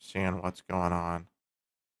there, seeing what's going on.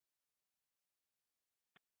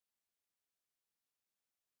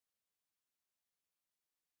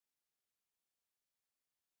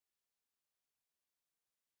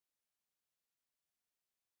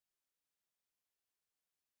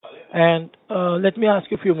 And let me ask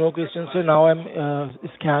you a few more questions. So now I'm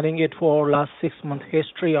scanning it for last 6 month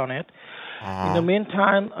history on it. In the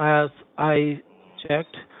meantime, as I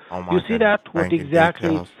checked, Oh you my see goodness. that what Banking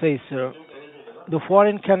exactly it details. says, sir. The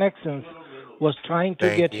foreign connections was trying to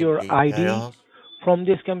get Banking your ID details. from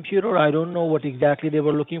this computer. I don't know what exactly they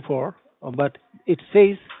were looking for, but it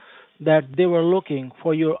says that they were looking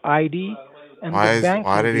for your ID and the Why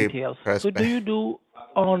banking did he details. press So do bank? you do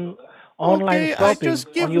on online Okay, I shopping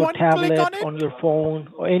just on give your one click tablet, on it. on your phone,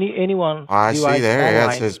 or anyone I see device there. Yeah,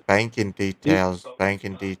 it online? says banking Do details.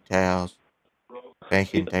 Banking details.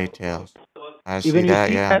 you, Banking details. I see even you that.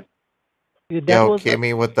 see Yeah. that that Yo, was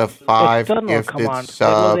Kimmy with the the 5 external gifted command.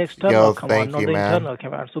 That was the subs. external Yo, command, thank not you, the man. internal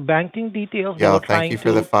command. So banking details they Yo, were thank you trying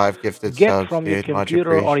for the to 5 gifted get subs, from your dude. Much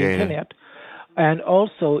computer or appreciated. internet. And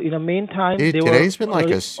also, in the meantime, Dude, they were today's been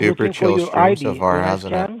like a super looking for chill your stream so ID. far, When I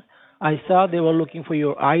hasn't it? scan, I saw they were looking for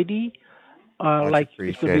your ID, Much like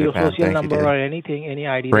it could be appreciated, your man. social Thank you, number dude. or anything, any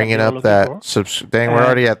ID that Bringing they were up looking that for. dang, we're And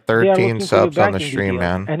already at they are 13 looking for your subs on the banking stream, details.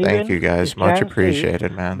 man. And Thank even you the guys. Much scan says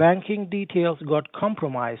appreciated, man. banking details got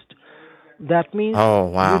compromised. That means Oh,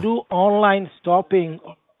 you wow. do online shopping,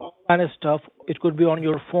 all kind of stuff. It could be on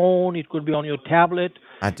your phone, it could be on your tablet,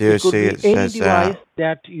 I it do could see be it any says device that.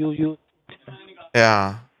 that you use.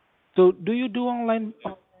 Yeah. So, do you do online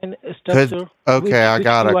stuff, sir? Okay, I Which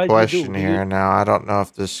got a device you do? question Do you? here. Now, I don't know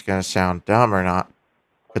if this is going to sound dumb or not.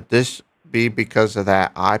 Could this be because of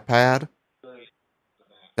that iPad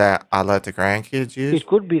that I let the grandkids use? It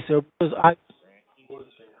could be, sir, because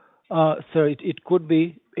sir, it could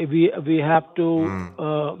be. We have to.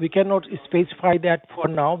 Mm. We cannot specify that for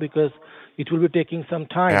now because it will be taking some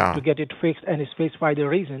time to Yeah. get it fixed and specify the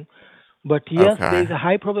reason. But yes, there Okay. is a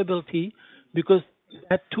high probability because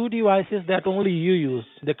that two devices that only you use,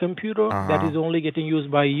 the computer that Uh-huh. is only getting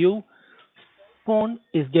used by you, phone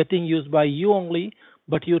is getting used by you only,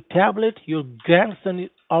 but your tablet, your grandson is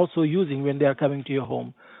also using when they are coming to your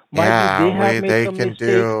home. Might be they Yeah, have made they some can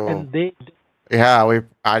mistakes do. and Yeah,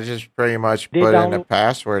 I just pretty much they put in a download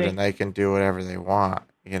password things. and they can do whatever they want,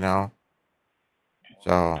 you know?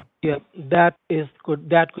 So, Yeah, that could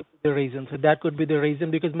be the reason. So that could be the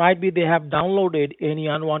reason because might be they have downloaded any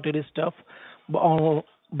unwanted stuff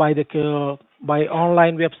by the by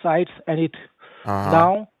online websites, and it uh-huh.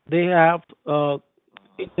 now they have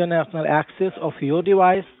international access of your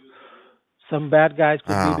device. Some bad guys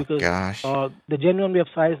could be Oh, because gosh. the genuine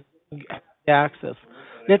websites have the access.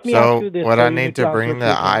 Let me ask So, you this, would sir. I You need need to to answer a bring the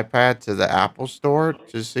few things. iPad to the Apple store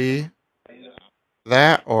to see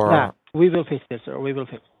that Nah, or we will fix it, sir.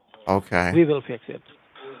 okay, We will fix it.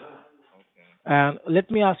 And let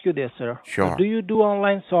me ask you this, sir. Do sure. you do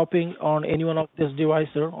online shopping on any one of this device,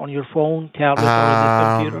 sir? On your phone, tablet, or this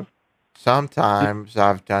computer? Um, sometimes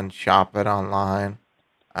I've done shopping online.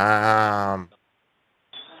 Um,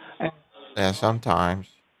 And, yeah,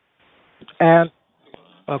 sometimes. and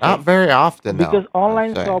Not okay, very often because though, I'd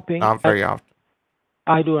online say. shopping, Not very often.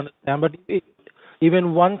 I do understand, but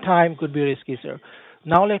even one time could be risky, sir.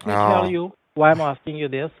 Now let me tell Oh, you why I'm asking you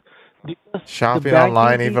this. Because the shopping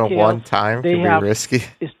banking online even details one time they can be have risky.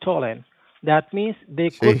 stolen. That means they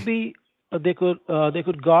Gee, could be they could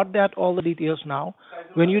got that all the details now.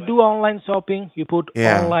 When you do online shopping, you put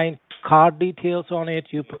yeah. online card details on it.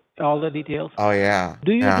 You put all the details. Oh yeah,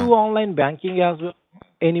 Do you yeah. do online banking as well?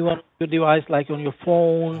 Anyone on your device, like on your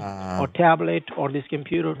phone or Um, tablet or this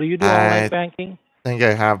computer? Do you do online I banking? think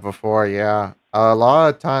I have before. Yeah. A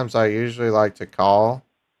lot of times I usually like to call,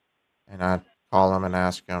 and I call them and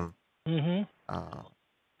ask them, Mm-hmm. uh,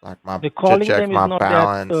 like my The to calling check them is my not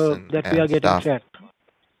that balance that we are and getting stuff. tracked.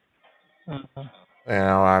 Uh, You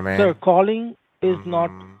know what I Sir, mean? calling is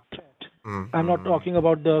not Mhm. threat. I'm not Mhm. talking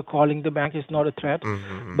about the calling the bank is not a threat,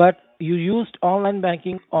 Mhm. but you used online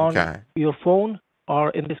banking on Okay. your phone or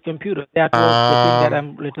in this computer. That was the thing that Um.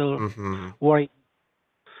 I'm little Mhm. worried.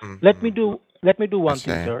 Mhm. Let me do I one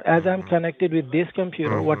thing, see. sir. As I'm Mhm. connected with this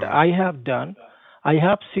computer, what Mhm. I have done, I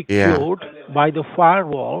have Yeah. secured by the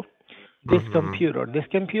firewall this Mhm. computer. This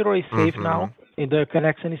computer is safe now. Mhm. The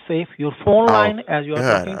connection is safe. Your phone Oh, line, as you are good.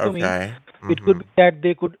 talking to me, Okay. it could be Mhm. that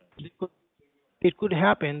it could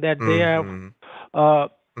happen that they have Mhm. uh,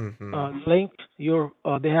 Mhm. linked your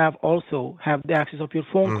they have also have the access of your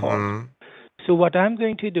phone calls. Mhm. So what I'm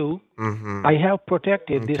going to do, I Mhm. have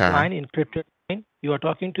protected this Okay. line, encrypted line. You are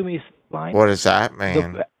talking to me is line. What does that The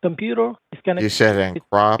mean? computer is You connected. said It's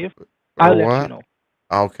encrypt safe. or I'll let you what? know.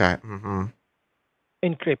 Okay. Mhm.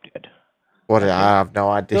 Encrypted. What Okay. I have no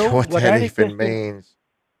idea So what what that I even request you, means.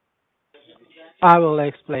 I will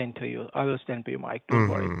explain to you. I will send to you, Mike. Don't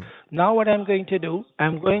worry. Mhm. Now what I'm going to do,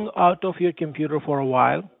 I'm going out of your computer for a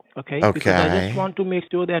while, okay? Because I just Okay. want to make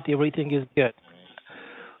sure that everything is good.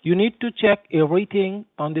 You need to check everything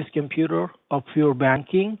on this computer of your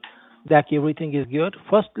banking that everything is good.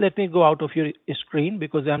 First, let me go out of your screen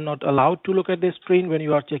because I'm not allowed to look at the screen when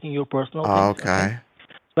you are checking your personal things. Okay. Okay.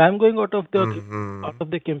 So I'm going out Mm-hmm. of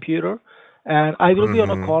the computer, and I will be on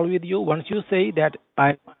a Mm-hmm. call with you. Once you say that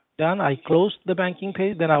I'm done, I close the banking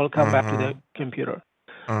page, then I will come back to the Mm-hmm. computer.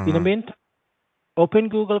 In the Mm-hmm. meantime, open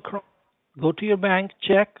Google Chrome, go to your bank,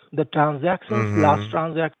 check the transactions, last Mm-hmm.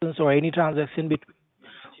 transactions, or any transaction between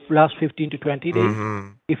last 15 to 20 days.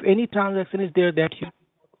 Mm-hmm. If any transaction is there that you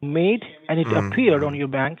made and it appeared on Mm-hmm. your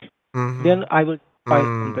bank, then Mm-hmm. I will file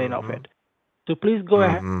a complaint of Mm-hmm. it. So please go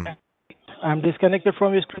ahead. Mm-hmm. I'm disconnected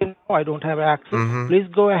from your screen now. I don't have access. Mm-hmm. Please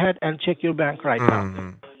go ahead and check your bank right now. Mm-hmm.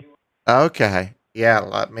 Okay. Yeah,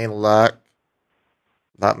 let me look.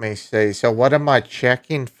 Let me see. So what am I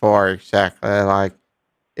checking for exactly? Like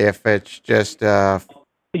if it's just a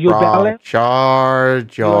Your fraud balance,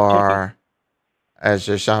 charge you are checking. or is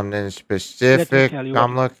there something Let me specific tell you what.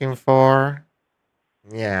 I'm looking for?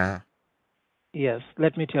 Yeah. Yes,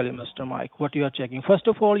 let me tell you, Mr. Mike, what you are checking. First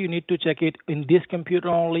of all, you need to check it in this computer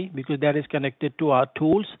only because that is connected to our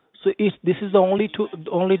tools. So this is the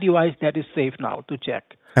only device that is safe now to check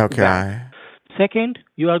the bank. Okay. Second,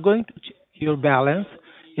 you are going to check your balance.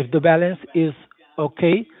 If the balance is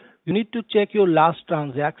okay, you need to check your last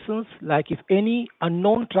transactions, like if any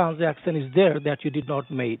unknown transaction is there that you did not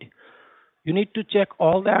made. You need to check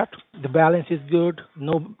all that. The balance is good,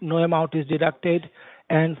 no amount is deducted,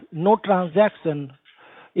 and no transaction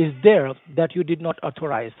is there that you did not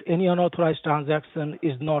authorize. Any unauthorized transaction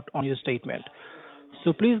is not on your statement.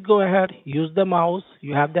 So please go ahead, use the mouse.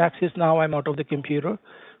 You have the access now. I'm out of the computer.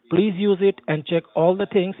 Please use it and check all the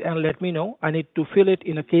things and let me know. I need to fill it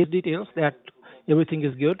in a case details that everything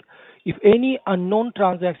is good. If any unknown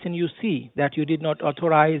transaction you see that you did not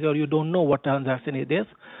authorize or you don't know what transaction it is,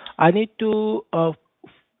 I need to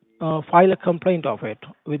file a complaint of it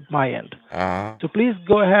with my end. So please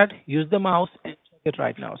go ahead, use the mouse and check it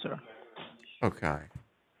right now, sir. Okay.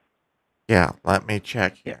 Yeah, let me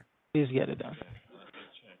check Yeah, here. please get it done.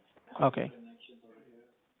 Okay.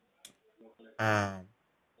 Um,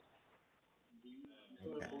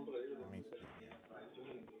 okay. Let me see here.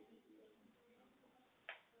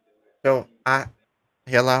 So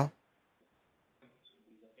hello?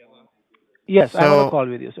 Yes, I'm on a So call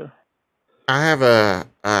with you, sir. I have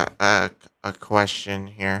a question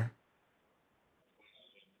here.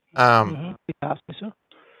 Please ask me, sir.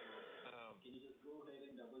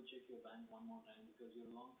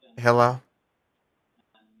 Hello?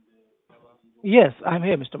 Yes, I'm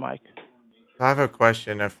here, Mr. Mike. I have a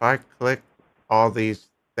question. If I click all these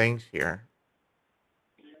things here.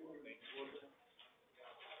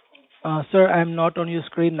 Sir, I'm not on your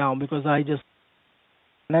screen now because I just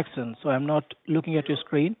connection, so I'm not looking at your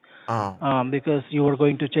screen Oh, because you were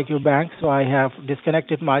going to check your bank, so I have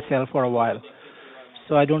disconnected myself for a while,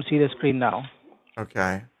 so I don't see the screen now.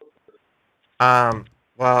 okay.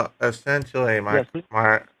 Well, essentially Yes, please.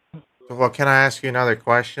 well, can I ask you another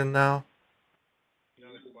question though?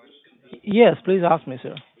 Yes, please ask me,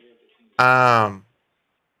 sir. Um,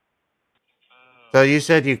 so you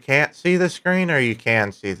said you can't see the screen or you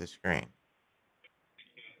can see the screen?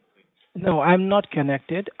 No, I'm not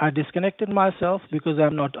connected. I disconnected myself because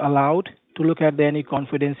I'm not allowed to look at any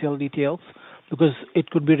confidential details because it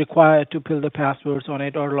could be required to fill the passwords on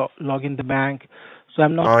it or log in the bank. So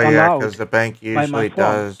I'm not Oh yeah, allowed because the bank by my usually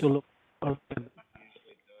phone does. to look.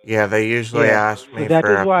 Yeah, they usually Yes. ask So me that for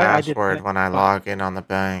is a why I password when disconnected I my, log in on the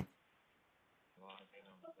bank.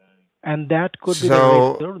 and that could be the risk,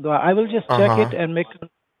 So, sir. Though I will just check it uh-huh. and make.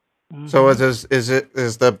 So Mhm.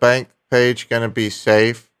 is the bank page going to be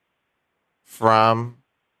safe from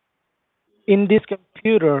In this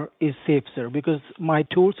computer is safe, sir, because my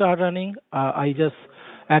tools are running. I just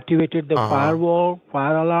activated the uh-huh. firewall,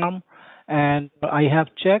 fire alarm, and I have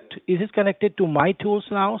checked. Is it connected to my tools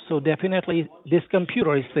now? So definitely this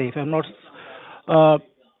computer is safe. I'm not uh,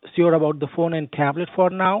 sure about the phone and tablet for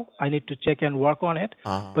now. I need to check and work on it.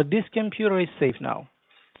 Uh-huh. But this computer is safe now.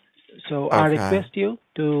 So I Okay. request you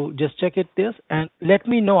to just check it this and let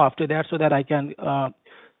me know after that so that I can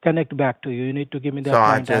connect back to you. You need to give me So that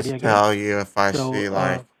I client ID just again. tell you if I So see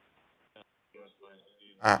like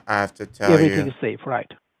I have to tell everything you. is safe, right?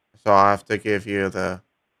 So I have to give you the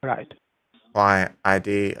Right. client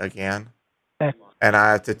ID again. That, And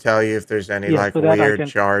I have to tell you if there's any yes, like so that I weird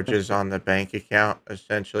can. charges on the bank account,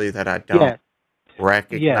 essentially that I don't Yes,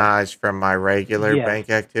 yes, recognize from my regular yes, bank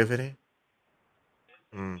activity.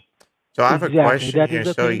 Mm. So I have a exactly. question That is here.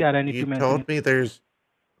 the So thing that I need you to mention. told me there's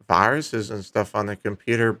viruses and stuff on the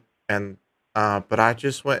computer, and but I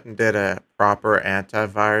just went and did a proper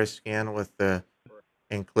antivirus scan with the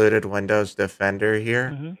included Windows Defender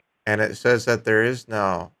here, Mm-hmm. and it says that there is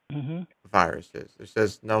no Mm-hmm. viruses. It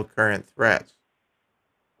says no current threats.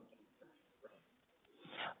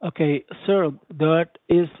 Okay, sir, that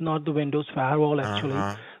is not the Windows firewall actually.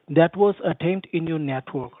 Uh-huh. That was attempt in your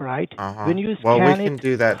network, right? Uh-huh. When you Well, we scan can it,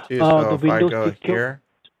 do that too. So the if I Windows go secure. here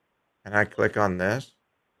and I click on this,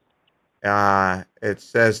 it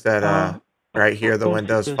says that right here the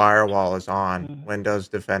Windows Configures. firewall is on. Mhm. Windows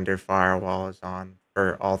Defender firewall is on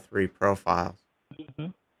for all 3 profiles.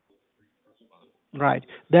 Mhm. Right.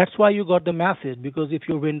 That's why you got the message because if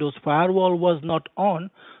your Windows firewall was not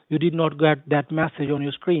on, you did not get that message on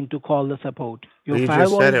your screen to call the support. Well, Your you just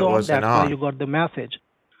firewall said is it on, wasn't that's why you on. got the message.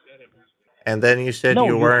 And then you said No,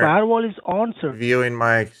 you your weren't firewall is on, sir. viewing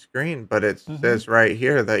my screen, but it Mm-hmm. says right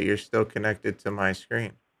here that you're still connected to my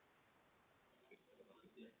screen.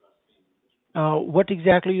 What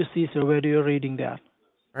exactly you see, sir? Where do you reading that?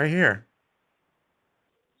 Right here.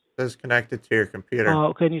 It says connected to your computer.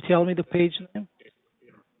 Can you tell me the page name?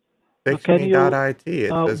 Can you? Fixme.it. It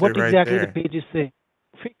says What it right exactly the there. page is saying?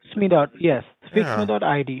 Fixme dot yes, Yeah.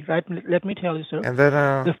 fixme.id. Right. Let me tell you, sir. And then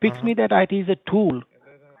The fixme.it is a tool.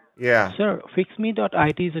 yeah. Sir,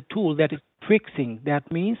 fixme.it is a tool that is fixing.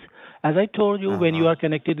 That means, as I told you, when you are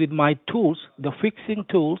connected with my tools, the fixing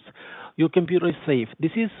tools, your computer is safe.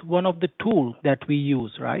 This is one of the tools that we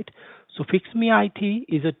use, right? So fixme.it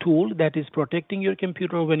is a tool that is protecting your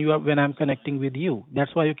computer when I'm connecting with you.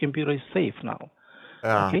 That's why your computer is safe now.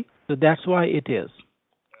 Yeah. Okay, so that's why it is.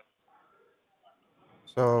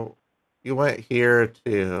 So you went here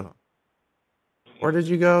to where did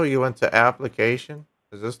you go? You went to application?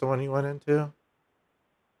 Is this the one you went into?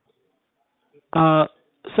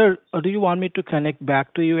 Sir, do you want me to connect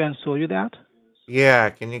back to you and show you that? Yeah,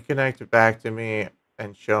 can you connect it back to me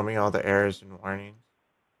and show me all the errors and warnings?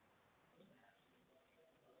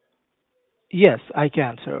 Yes, I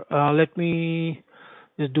can, sir. Let me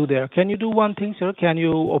just do there. Can you do one thing, sir? Can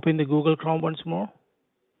you open the Google Chrome once more?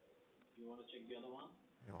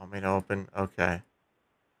 You want me to open? Okay.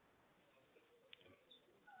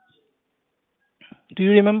 Do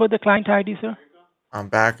you remember the client ID, sir? I'm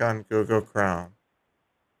back on Google Chrome.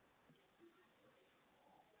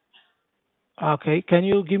 Okay. Can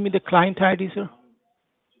you give me the client ID, sir?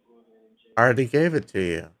 I already gave it to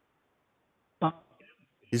you. Uh,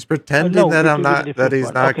 He's pretending no, that it I'm will be the not that different he's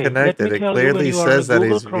one. not Okay. Let me connected. It tell you when clearly you are on the says that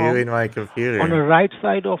Google he's Chrome, viewing my on the computer. right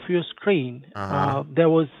side of your screen, Uh-huh. there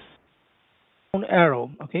was down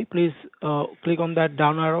arrow. Okay. Please click on that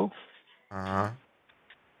down arrow. Uh-huh.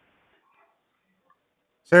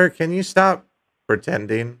 Sir, can you stop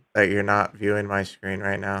pretending that you're not viewing my screen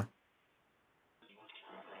right now?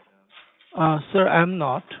 Sir, I'm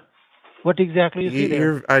not. What exactly you see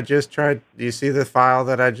there? I just tried. Do you see the file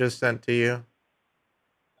that I just sent to you?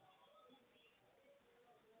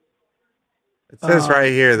 It says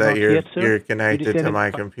right here that Not yet, sir. you're Did you connected send to it?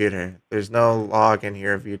 my computer. There's no log in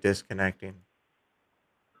here of you disconnecting.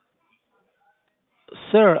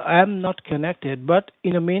 Sir, I'm not connected, but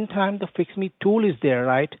in the meantime, the Fix Me tool is there,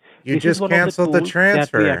 right? You This is just one of the canceled the tools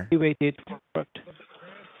that we transfer. activated.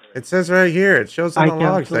 It says right here. It shows in I the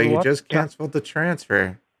logs that canceled you what? just canceled the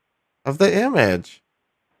transfer of the image.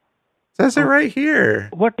 It says it right here.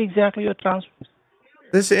 What exactly you're transferring?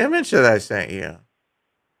 This image that I sent you.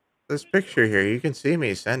 This picture here. You can see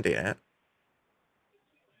me sending it.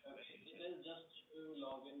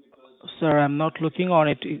 Sir, I'm not looking on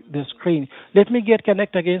it, the screen. Let me get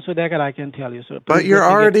connect again so that I can tell you, sir. But Please you're let me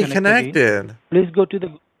get already connect again. connected. Please go to the...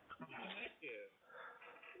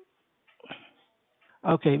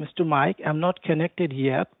 Okay, Mr. Mike, I'm not connected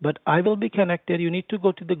yet, but I will be connected. You need to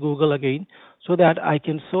go to the Google again so that I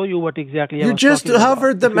can show you what exactly I You was just talking about.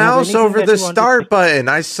 hovered the If you have mouse anything over that the you want to start button.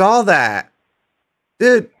 I saw that.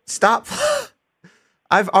 Dude, stop.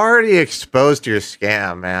 I've already exposed your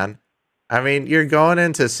scam, man. I mean, you're going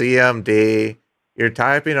into CMD. You're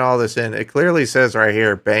typing all this in. It clearly says right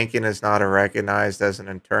here, banking is not recognized as an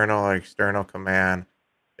internal or external command.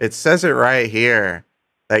 It says it right here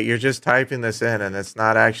that you're just typing this in and it's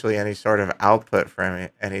not actually any sort of output from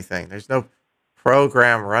anything. There's no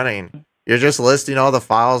program running. You're just listing all the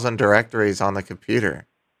files and directories on the computer.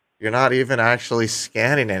 You're not even actually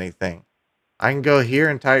scanning anything. I can go here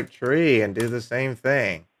and type tree and do the same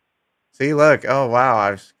thing. See, look. Oh, wow.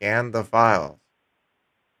 I've scanned the files.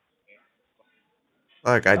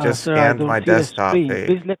 Look, I just sir, I scanned don't my see the desktop screen. page.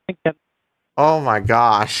 Please let me get... Oh my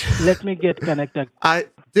gosh. Let me get connected.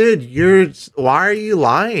 Dude, why are you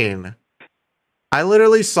lying? I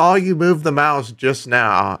literally saw you move the mouse just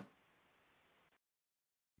now.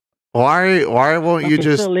 Why won't you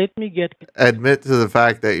just sir, let me get... admit to the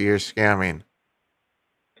fact that you're scamming?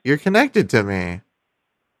 You're connected to me.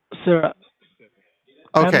 Sir,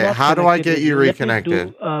 I'm Okay, not how do I connected get with you you. Let me reconnected?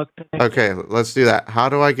 do connect. Okay, let's do that. How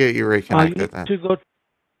do I get you You reconnected need then? to go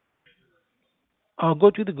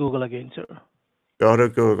to the Google again, sir. Go to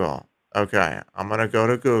Google. Okay, I'm gonna go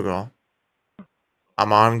to Google.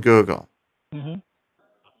 I'm on Google. Hmm.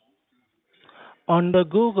 On the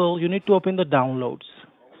Google, you need to open the downloads.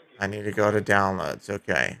 I need to go to downloads.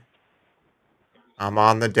 Okay. I'm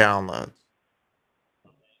on the downloads.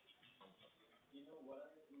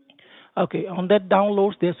 Okay, on that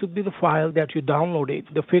downloads, there should be the file that you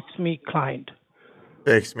downloaded, the Fix Me client.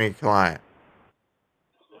 Fix Me client.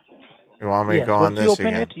 You want me to Yes, go on once you this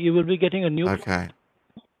open it, again? you will be getting a new. Okay.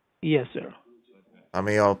 Yes, sir. Let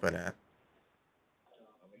me open it.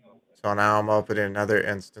 So now I'm opening another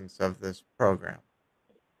instance of this program.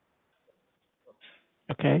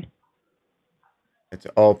 Okay. It's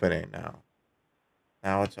opening now.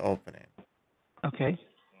 Now it's opening. Okay.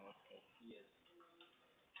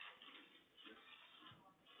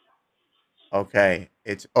 Okay,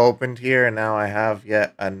 it's opened here, and now I have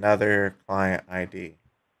yet another client ID.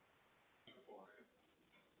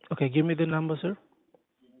 Okay, give me the number, sir.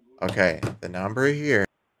 Okay, the number here.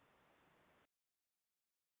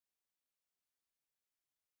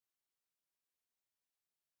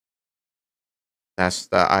 That's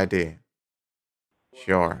the ID.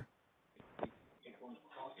 Sure.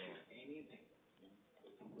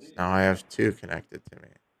 So now I have two connected to me.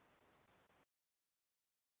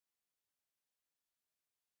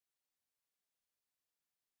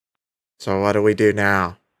 So what do we do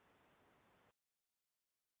now?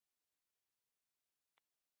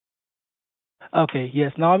 Okay,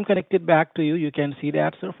 yes, now I'm connected back to you. You can see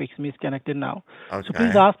that, sir. Fix Me is connected now. So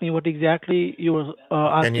please Okay. ask me what exactly you were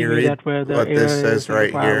Can you asking me read that where the what this error is says in the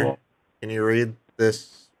right here? firewall. Can you read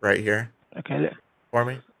this right here Okay, for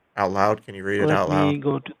me? Out loud? Can you read it let out me loud?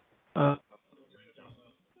 go to.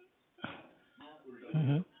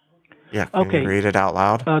 Mhm. Yeah, can you Okay, read it out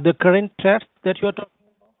loud? the current threats that you're talking.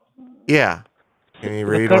 Yeah. Can you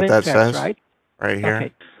The read what current that threats, says right? right here?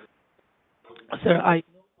 Okay, sir,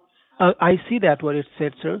 I see that what it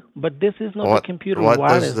said, sir, but this is not the computer What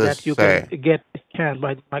does virus this that you can say? get scanned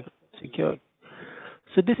by the Microsoft Security.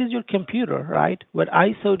 So this is your computer, right? What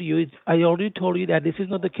I showed you is I already told you that this is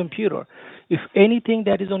not the computer. If anything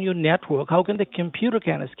that is on your network, how can the computer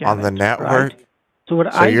can scan On the it, right? network? So what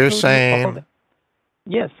So I you're showed you all saying that.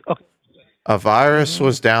 Yes. Okay. a virus Hmm.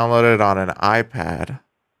 was downloaded on an iPad,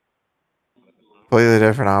 completely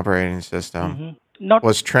different operating system, Hmm. Not.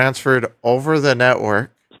 was transferred over the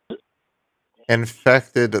network,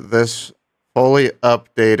 infected this fully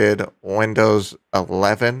updated Windows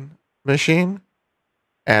 11 machine,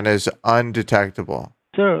 and is undetectable.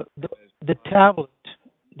 Sir, the tablet,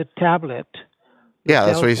 the tablet, the Yeah,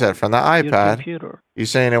 that's cell what you said. phone, From the your iPad, computer, you're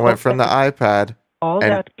saying it all went from the that, iPad all and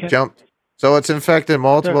that can, jumped. So it's infected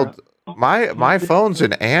multiple. sir. My phone's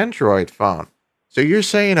an Android phone. So you're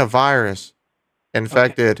saying a virus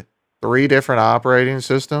Okay. infected 3 different operating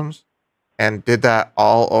systems and did that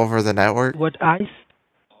all over the network?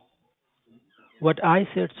 What I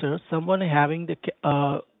said, sir, someone having the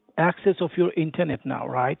access of your internet now,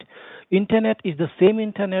 right? Internet is the same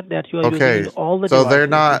internet that you are using in Okay, all the so they're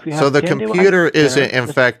devices. If you not. So have the 10 devices computer there, isn't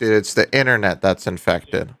infected. It's the internet that's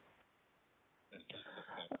infected.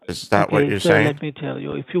 Is that what okay, you're sir, saying? let me tell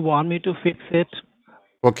you. If you want me to fix it,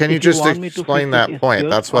 Well, can you if you just want me to fix explain it, that it's point? good.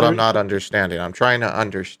 That's what I'm Already, not understanding. I'm trying to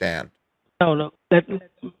understand. no.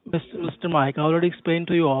 Mr. Mike, I already explained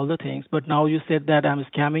to you all the things, but now you said that I'm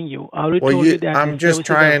scamming you. I already Well, told you that these I'm just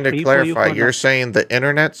services are trying to free for you clarify. for You're now. saying the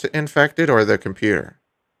internet's infected or the computer?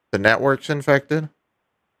 The network's infected?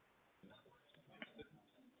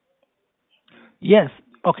 Yes.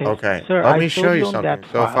 Okay, Okay, sir, let I me showed show you you on that something.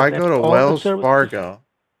 So if file I that go to all the Wells services. Fargo,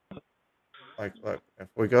 like, look, if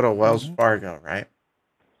we go to Wells Mhm. Fargo, right?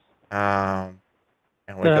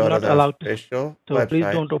 And we Sir, I'm go to not the allowed to. official So please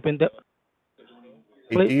website. don't open the.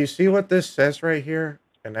 Do you see what this says right here?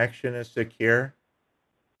 Connection is secure.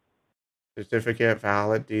 Certificate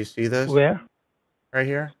valid. Do you see this Where? right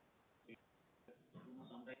here?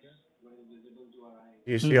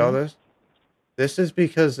 Do you see all Mm-hmm. this? This is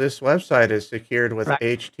because this website is secured with Right.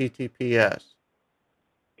 HTTPS.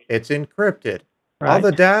 It's encrypted. All Right.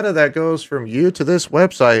 the data that goes from you to this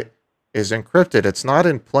website is encrypted. It's not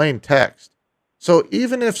in plain text. So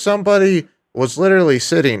even if somebody was literally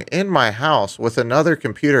sitting in my house with another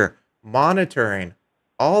computer monitoring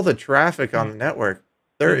all the traffic on the network,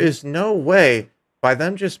 there is no way by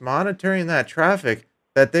them just monitoring that traffic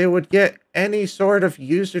that they would get any sort of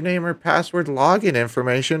username or password login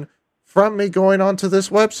information from me going onto this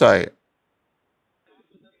website.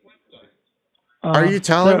 Are you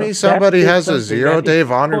telling Sir, me that somebody is has a something that if 0-day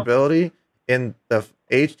vulnerability in the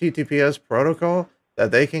HTTPS protocol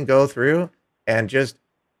that they can go through and just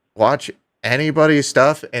watch anybody's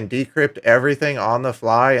stuff and decrypt everything on the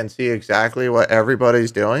fly and see exactly what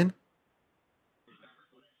everybody's doing?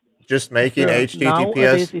 Just making sir,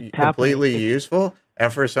 nowadays it's HTTPS happening. completely useful,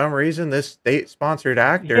 and for some reason this state-sponsored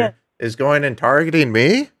Yes, actor is going and targeting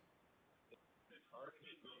me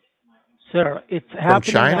sir, it's from happening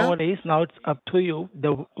China? nowadays. Now it's up to you.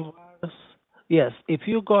 The virus, yes, if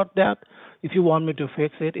you got that, if you want me to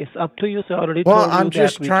fix it, it's up to you. So I already Well, told you I'm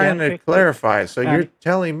that just we trying can to fix it. clarify. So you're And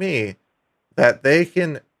telling me that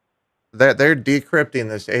that they're decrypting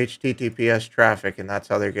this HTTPS traffic, and that's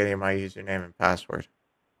how they're getting my username and password.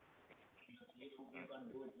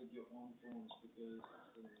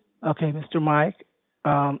 okay, Mr. Mike,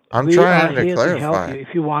 I'm we are trying to here to help clarify. you. If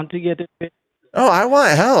you want to get it fixed, Oh, I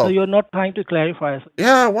want so help. you're not trying to clarify.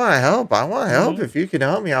 Yeah, I want help. I want help. Mm-hmm. If you can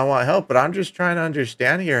help me, I want help. But I'm just trying to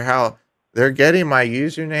understand here how they're getting my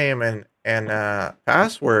username and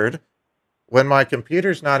password when my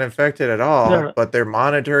computer's not infected at all, Sir, but they're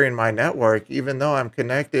monitoring my network, even though I'm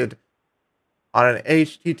connected on an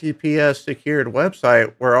HTTPS secured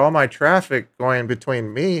website where all my traffic going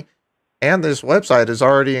between me and this website is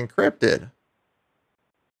already encrypted.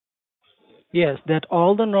 yes, that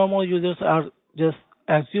all the normal users are just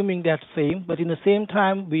assuming that same, but in the same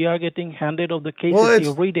time, we are getting hundred of the Well, cases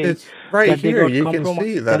every day it's right that they here. got You can compromised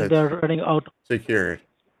see that and it's they're running out. secured.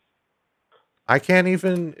 I can't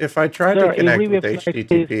even, if I try to Sir, every connect with website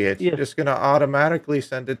says HTTP, it's yes. just going to automatically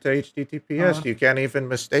send it to Uh, HTTPS. You can't even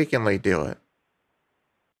mistakenly do it.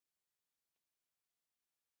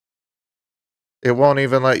 It won't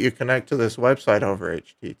even let you connect to this website over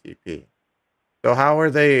HTTP. So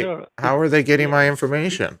sir, how are they getting yes, my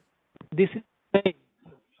information? this is same.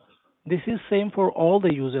 This is same for all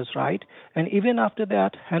the users, right? And even after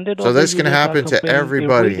that, hundred So of the this can users are happen to complaining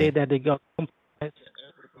every day everybody. that they got compromised.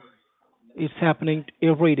 It's happening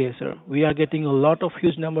every day, sir. We are getting a lot of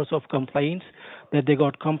huge numbers of complaints that they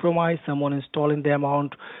got compromised, someone installing the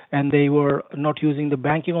amount and they were not using the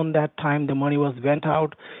banking on that time, the money was went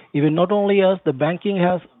out. Even not only us, the banking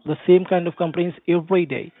has the same kind of complaints every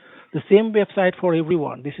day. The same website for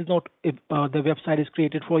everyone. This is not the website is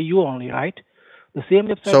created for you only, right? The same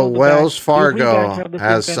website So of the bank. Wells Every bank Fargo have the same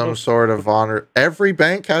has kind some of. sort of every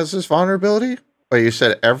bank has this vulnerability? Wait, you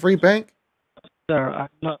said every bank? Sir,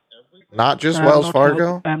 Not just Wells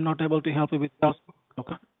Fargo? I'm not able to help you with that.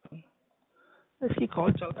 Okay. इसकी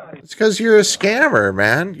call चलता है. It's because you're a scammer,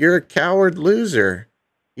 man. You're a coward loser.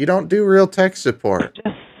 You don't do real tech support.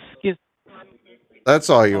 Yes. That's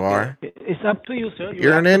all you Okay, are. okay. It's up to you, sir.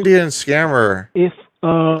 You're an Indian scammer. If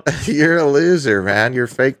You're a loser, man. You're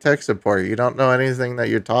fake tech support. You don't know anything that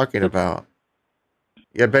you're talking about.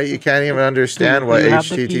 I bet you can't even understand so what you have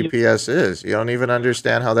the key. HTTPS is. You don't even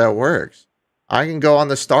understand how that works. I can go on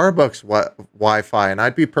the Starbucks Wi-Fi and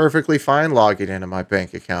I'd be perfectly fine logging into my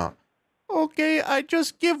bank account Okay, I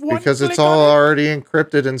just give one because it's click on all it. already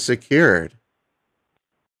encrypted and secured.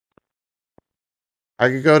 I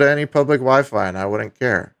could go to any public Wi-Fi and I wouldn't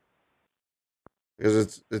care because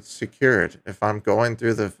it's secured. If I'm going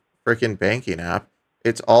through the freaking banking app,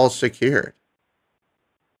 it's all secured.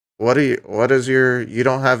 What is you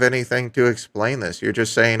don't have anything to explain this. You're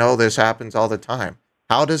just saying, "Oh, this happens all the time."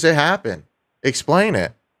 How does it happen? Explain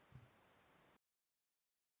it.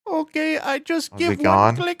 Okay, I just Was he give one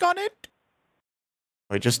gone? click on it.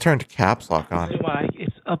 We just turned caps lock on. Mr. Mike,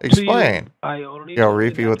 it's up to you. Explain. I already Yo, told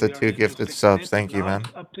you Reapy that with the we are 2 here to gifted fix subs. it. Thank you, Now man.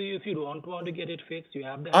 it's up to you. If you don't want to get it fixed, you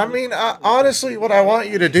have the I 100 mean, percent. honestly, what I want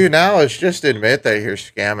you to do now is just admit that you're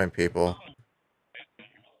scamming people.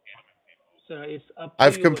 Sir, it's up to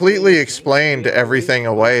I've you the way completely you think. explained We are always everything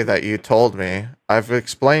away that you told me. I've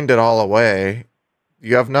explained it all away.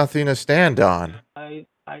 You have nothing to stand on.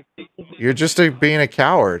 I think You're just being a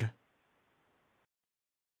coward.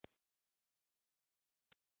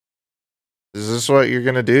 Is this what you're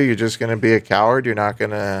going to do? You're just going to be a coward? You're not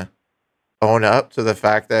going to own up to the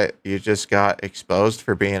fact that you just got exposed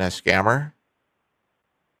for being a scammer?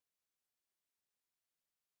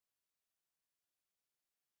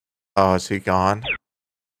 Oh, is he gone?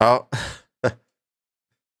 Oh,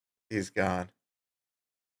 he's gone.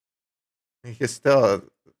 You can still,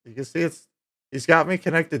 you can see he's got me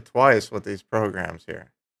connected twice with these programs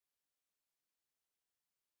here.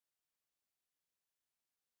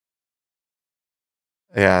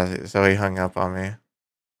 Yeah, so he hung up on me.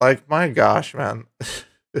 Like, my gosh, man.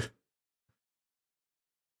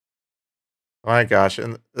 My gosh,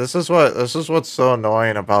 and this is what's so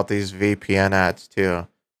annoying about these VPN ads too.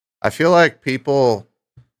 I feel like people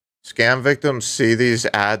scam victims see these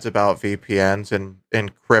ads about VPNs and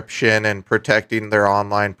encryption and protecting their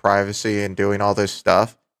online privacy and doing all this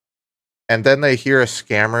stuff. And then they hear a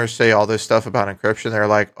scammer say all this stuff about encryption. They're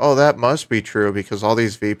like, oh, that must be true because all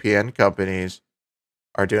these VPN companies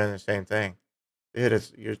are doing the same thing. Dude,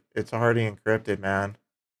 it's already encrypted, man.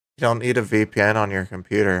 You don't need a VPN on your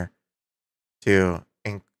computer to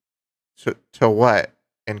what?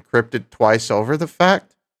 Encrypt it twice over the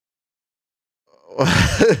fact?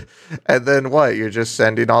 And then what? You're just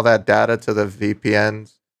sending all that data to the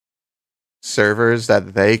VPN servers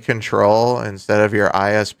that they control instead of your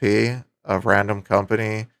ISP, a random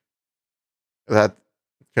company that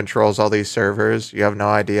controls all these servers. You have no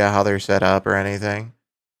idea how they're set up or anything.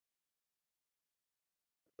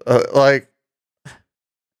 Like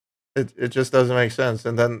it just doesn't make sense.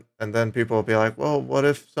 And then people will be like, well, what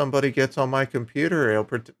if somebody gets on my computer?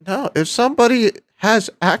 No, if somebody has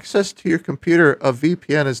access to your computer, a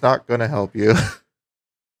VPN is not going to help you.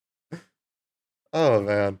 Oh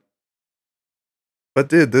man. But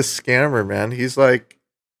dude, this scammer, man, he's like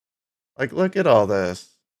look at all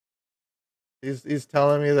this. He's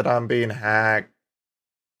telling me that I'm being hacked.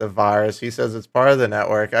 The virus. He says it's part of the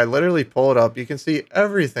network. I literally pull it up. You can see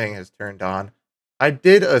everything is turned on. I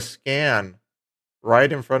did a scan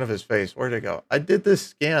right in front of his face. Where'd it go? I did this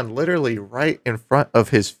scan literally right in front of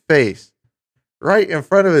his face. Right in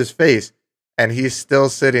front of his face. And he's still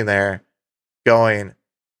sitting there going,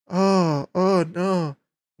 oh no.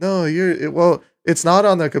 No, well, it's not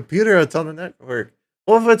on the computer, it's on the network.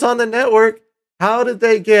 Well, if it's on the network, how did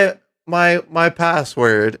they get my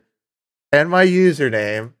password and my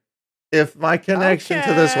username if my connection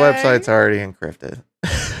to this website's already encrypted?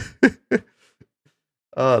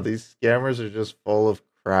 Oh, these scammers are just full of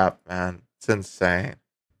crap, man. It's insane.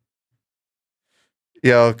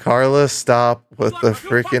 Yo, Carla, stop with the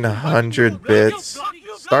freaking 100 bits.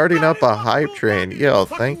 Starting up a hype train. Yo,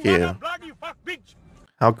 thank you.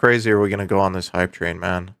 How crazy are we going to go on this hype train,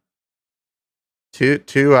 man?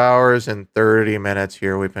 2 hours and 30 minutes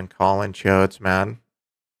here. We've been calling chotes, man.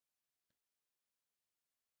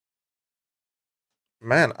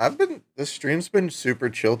 Man, this stream's been super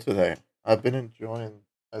chill today. I've been enjoying.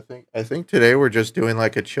 I think today we're just doing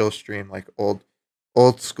like a chill stream, like old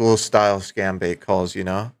school style scam bait calls, you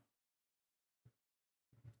know?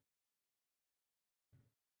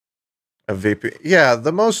 A VPN. Yeah,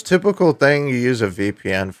 the most typical thing you use a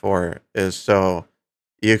VPN for is so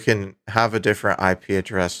you can have a different IP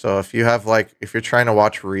address. So if you have if you're trying to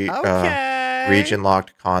watch region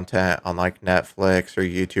locked content on like Netflix or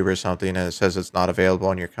YouTube or something and it says it's not available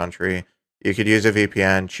in your country, you could use a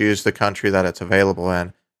VPN, choose the country that it's available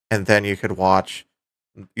in, and then you could watch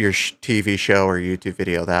your TV show or YouTube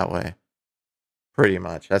video that way. Pretty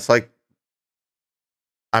much. That's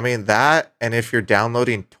that, and if you're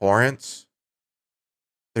downloading torrents,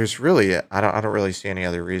 there's really I don't really see any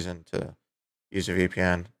other reason to use a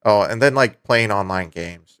VPN. Oh, and then playing online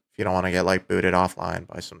games if you don't want to get booted offline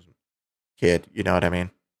by some kid, you know what I mean?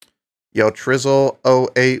 Yo,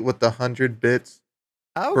 Trizzle08 with the 100 bits.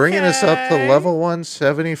 Okay. Bringing us up to level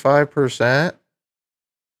 175%.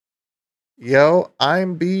 Yo,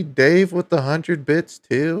 I'm B Dave with the 100 bits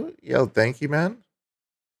too. Yo, thank you, man.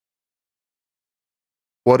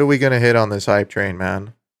 What are we gonna hit on this hype train,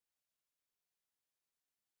 man?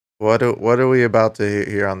 What are we about to hit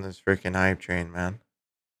here on this freaking hype train, man?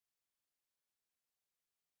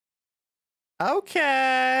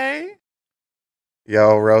 Okay.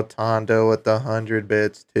 Yo, Rotondo with the 100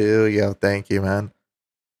 bits too. Yo, thank you, man.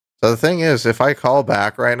 So the thing is, if I call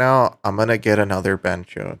back right now, I'm gonna get another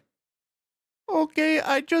bench showed. Okay,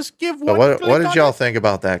 I just give So one. what did y'all think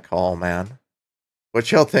about that call, man?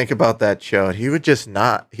 What y'all think about that show? He would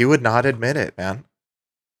not admit it, man.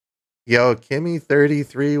 Yo,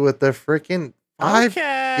 Kimmy33 with the freaking 5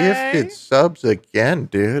 gifted subs again,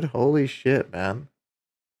 dude. Holy shit, man.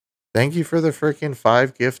 Thank you for the freaking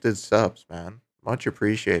 5 gifted subs, man. Much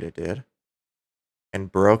appreciated, dude. And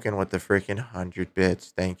Broken with the freaking 100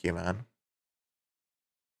 bits. Thank you, man.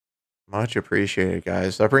 Much appreciated,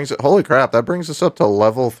 guys. Holy crap, that brings us up to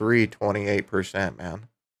level 3, 28%, man.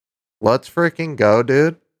 Let's freaking go,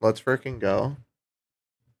 dude. Let's freaking go.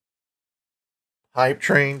 Hype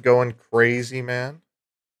train going crazy, man.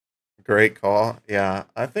 Great call. Yeah,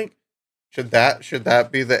 I think should that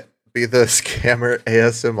be the scammer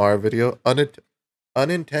ASMR video?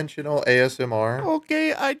 Unintentional ASMR.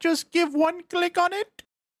 Okay, I just give one click on it.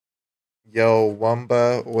 Yo,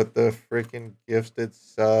 Wumba with the freaking gifted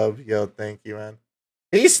sub. Yo, thank you, man.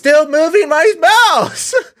 He's still moving my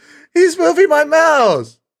mouse. He's moving my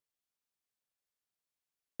mouse.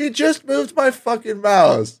 He just moved my fucking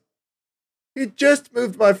mouse. He just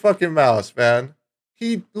moved my fucking mouse, man.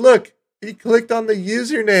 Look, he clicked on the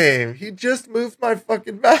username. He just moved my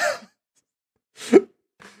fucking mouse.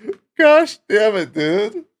 Gosh damn it,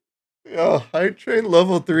 dude. Yo, hype train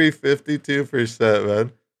level 3, 52%,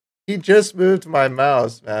 man. He just moved my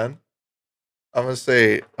mouse, man. I'm gonna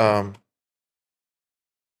say,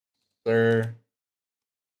 sir,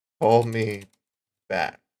 call me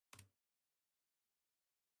back.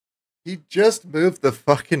 He just moved the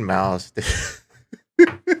fucking mouse, dude.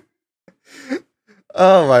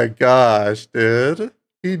 Oh my gosh, dude.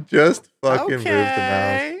 He just fucking moved the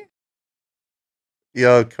mouse.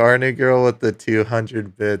 Yo, Carney Girl with the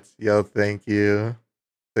 200 bits. Yo, thank you.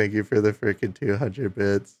 Thank you for the freaking 200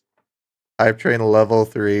 bits. Hype train level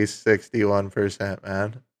 3, 61%,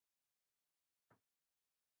 man.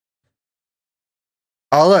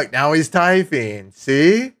 Oh, look, now he's typing.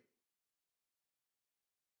 See?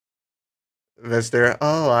 Mr.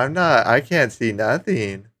 Oh, I can't see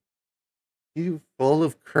nothing. You full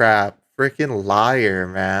of crap. Freaking liar,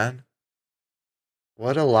 man.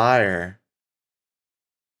 What a liar.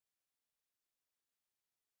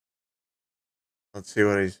 Let's see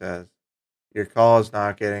what he says. Your call is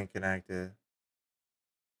not getting connected.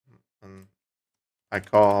 I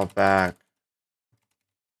call back.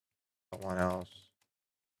 Someone else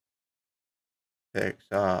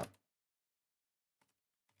picks up.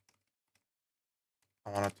 I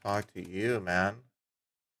want to talk to you, man.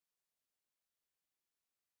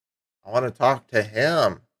 I want to talk to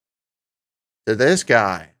him. To this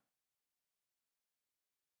guy.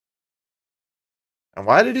 And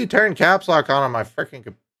why did he turn caps lock on my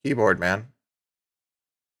freaking keyboard, man?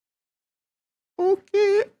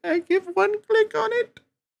 Okay, I give one click on it.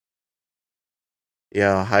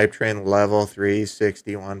 Yo, hype train level 3,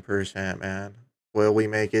 61%, man. Will we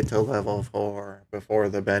make it to level 4 before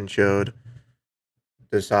the benchode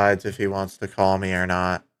decides if he wants to call me or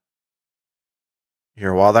not?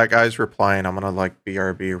 Here, while that guy's replying, I'm gonna like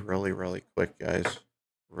BRB really, really quick, guys.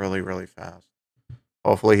 Really, really fast.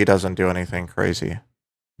 Hopefully he doesn't do anything crazy.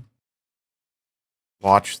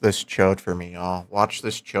 Watch this chode for me, y'all. Watch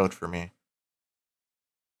this chode for me.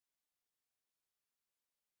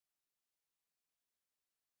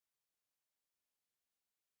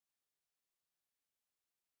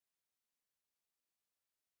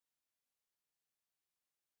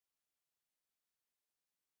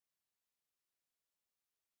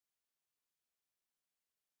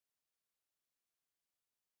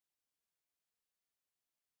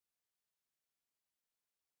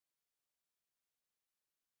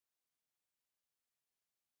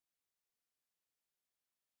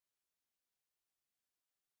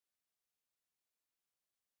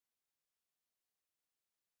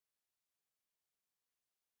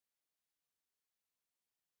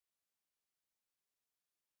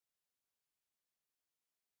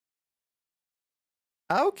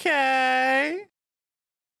 Okay.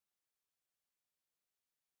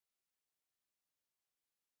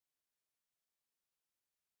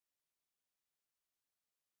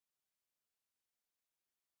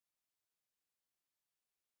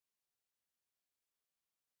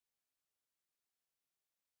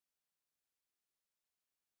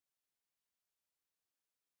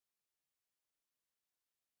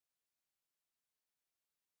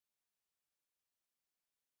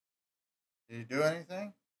 Did you do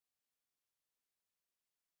anything?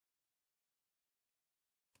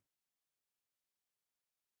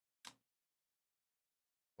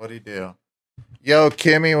 What'd he do? Yo,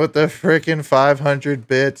 Kimmy with the freaking 500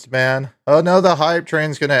 bits, man. Oh no, the hype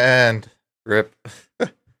train's gonna end. Rip.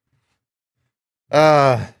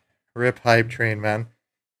 Rip hype train, man.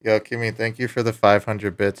 Yo, Kimmy, thank you for the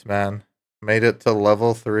 500 bits, man. Made it to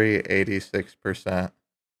level 3, 86%.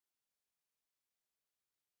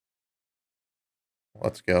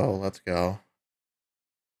 Let's go, let's go.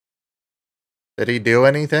 Did he do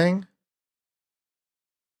anything?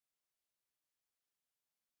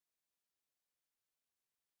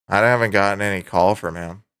 I haven't gotten any call from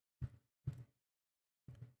him.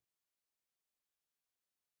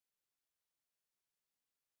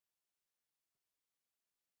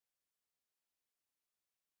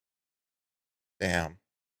 Damn.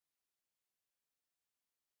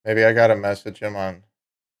 Maybe I gotta message him on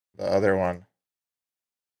the other one.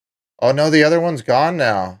 Oh no, the other one's gone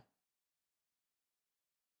now.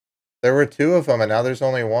 There were 2 of them and now there's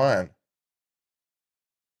only 1.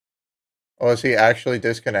 Oh, is he actually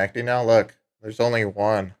disconnecting now? Look, there's only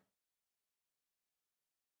 1.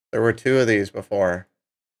 There were 2 of these before.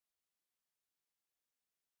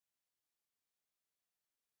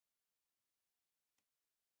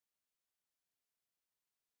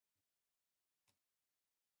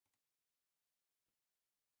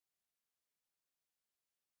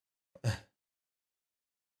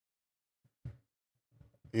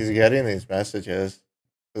 He's getting these messages.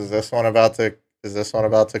 Is this one about to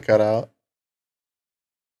cut out?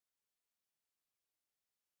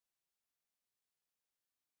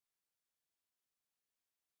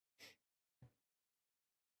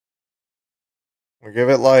 We'll give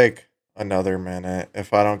it like another minute.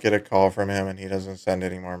 If I don't get a call from him and he doesn't send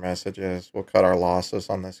any more messages, we'll cut our losses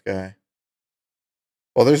on this guy.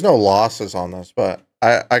 Well, there's no losses on this, but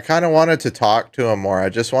I kind of wanted to talk to him more. I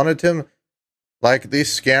just wanted him, like these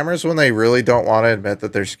scammers, when they really don't want to admit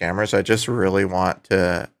that they're scammers, I just really want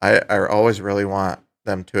to, I always really want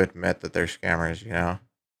them to admit that they're scammers, you know?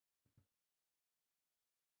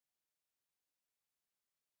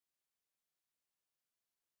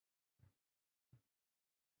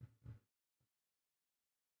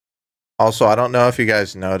 Also, I don't know if you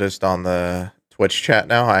guys noticed on the Twitch chat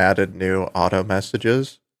now, I added new auto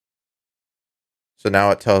messages. So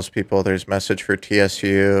now it tells people there's message for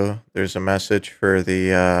TSU, there's a message for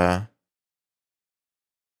the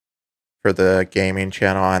gaming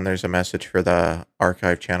channel, and there's a message for the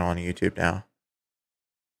archive channel on YouTube now.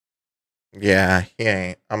 Yeah, he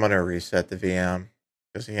ain't. I'm gonna reset the VM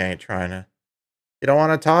because he ain't trying to. You don't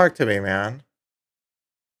want to talk to me, man.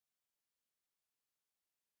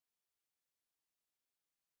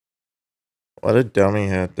 What a dummy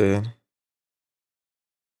head, dude.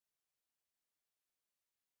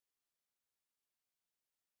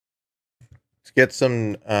 Let's get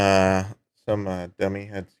some dummy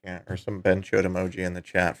head scan or some Ben Chode emoji in the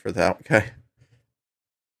chat for that guy.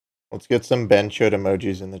 Let's get some Ben Chode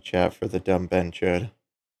emojis in the chat for the dumb Ben Chode.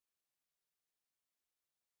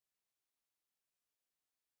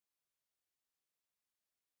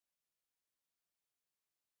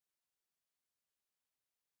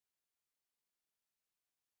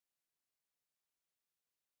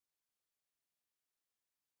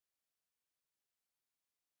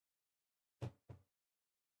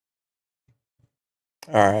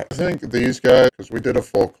 Alright, I think these guys, because we did a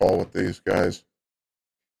full call with these guys,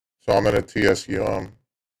 so I'm going to TSU them.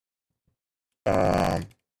 Because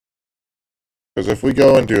if we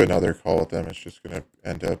go and do another call with them, it's just going to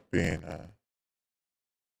end up being, if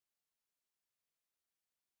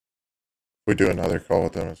we do another call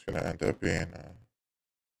with them, it's going to end up being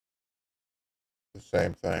the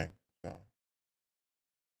same thing. So.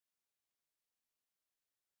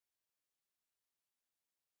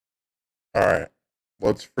 Alright,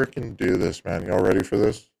 let's freaking do this, man. Y'all ready for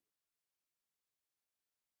this?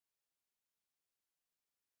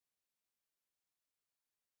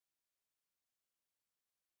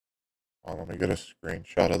 Oh, let me get a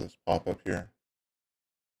screenshot of this pop-up here.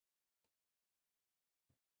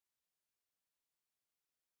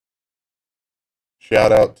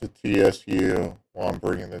 Shout out to TSU while I'm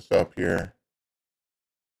bringing this up here.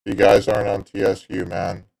 If you guys aren't on TSU,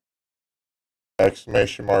 man,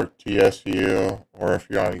 exclamation mark TSU, or if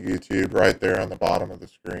you're on YouTube, right there on the bottom of the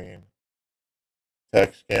screen,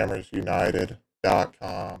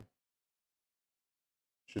 techscammersunited.com.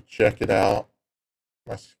 Should check it out.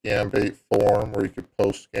 My scam bait forum where you could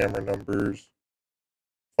post scammer numbers,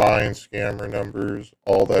 find scammer numbers,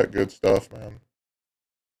 all that good stuff, man.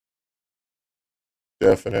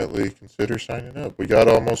 Definitely consider signing up. We got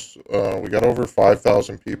over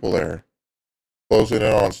 5,000 people there. Closing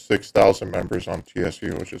in on 6,000 members on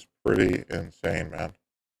TSU, which is pretty insane, man.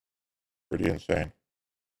 Pretty insane.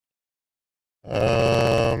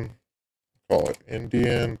 Call it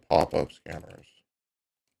Indian pop-up scammers.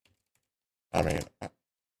 I mean,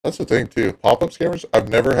 that's the thing too. Pop-up scammers, I've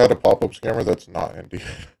never had a pop-up scammer that's not Indian.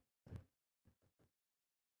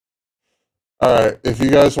 Alright, if you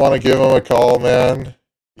guys want to give them a call, man,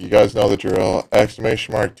 you guys know the drill.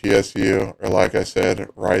 Exclamation mark TSU, or like I said,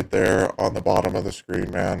 right there on the bottom of the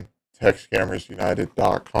screen, man.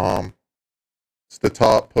 techscammersunited.com. It's the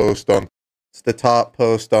top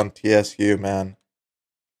post on TSU, man.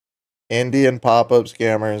 Indian pop-up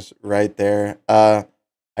scammers right there. I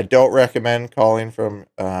don't recommend calling from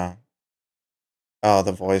oh,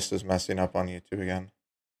 the voice is messing up on YouTube again.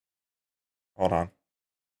 Hold on.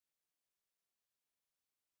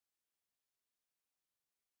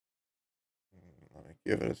 Let me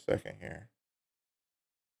give it a second here.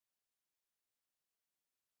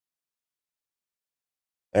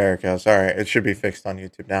 There it goes. All right, it should be fixed on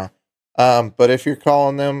YouTube now. But if you're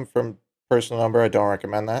calling them from personal number, I don't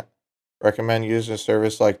recommend that. Recommend using a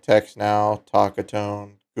service like TextNow,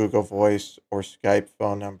 Talkatone, Google Voice, or Skype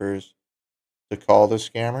phone numbers to call the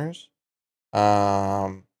scammers.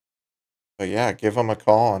 But yeah, give them a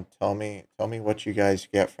call and tell me what you guys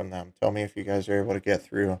get from them. Tell me if you guys are able to get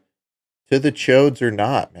through to the chodes or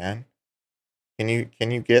not, man. Can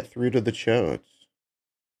you get through to the chodes?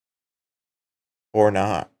 or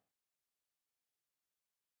not.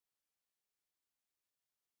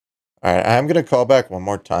 All right, I'm gonna call back one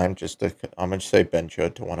more time. I'm gonna say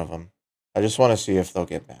bencho to one of them. I just want to see if they'll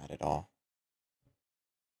get mad at all.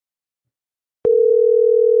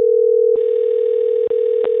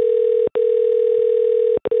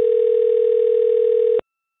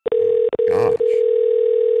 Oh my gosh.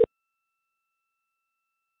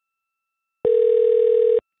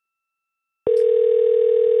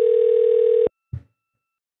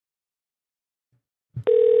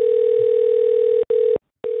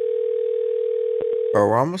 Bro,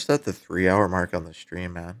 we're almost at the 3-hour mark on the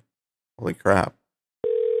stream, man. Holy crap.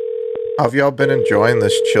 How have y'all been enjoying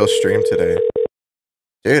this chill stream today?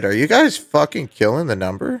 Dude, are you guys fucking killing the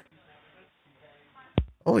number?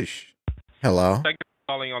 Holy sh... Hello? Thank you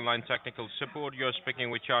for calling online technical support. You're speaking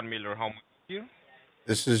with John Miller. How may I help you?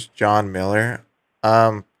 This is John Miller.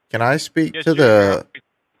 Can I speak Yes, to sir, the...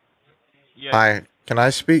 Yes. Hi, can I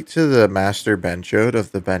speak to the master benchode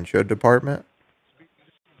of the benchode department?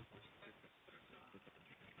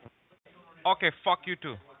 Okay, fuck you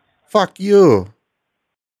too. Fuck you.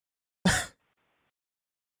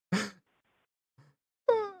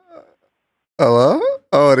 Hello?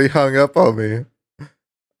 Oh, and he hung up on me.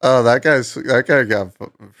 Oh, that guy got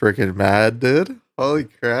freaking mad, dude. Holy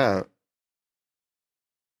crap.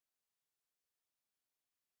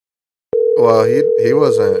 Well, he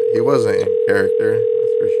wasn't in character,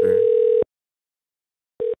 that's for sure.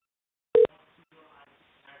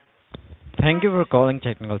 Thank you for calling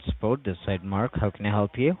technical support. This side Mark. How can I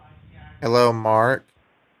help you? Hello, Mark.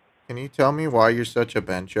 Can you tell me why you're such a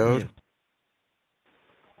benchode?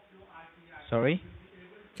 Sorry?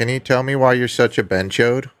 Can you tell me why you're such a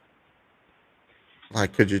benchode?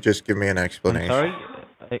 Like, could you just give me an explanation? I'm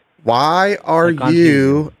sorry? Why are I can't hear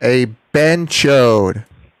you a benchode?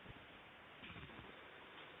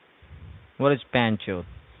 What is Pancho?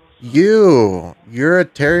 You're a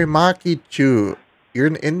terimaki chew. You're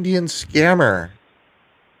an Indian scammer.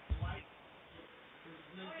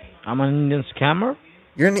 I'm an Indian scammer?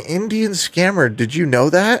 You're an Indian scammer. Did you know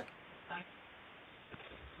that?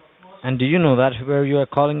 And do you know that where you are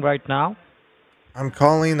calling right now? I'm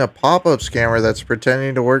calling a pop-up scammer that's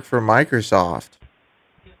pretending to work for Microsoft.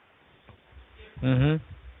 Mm-hmm.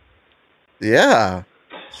 Yeah.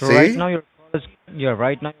 So See? right now your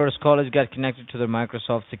call is get connected to the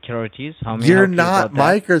Microsoft securities. How may I You're help you not about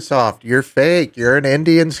that? Microsoft. You're fake. You're an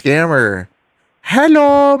Indian scammer.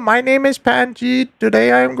 Hello, my name is Panji.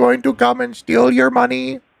 Today I am going to come and steal your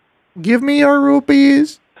money. Give me your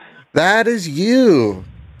rupees. That is you.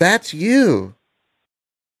 That's you.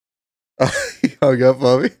 He hung up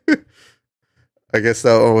on me. I guess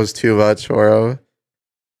that one was too much for him.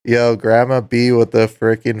 Yo, Grandma B with the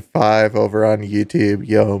freaking 5 over on YouTube.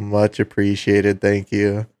 Yo, much appreciated. Thank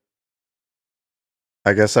you.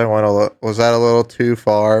 I guess I went was that a little too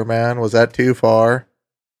far, man? Was that too far?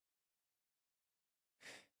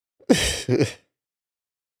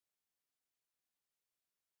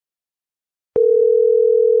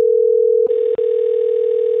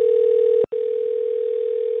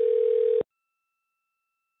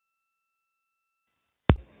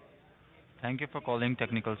 Thank you for calling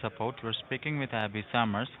technical support. We're speaking with Abby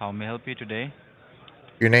Summers. How may I help you today?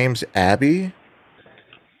 Your name's Abby?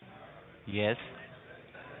 Yes.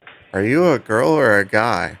 Are you a girl or a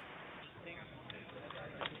guy?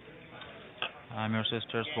 I'm your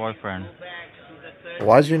sister's boyfriend.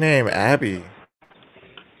 Why's your name Abby?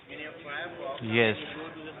 Yes.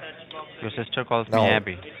 Your sister calls me No.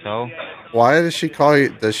 Abby. So? Why does she call you?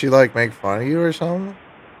 Does she like make fun of you or something?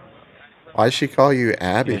 Why does she call you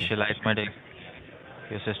Abby? Yes, she likes my dick.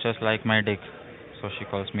 Your sisters like my dick. So she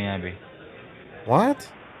calls me Abby. What?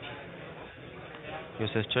 Your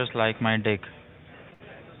sisters like my dick.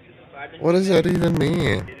 What does that even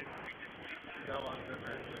mean?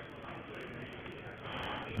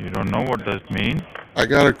 You don't know what that means? I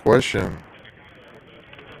got a question.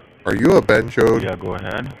 Are you a benchode? Yeah, go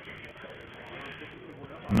ahead.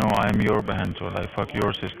 No, I'm your benchode. I fuck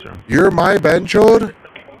your sister. You're my benchode?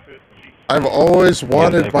 I've always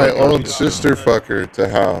wanted Yes, I my fuck your own sister fucker to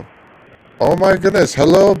have. Oh my goodness.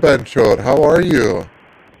 Hello, benchode. How are you?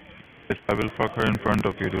 Yes, I will fuck her in front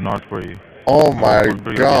of you. Do not worry. Oh my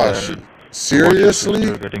gosh. Seriously?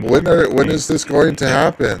 When is this going to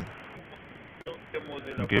happen?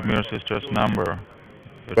 Give me your sister's number.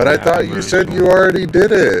 But I thought you said you already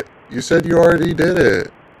did it. You said you already did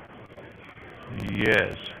it.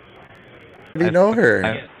 Yes. Do you know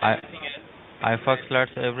her? I fuck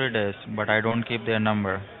sluts every day, but I don't keep their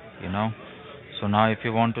number, you know. So now if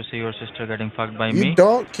you want to see your sister getting fucked by me, You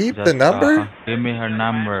don't keep the just number? give me her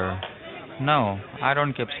number. No, I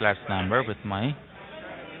don't keep Slack's number with my.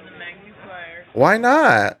 Why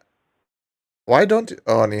not? Why don't you?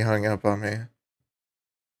 Oh, and he hung up on me.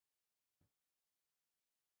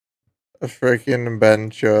 A freaking Ben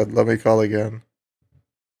chud. Let me call again.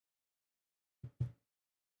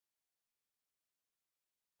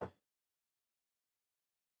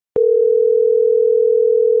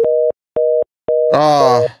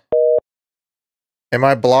 Oh. Am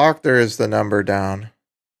I blocked or is the number down?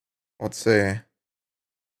 Let's see.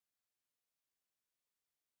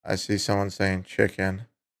 I see someone saying chicken.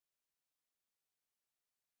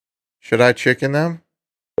 Should I chicken them?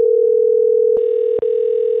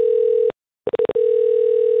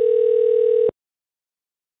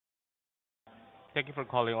 Thank you for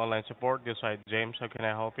calling online support. This side James. How can I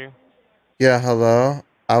help you? Yeah, hello.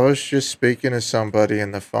 I was just speaking to somebody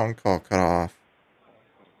and the phone call cut off.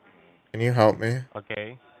 Can you help me?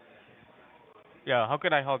 Okay. Yeah, how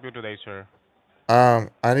can I help you today, sir? I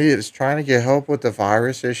need is trying to get help with the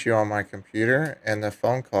virus issue on my computer and the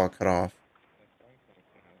phone call cut off.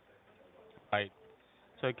 Right.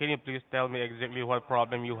 So can you please tell me exactly what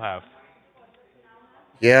problem you have?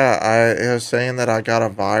 Yeah, I was saying that I got a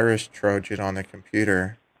virus Trojan on the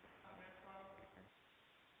computer.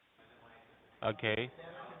 Okay.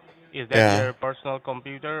 Is that Yeah. your personal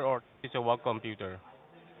computer or is it a work computer?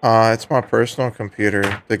 It's my personal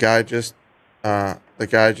computer. The guy just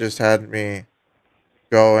had me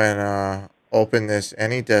go and open this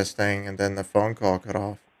AnyDesk thing and then the phone call cut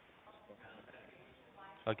off.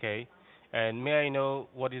 Okay. And may I know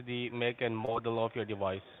what is the make and model of your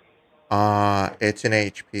device? It's an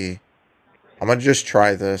HP. I'm gonna just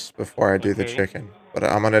try this before I do the Okay. chicken. But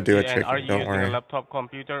I'm gonna do a And are chicken, you don't using a worry. laptop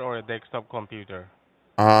computer or a desktop computer?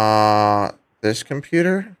 This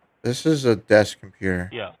computer? This is a desk computer.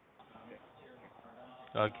 Yeah.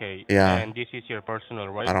 Okay. Yeah. And this is your personal,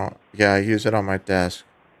 right? Yeah, I use it on my desk.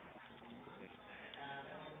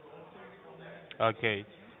 Okay.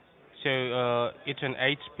 So it's an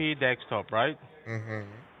HP desktop, right? Mm-hmm.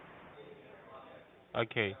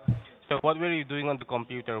 Okay. So what were you doing on the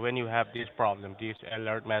computer when you have this problem, this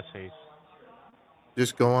alert message?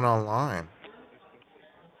 Just going online.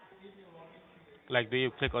 Like, do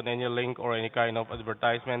you click on any link or any kind of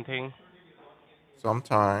advertisement thing?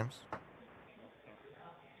 Sometimes.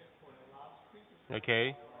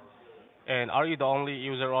 Okay. And are you the only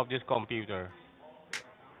user of this computer?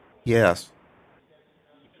 Yes.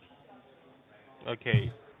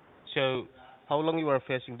 Okay. So how long you are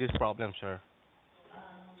facing this problem, sir?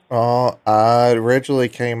 I originally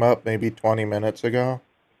came up maybe 20 minutes ago.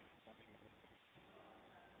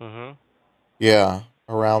 Mm-hmm. Yeah,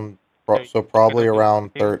 around So you so probably cannot do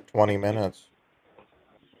around anything. 20 minutes.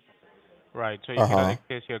 Right. So you cannot Uh-huh.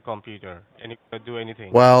 access your computer and you cannot do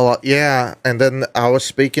anything. Well, yeah, and then I was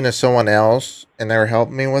speaking to someone else and they were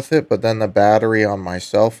helping me with it, but then the battery on my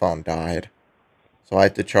cell phone died. So I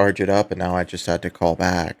had to charge it up and now I just had to call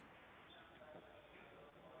back.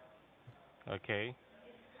 Okay.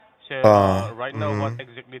 So right now, what Mhm.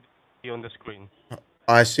 exactly do you see on the screen?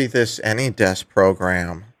 I see this AnyDesk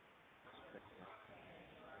program.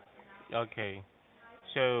 Okay.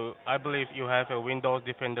 So I believe you have a Windows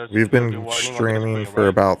Defender We've security been warning on the streaming screen, for right?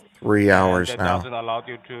 about 3 And hours that now. doesn't allow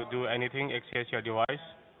you to do anything, access your device.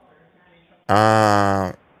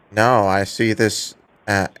 Uh, no, I see this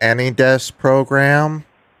AnyDesk program.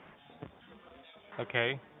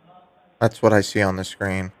 Okay. That's what I see on the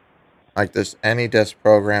screen. Like this AnyDesk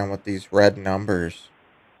program with these red numbers.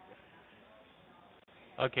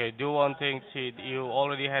 Okay. Do one thing, Sid. You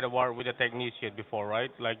already had a word with a technician before,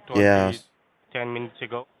 right? Like 20, Yes. 10 minutes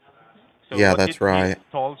ago. So Yeah, what did that's he right.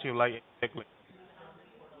 told you like exactly?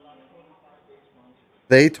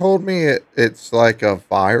 They told me it's like a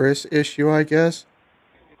virus issue, I guess.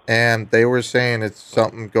 And they were saying it's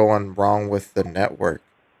something going wrong with the network.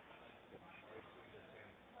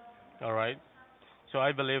 All right. So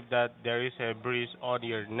I believe that there is a breach on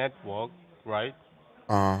your network, right?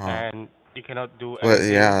 Uh-huh. And you cannot do But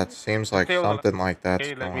anything. yeah, it seems Just like stay on the line. something like that's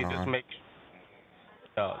Okay, let me going just on. make.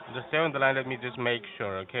 Just stay on the line. Let me just make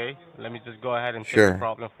sure. Okay. Let me just go ahead and check the Sure.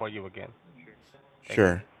 problem for you again. Thank you.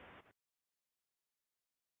 Sure.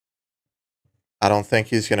 I don't think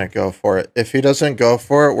he's going to go for it. If he doesn't go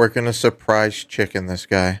for it, we're going to surprise chicken this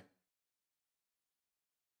guy.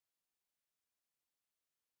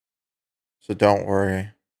 So don't worry.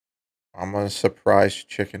 I'm going to surprise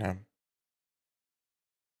chicken him.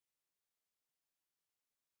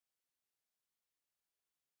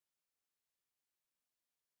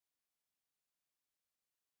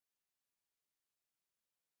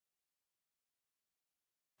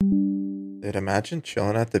 Dude, imagine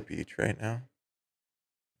chilling at the beach right now.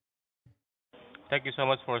 Thank you so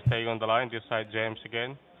much for staying on the line. This side James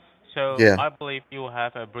again. So Yeah. I believe you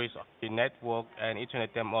have a breach of the network and it's an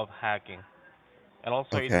attempt of hacking. And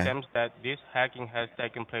also it Okay. seems that this hacking has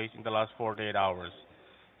taken place in the last 48 hours.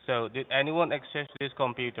 So did anyone access this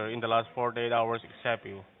computer in the last 48 hours except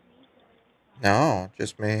you? No,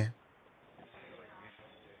 just me.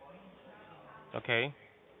 Okay.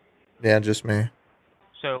 Yeah, just me.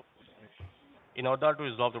 So in order to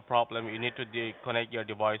resolve the problem, you need to connect your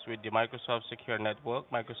device with the Microsoft Secure Network,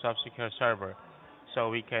 Microsoft Secure Server. So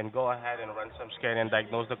we can go ahead and run some scan and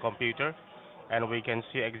diagnose the computer, and we can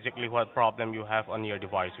see exactly what problem you have on your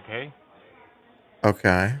device, okay?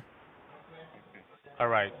 Okay. All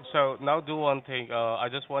right. So now do one thing. I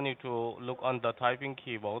just want you to look on the typing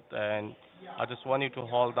keyboard, and I just want you to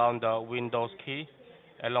hold down the Windows key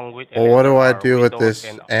along with a Well, what letter do I R. do with Windows this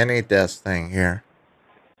and AnyDesk thing here?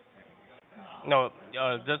 no,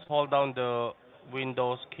 just hold down the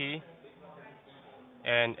Windows key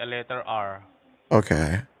and a letter R.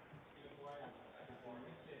 Okay.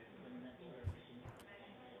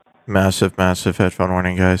 Massive, massive headphone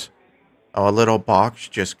warning, guys. Oh, a little box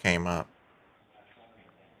just came up.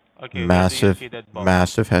 Okay, where do you Massive, see that box?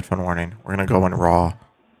 massive headphone warning. We're gonna go in raw.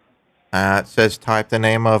 It says type the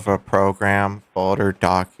name of a program, folder,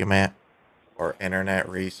 document, or internet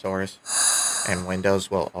resource, and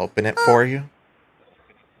Windows will open it for you.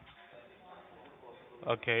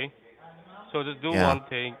 Okay. So just do Yeah. one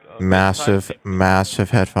thing. Just type Massive,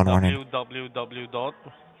 massive headphone warning. www dot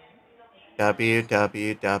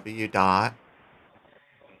www dot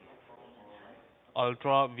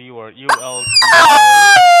ultra viewer ULTRA.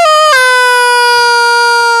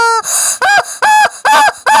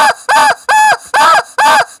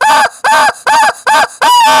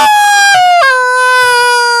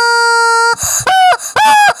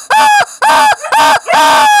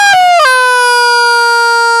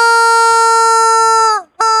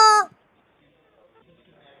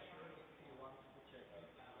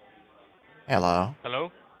 Hello.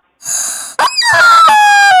 Hello.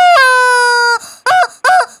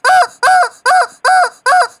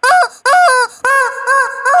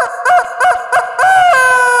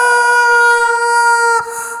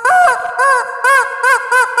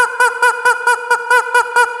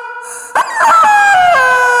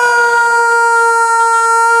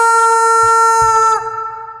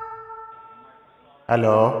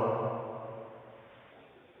 Hello.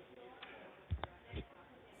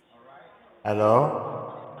 Hello.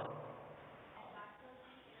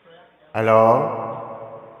 Hello.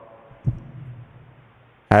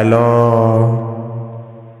 Hello.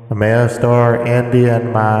 Mr.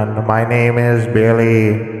 Indian man, my name is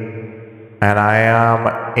Billy, and I am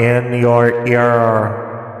in your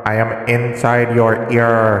ear. I am inside your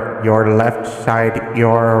ear, your left side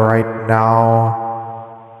ear right now.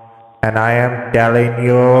 And I am telling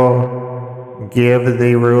you, give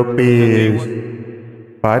the rupees.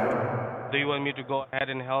 What? Do you want me to go ahead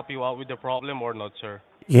and help you out with the problem or not, sir?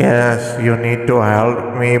 Yes, you need to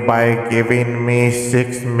help me by giving me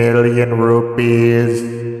 6 million rupees.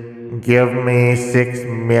 Give me 6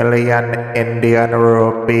 million Indian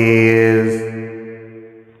rupees.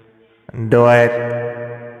 Do it.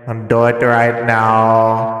 Do it right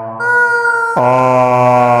now.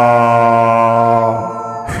 Oh.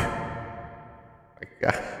 My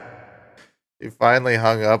God. He finally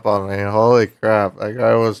hung up on me. Holy crap. That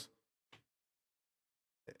guy was.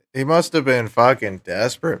 He must have been fucking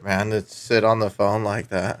desperate, man, to sit on the phone like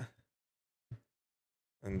that.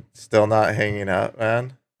 And still not hanging up,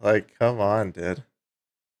 man. Like, come on, dude.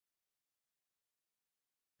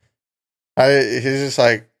 He's just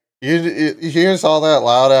like, he hears all that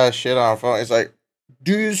loud ass shit on the phone. He's like,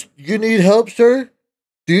 you need help, sir?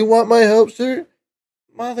 Do you want my help, sir?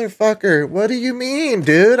 Motherfucker, what do you mean,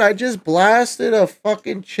 dude? I just blasted a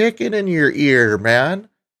fucking chicken in your ear, man.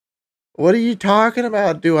 What are you talking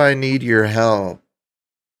about? Do I need your help?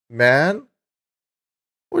 Man?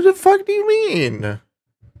 What the fuck do you mean?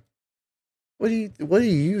 What do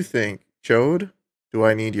you think, Chode? Do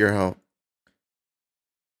I need your help?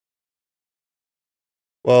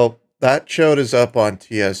 Well, that Chode is up on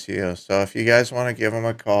TSU, so if you guys want to give him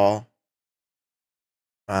a call,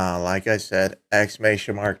 like I said,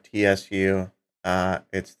 !TSU.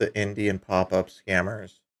 It's the Indian pop-up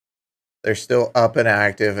scammers. They're still up and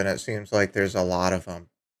active, and it seems like there's a lot of them.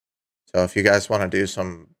 So if you guys want to do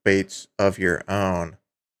some baits of your own,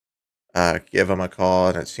 give them a call,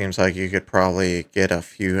 and it seems like you could probably get a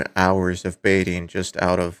few hours of baiting just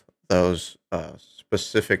out of those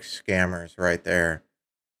specific scammers right there.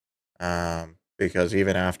 Because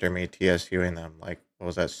even after me TSUing them, like, what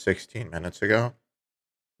was that, 16 minutes ago?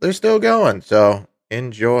 They're still going, so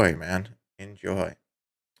enjoy, man. enjoy.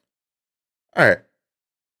 All right.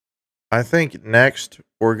 I think next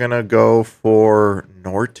we're gonna go for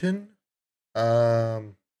Norton. I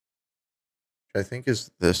think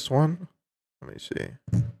is this one. Let me see.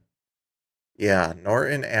 Yeah,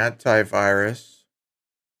 Norton antivirus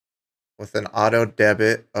with an auto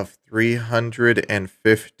debit of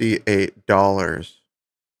 $358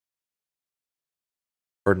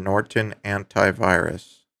 for Norton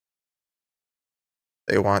antivirus.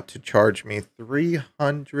 They want to charge me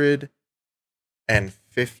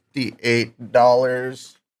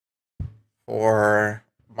 $358 for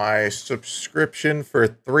my subscription for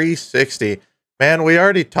 $360. Man, we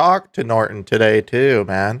already talked to Norton today too,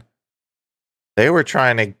 man. They were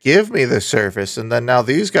trying to give me the service, and then now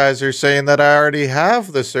these guys are saying that I already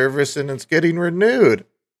have the service and it's getting renewed.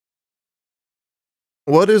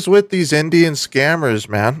 What is with these Indian scammers,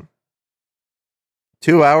 man?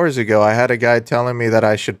 2 hours ago, I had a guy telling me that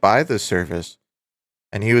I should buy this service,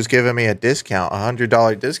 and he was giving me a discount,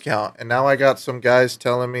 $100 discount, and now I got some guys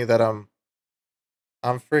telling me that I'm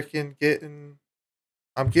freaking getting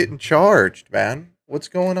charged, man. What's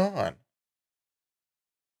going on?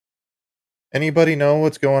 Anybody know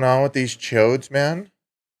what's going on with these chodes, man?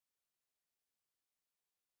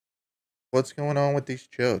 What's going on with these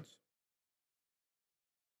chodes?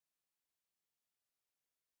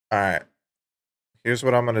 All right. Here's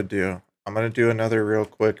what I'm going to do. I'm going to do another real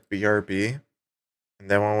quick BRB.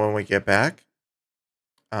 And then when we get back,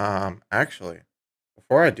 actually,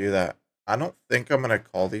 before I do that, I don't think I'm going to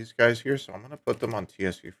call these guys here. So I'm going to put them on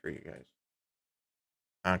TSU for you guys.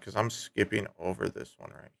 Because I'm skipping over this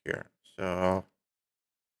one right here. So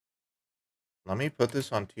let me put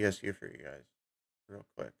this on TSU for you guys real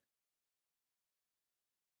quick.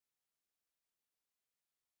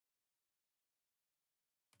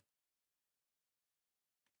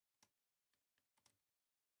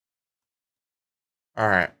 All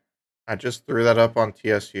right. I just threw that up on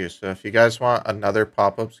TSU. So if you guys want another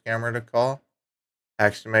pop-up scammer to call,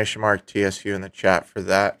 exclamation mark TSU in the chat for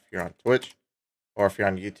that if you're on Twitch. Or if you're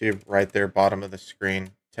on YouTube, right there, bottom of the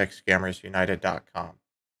screen, textscammersunited.com.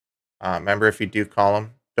 Remember, if you do call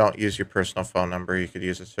them, don't use your personal phone number. You could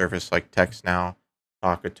use a service like Text Now,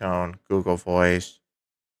 Talkatone, Google Voice,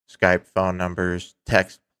 Skype phone numbers,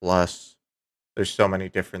 Text Plus. There's so many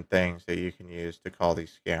different things that you can use to call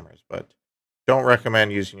these scammers, but don't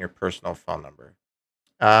recommend using your personal phone number.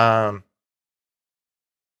 So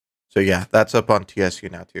yeah, that's up on TSU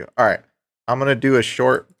now too. All right, I'm gonna do a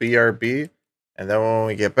short BRB, and then when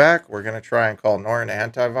we get back, we're gonna try and call Norton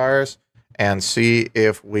Antivirus and see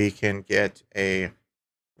if we can get a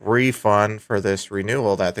refund for this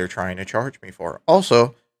renewal that they're trying to charge me for.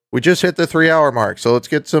 Also, we just hit the 3-hour mark, so let's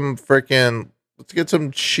get some Shiba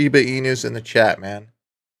Inus in the chat, man.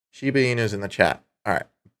 Shiba Inus in the chat. All right,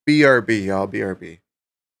 BRB, y'all, BRB.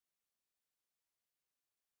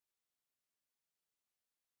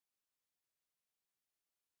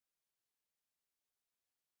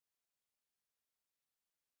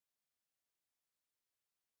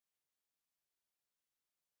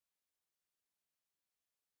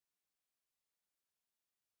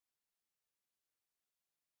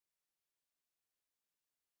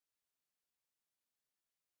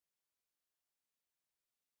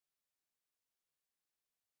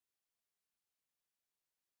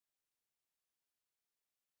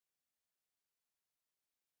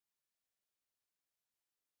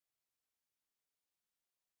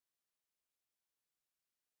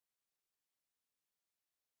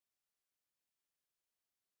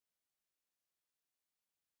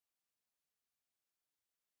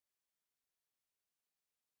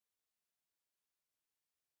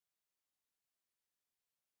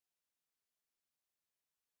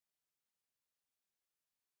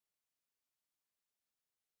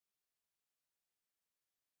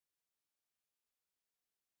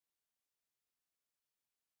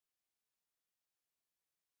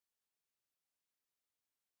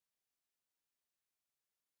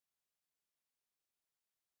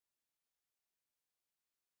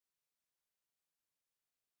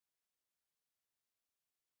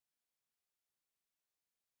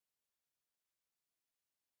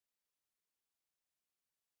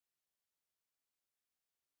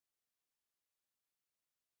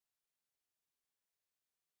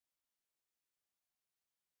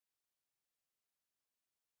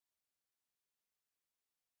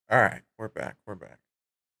 All right, we're back. We're back.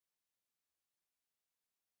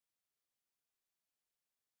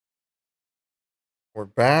 We're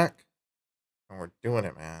back, and we're doing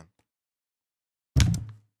it, man.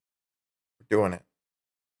 We're doing it.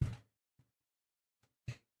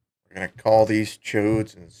 We're gonna call these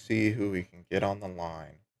chodes and see who we can get on the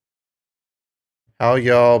line. How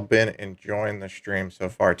y'all been enjoying the stream so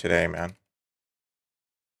far today, man?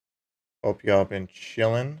 Hope y'all been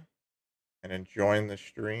chilling and enjoying the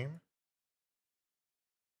stream.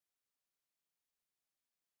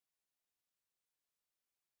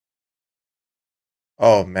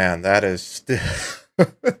 Oh man, that is still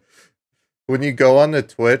when you go on the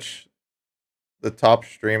Twitch, the top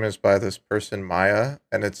stream is by this person Maya,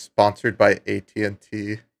 and it's sponsored by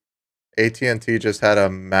AT&T. AT&T just had a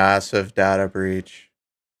massive data breach.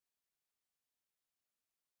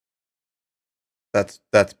 That's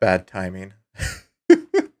bad timing.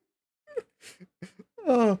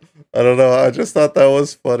 Oh, I don't know. I just thought that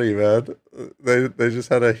was funny, man. They just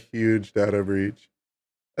had a huge data breach.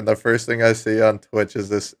 And the first thing I see on Twitch is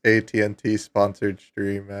this AT&T sponsored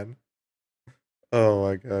stream, man. Oh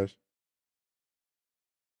my gosh.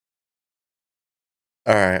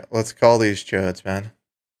 All right, let's call these Jodes, man.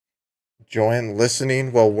 Join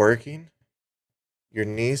listening while working. Your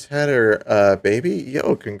niece had her baby?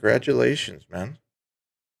 Yo, congratulations, man.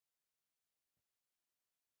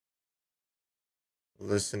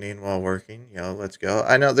 Listening while working. Yo, let's go.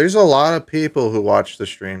 I know there's a lot of people who watch the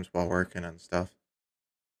streams while working and stuff.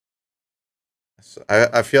 So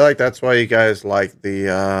I feel like that's why you guys like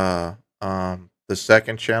the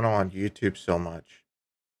second channel on YouTube so much.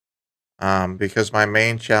 Because my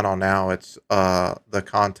main channel now, it's the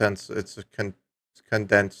contents, it's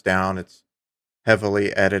condensed down, it's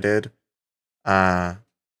heavily edited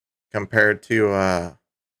compared to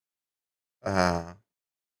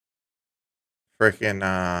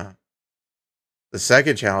freaking the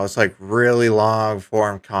second channel. It's like really long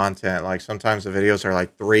form content. Like sometimes the videos are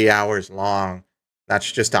like 3 hours long.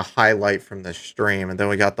 That's just a highlight from the stream, and then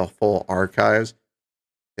we got the full archives.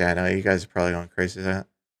 Yeah, I know you guys are probably going crazy with that.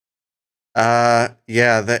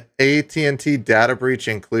 Yeah, the AT&T data breach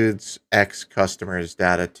includes ex-customers'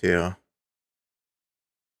 data too.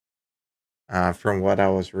 From what I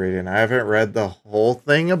was reading, I haven't read the whole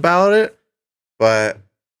thing about it, but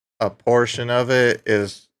a portion of it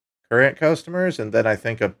is current customers, and then I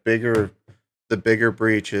think the bigger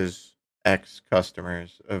breach is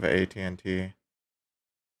ex-customers of AT&T.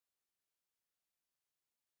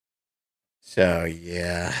 So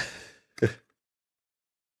yeah.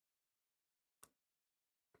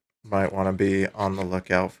 Might want to be on the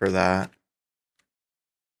lookout for that.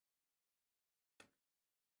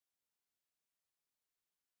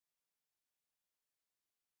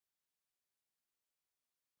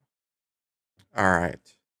 All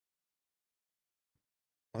right.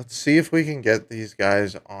 Let's see if we can get these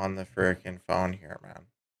guys on the frickin' phone here, man.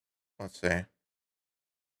 Let's see. Wait.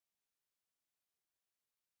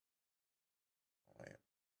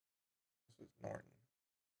 This is Norton.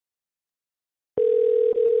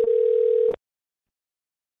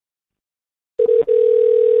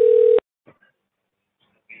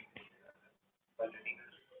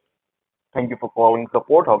 Thank you for calling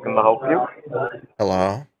support. How can I help you?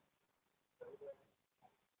 Hello?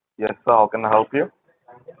 Yes, sir. How can I help you?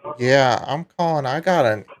 Yeah, I'm calling. I got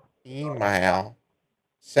an email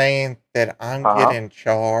saying that I'm Uh-huh. getting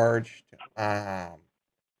charged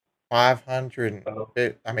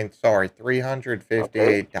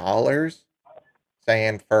 358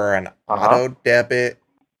 saying for an Uh-huh. auto debit,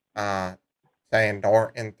 saying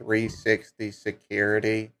Norton 360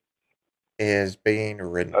 security is being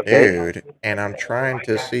Okay. renewed, and I'm trying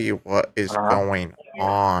to see what is Uh-huh. going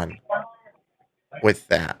on with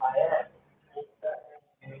that.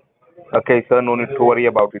 Okay, sir. No need to worry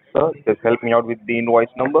about it, sir. Just help me out with the invoice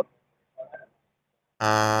number.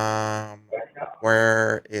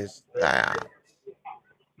 Where is that?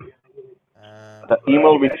 The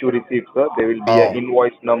email which you received, sir, there will be an Oh,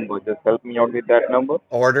 invoice number. Just help me out with that number.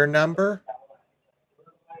 order number?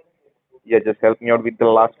 Yeah, just help me out with the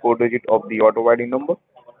last four digit of the auto ID number.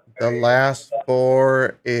 The last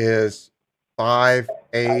four is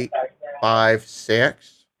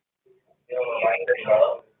 5856.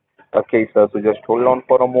 Okay, sir. So just hold on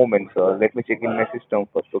for a moment, sir. Let me check in my system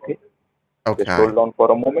first, okay? Just Okay, hold on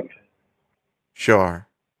for a moment. sure.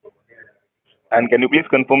 And can you please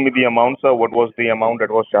confirm me the amount, sir? What was the amount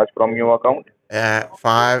that was charged from your account? At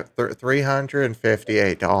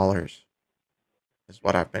 $358 is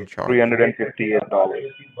what I've been charged. $358. Okay,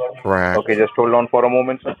 Correct. just hold on for a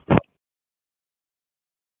moment, sir.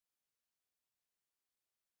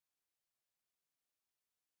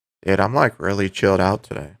 Dude, I'm like really chilled out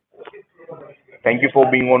today. Thank you for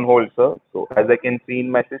being on hold, sir. So as I can see in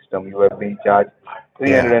my system, you have been charged Yeah.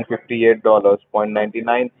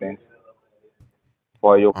 $358.99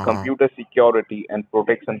 for your Uh-huh. computer security and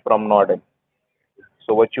protection from Norton.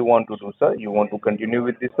 So what you want to do, sir? You want to continue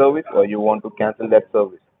with the service or you want to cancel that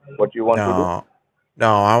service? What you want to do? No.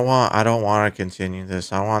 No, I don't want to continue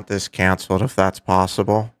this. I want this canceled if that's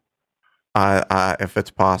possible. If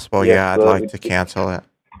it's possible, Yes, yeah, I'd sir. like to It cancel it.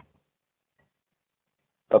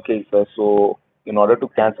 okay, sir. So in order to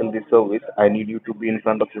cancel the service, I need you to be in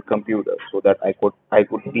front of your computer so that I could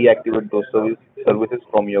deactivate those services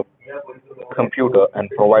from your computer and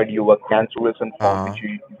provide you a cancellation form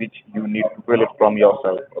which you need to fill it from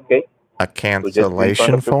yourself. Okay. A So just be in front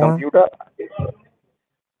cancellation of your form? computer.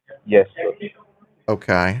 Yes, sir.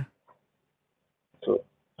 Okay. So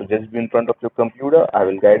just be in front of your computer. I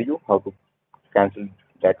will guide you how to cancel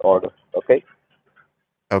that order. Okay.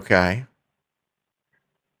 Okay.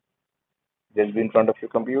 Just be in front of your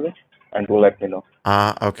computer and do let me know.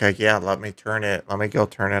 Okay, yeah, let me go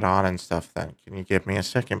turn it on and stuff then. Can you give me a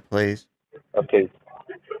second, please? Okay.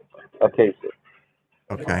 Okay, sir.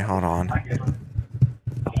 Okay, hold on.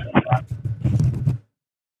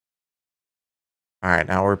 Alright,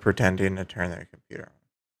 now we're pretending to turn the computer on.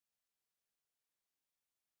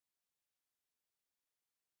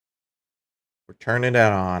 We're turning it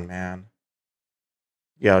on, man.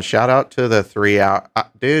 Yo, shout out to the 3 hour.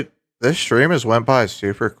 Dude, this stream has went by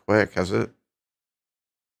super quick. Has it?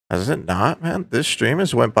 Has it not, man? This stream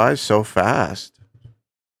has went by so fast.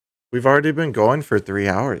 We've already been going for 3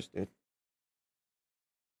 hours, dude.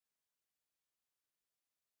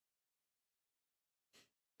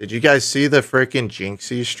 Did you guys see the freaking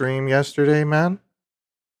Jinxie stream yesterday, man?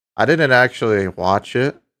 I didn't actually watch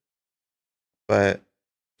it, but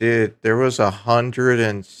dude, there was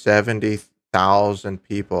 170,000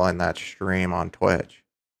 people in that stream on Twitch.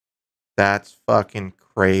 That's fucking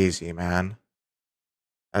crazy, man.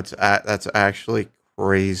 That's actually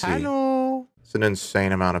crazy. Hello. It's an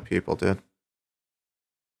insane amount of people, dude.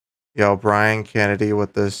 Yo, Brian Kennedy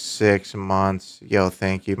with the 6 months. Yo,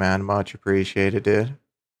 thank you, man. Much appreciated, dude.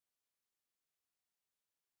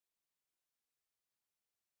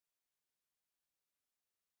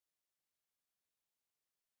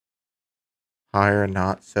 Hire a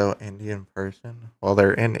not so Indian person. Well,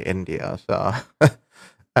 they're in India, so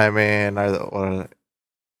I mean, the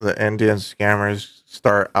Indian scammers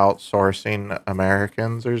start outsourcing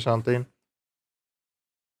Americans or something?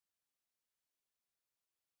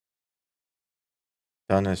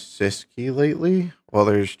 Done a Siski lately? Well,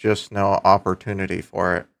 there's just no opportunity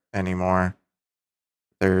for it anymore.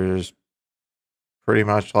 There's pretty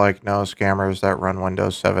much like no scammers that run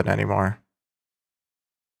Windows 7 anymore.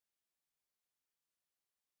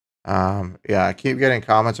 Yeah, I keep getting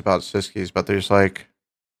comments about Siskis, but there's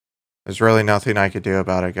really nothing I could do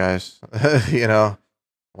about it, guys. You know,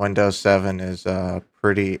 Windows 7 is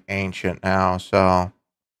pretty ancient now, so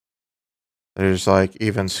there's like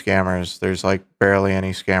even scammers. There's like barely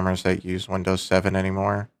any scammers that use Windows 7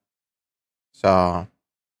 anymore. So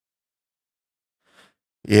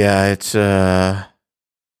yeah, it's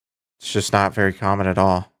just not very common at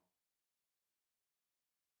all.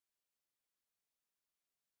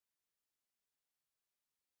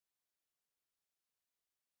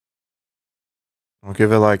 We'll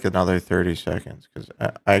give it like another 30 seconds because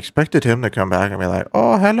I expected him to come back and be like,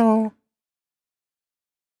 "Oh, hello."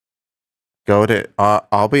 Go to.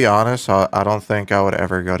 I'll be honest. I don't think I would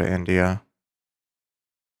ever go to India.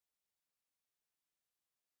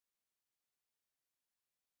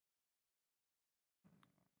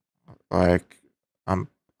 Like, I'm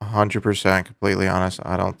 100% completely honest.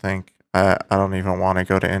 I don't think I don't even want to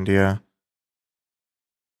go to India.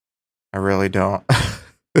 I really don't.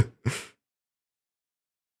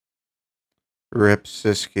 Rip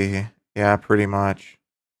Siski. Yeah, pretty much.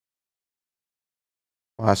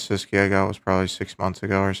 Last Siski I got was probably 6 months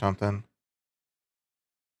ago or something.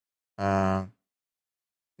 Yeah.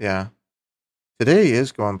 Today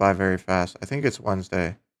is going by very fast. I think it's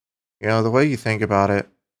Wednesday. You know, the way you think about it,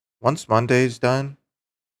 once Monday's done,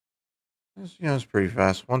 it's pretty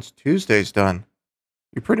fast. Once Tuesday's done,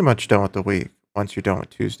 you're pretty much done with the week once you're done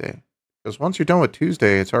with Tuesday. Because once you're done with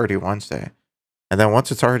Tuesday, it's already Wednesday. And then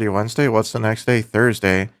once it's already Wednesday, what's the next day?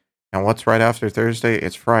 Thursday. And what's right after Thursday?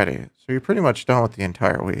 It's Friday. So you're pretty much done with the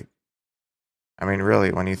entire week. I mean,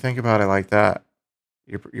 really, when you think about it like that,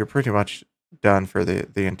 you're pretty much done for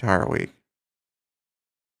the entire week.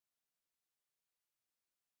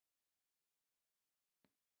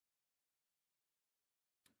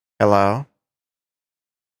 Hello?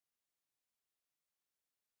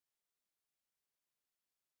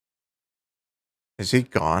 Is he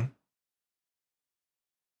gone?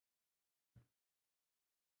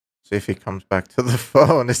 See if he comes back to the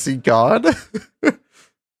phone. Is he gone?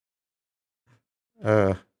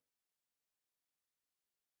 uh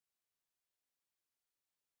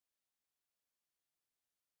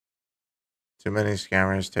Too many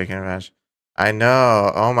scammers taking advantage. I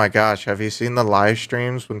know. Oh my gosh, have you seen the live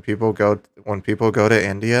streams when people go to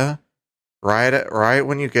India? Right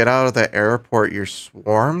when you get out of the airport, you're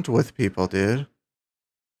swarmed with people, dude.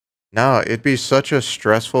 No, it'd be such a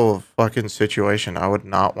stressful fucking situation. I would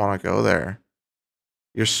not want to go there.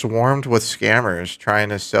 You're swarmed with scammers trying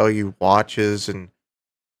to sell you watches and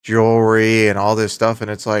jewelry and all this stuff, and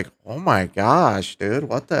it's like, oh my gosh, dude,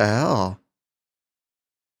 what the hell?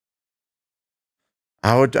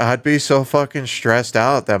 I'd be so fucking stressed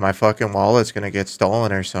out that my fucking wallet's gonna get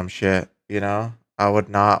stolen or some shit, you know? I would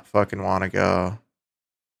not fucking want to go.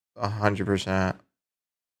 100%.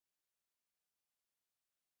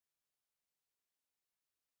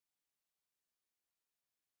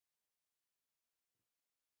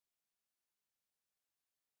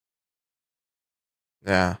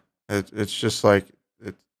 Yeah. It's just like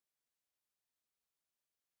it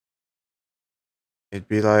it'd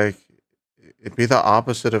be like it'd be the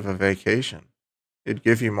opposite of a vacation. It'd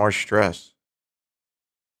give you more stress.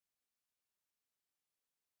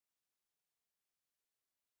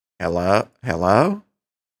 Hello? Hello?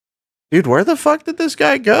 Dude, where the fuck did this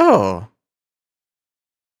guy go?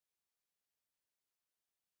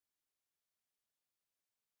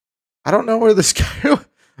 I don't know where this guy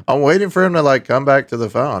I'm waiting for him to like come back to the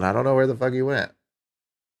phone. I don't know where the fuck he went.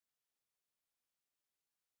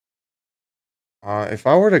 If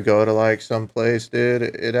I were to go to like some place, dude,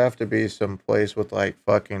 it'd have to be some place with like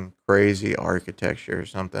fucking crazy architecture or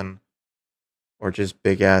something. Or just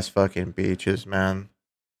big ass fucking beaches, man.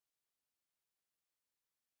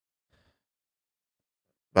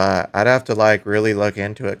 But I'd have to like really look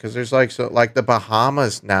into it because there's like like the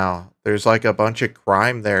Bahamas now. There's like a bunch of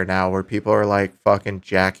crime there now where people are like fucking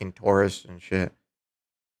jacking tourists and shit.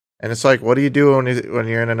 And it's like, what do you do when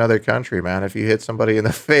you're in another country, man? If you hit somebody in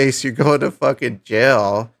the face, you go to fucking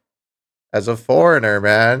jail as a foreigner,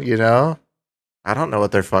 man, you know? I don't know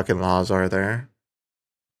what their fucking laws are there.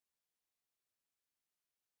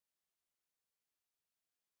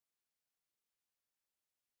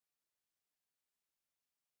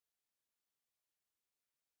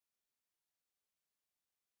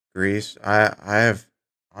 Greece. I have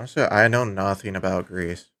honestly I know nothing about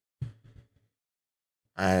Greece.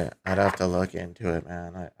 I'd have to look into it,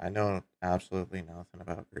 man. I know absolutely nothing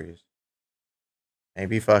about Greece.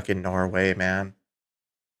 Maybe fucking Norway, man.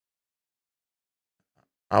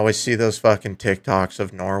 I always see those fucking TikToks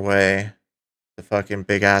of Norway, the fucking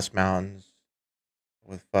big ass mountains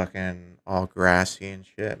with fucking all grassy and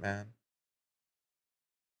shit, man.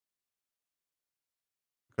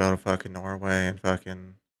 Go to fucking Norway and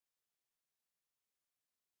fucking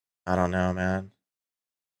I don't know, man.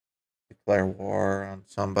 Declare war on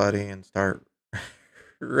somebody and start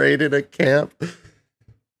raiding a camp.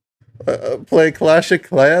 Play Clash of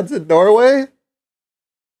Clans in Norway?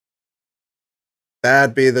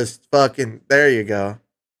 That'd be this fucking. There you go.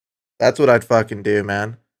 That's what I'd fucking do,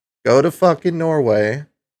 man. Go to fucking Norway.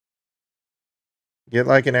 Get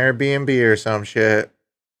like an Airbnb or some shit.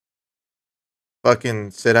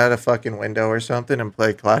 Fucking sit at a fucking window or something and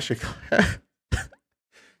play Clash of Clans.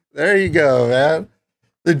 There you go, man.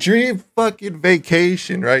 The dream fucking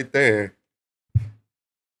vacation right there.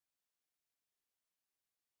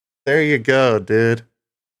 There you go, dude.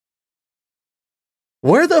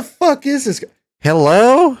 Where the fuck is this guy?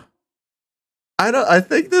 Hello? I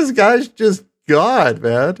think this guy's just God,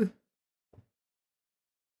 man.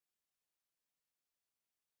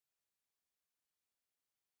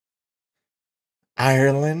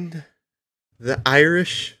 Ireland? The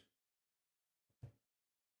Irish?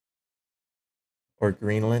 Or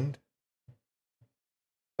Greenland?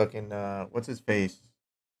 Fucking what's his face?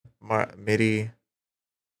 Mitty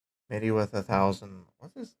with 1,000.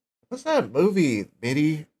 What's that movie?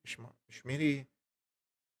 Schmitty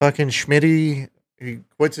fucking Schmitty, he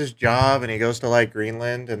quits his job and he goes to like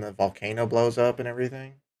Greenland and the volcano blows up and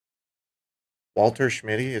everything. Walter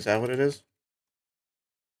Schmitty, is that what it is?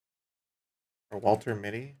 Or Walter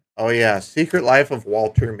Mitty? Oh yeah, Secret Life of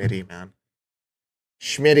Walter Mitty, man.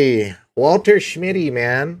 Schmitty, Walter Schmitty,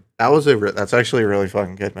 man. That's actually a really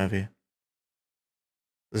fucking good movie.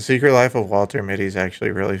 The Secret Life of Walter Mitty is actually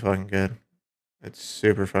really fucking good. It's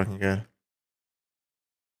super fucking good.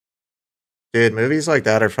 Dude, movies like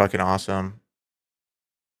that are fucking awesome.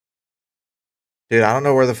 Dude, I don't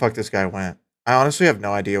know where the fuck this guy went. I honestly have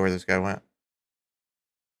no idea where this guy went.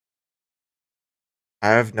 I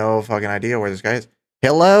have no fucking idea where this guy is.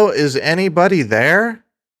 Hello, is anybody there?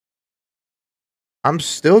 I'm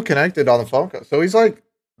still connected on the phone call. So he's like,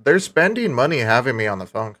 they're spending money having me on the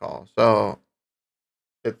phone call. So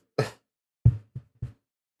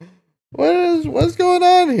what's going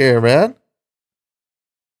on here, man?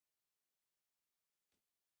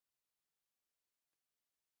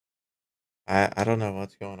 I don't know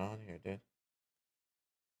what's going on here, dude.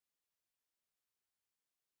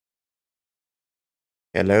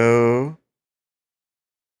 Hello?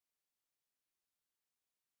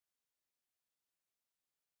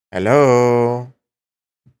 Hello?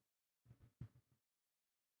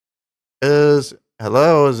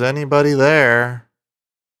 Hello, is anybody there?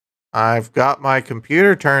 I've got my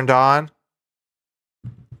computer turned on.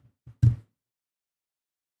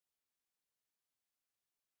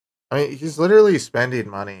 I mean, he's literally spending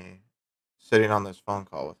money sitting on this phone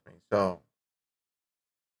call with me, so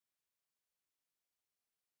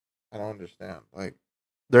I don't understand. Like,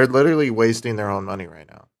 they're literally wasting their own money right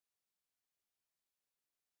now.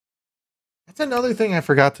 That's another thing I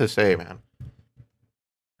forgot to say, man.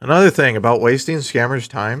 Another thing about wasting scammers'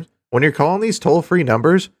 time, when you're calling these toll-free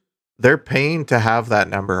numbers, they're paying to have that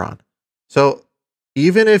number on. So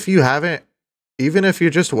even if you're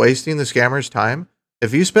just wasting the scammer's time,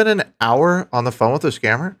 if you spend an hour on the phone with a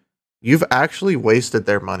scammer, you've actually wasted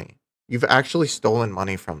their money. You've actually stolen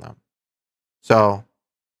money from them. So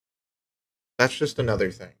that's just another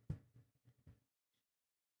thing.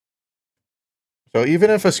 So even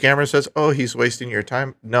if a scammer says, oh, he's wasting your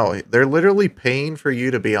time, no, they're literally paying for you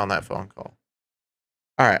to be on that phone call.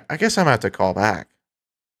 All right, I guess I'm going to have to call back.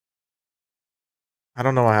 I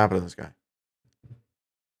don't know what happened to this guy.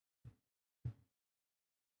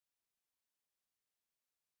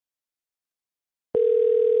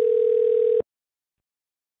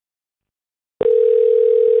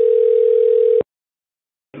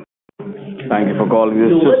 Thank you for calling.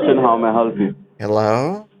 This is Tristan. How may I help you?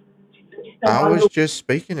 Hello? I was just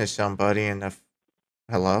speaking to somebody in the...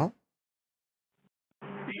 Hello?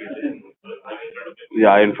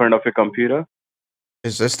 Yeah, in front of your computer?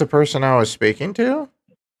 Is this the person I was speaking to?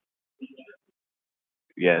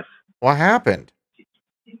 Yes. What happened?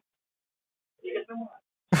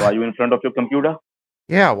 So are you in front of your computer?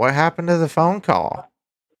 Yeah, what happened to the phone call?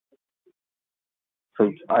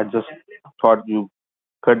 So I just thought you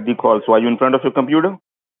cut the call. So are you in front of your computer?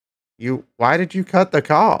 Why did you cut the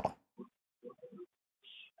call?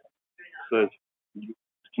 So it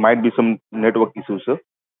might be some network issue, sir.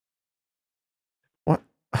 What?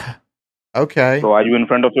 Okay. So are you in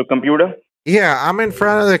front of your computer? Yeah, I'm in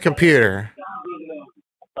front of the computer.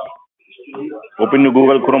 Open your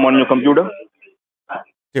Google Chrome on your computer.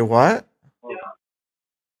 Do what?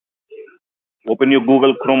 Open your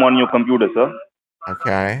Google Chrome on your computer, sir.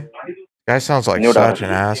 Okay. Guy sounds like New such an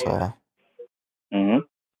data. asshole. Mm-hmm.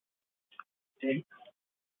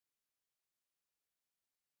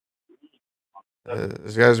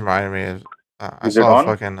 This guy's reminding me of... I Is it saw a on?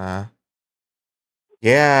 fucking...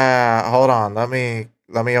 Yeah, hold on. Let me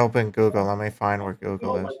open Google. Let me find where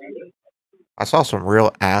Google is. I saw some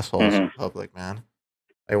real assholes in public, man.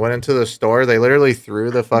 They went into the store. They literally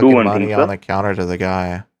threw the Do fucking one thing, money on sir. the counter to the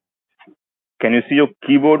guy. Can you see your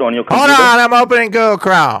keyboard on your Hold computer? on, I'm opening Google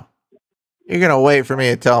Chrome. You're gonna wait for me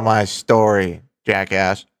to tell my story,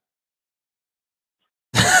 jackass.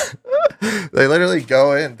 They literally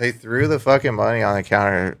go in. They threw the fucking money on the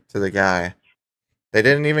counter to the guy. They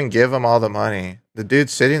didn't even give him all the money. The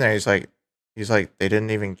dude's sitting there. He's like, they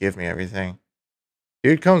didn't even give me everything.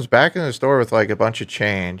 Dude comes back in the store with like a bunch of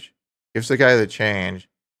change, gives the guy the change,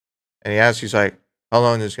 and he asks, he's like, how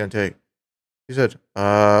long is this gonna take? He said,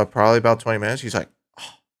 probably about 20 minutes. He's like,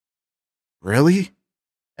 oh, really?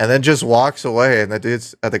 And then just walks away. And the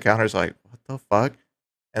dude's at the counter's like, what the fuck?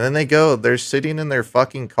 And then they're sitting in their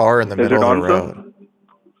fucking car in the Is middle it of the on, road. sir?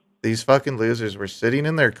 These fucking losers were sitting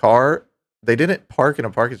in their car. They didn't park in a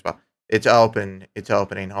parking spot. It's open. It's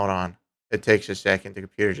opening. Hold on. It takes a second. The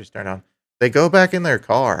computer just turned on. They go back in their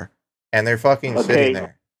car and they're fucking sitting Okay.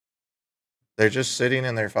 there. They're just sitting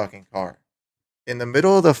in their fucking car in the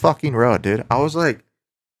middle of the fucking road, dude. I was like,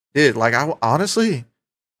 dude, like, honestly,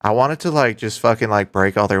 I wanted to like just fucking like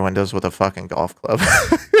break all their windows with a fucking golf club.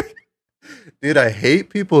 Dude, I hate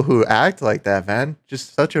people who act like that, man.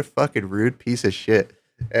 Just such a fucking rude piece of shit.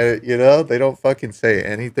 And you know, they don't fucking say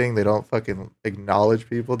anything. They don't fucking acknowledge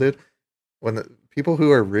people, dude. When the people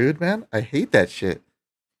who are rude, man, I hate that shit.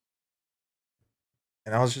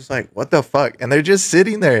 And I was just like, what the fuck? And they're just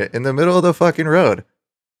sitting there in the middle of the fucking road.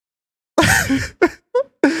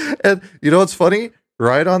 And you know what's funny?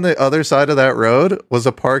 Right on the other side of that road was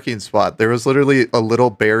a parking spot. There was literally a little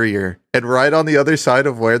barrier. And right on the other side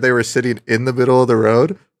of where they were sitting in the middle of the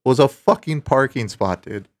road was a fucking parking spot,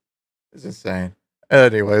 dude. It's insane.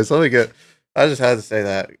 Anyways, I just had to say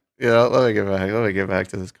that. You know, let me get back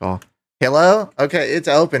to this call. Hello? Okay, it's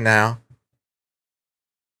open now.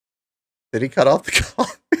 Did he cut off the call?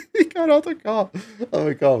 He cut off the call. Let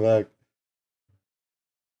me call back.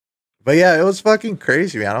 But yeah, it was fucking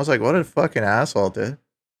crazy, man. I was like, what a fucking asshole, dude.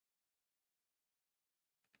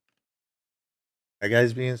 That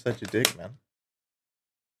guy's being such a dick, man.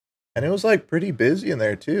 And it was like pretty busy in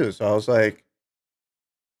there too. So I was like,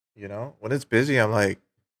 when it's busy, I'm like,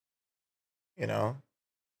 I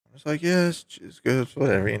was like, yeah, it's good, it's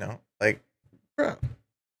whatever. Like, bro.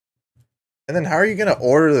 And then how are you gonna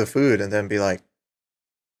order the food and then be like,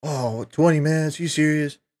 oh, 20 minutes? You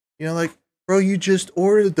serious? Like, bro, you just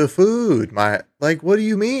ordered the food. Like, what do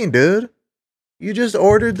you mean, dude? You just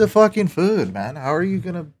ordered the fucking food, man. How are you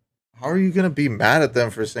gonna be mad at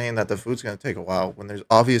them for saying that the food's gonna take a while when there's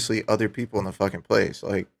obviously other people in the fucking place?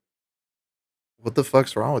 Like, what the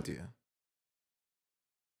fuck's wrong with you?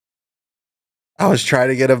 I was trying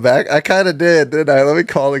to get him back. I kind of did, didn't I? Let me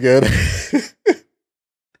call again.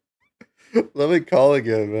 Let me call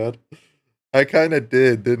again, man. I kind of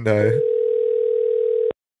did, didn't I?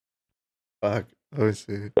 Fuck. Let me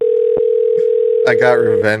see. I got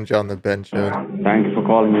revenge on the bench show. Thank you for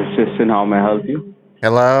calling your assistant. How may I help you?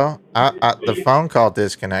 Hello? The phone call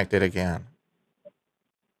disconnected again.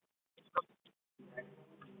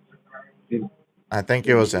 I think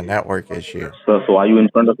it was a network issue. So are you in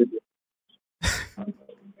front of it?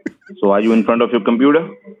 So are you in front of your computer?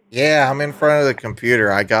 Yeah, I'm in front of the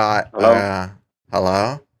computer. I got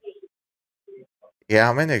hello? Yeah,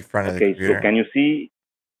 I'm in the front of the Okay, computer. so can you see?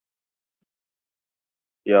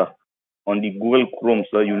 Yeah, on the Google Chrome,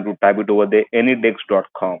 sir, you need to type it over there,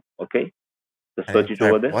 anydex.com. Okay, just I search didn't it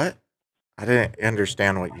over type there. what? I didn't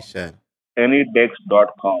understand what you said.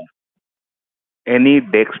 Anydex.com.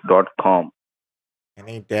 Anydex.com.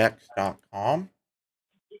 Anydex.com?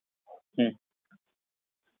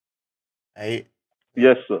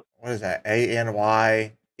 Yes, sir. What is that?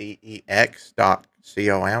 ANYDEX.com?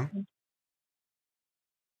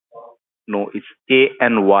 No, it's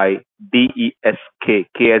ANYDESK. K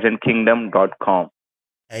as in kingdom.com.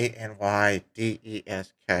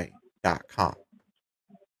 ANYDESK.com.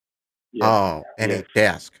 Yes. Oh, any Yes.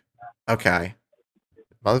 desk. Okay.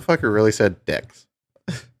 Motherfucker really said dex.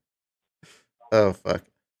 Oh, fuck.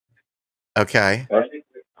 Okay. Okay.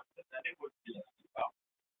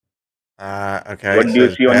 What It do you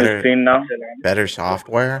says see on your screen now? better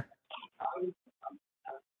software.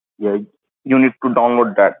 Yeah, you need to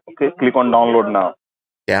download that. Okay, click on download now.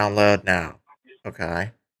 Download now.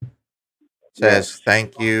 Okay. It Yes. says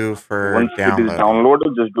thank you for Once it is downloading.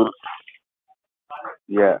 downloaded, just do.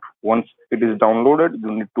 Yeah. Once it is downloaded,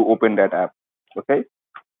 you need to open that app. Okay.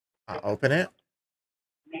 Open it.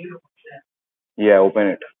 Yeah, open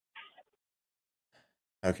it.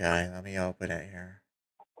 Okay, let me open it here.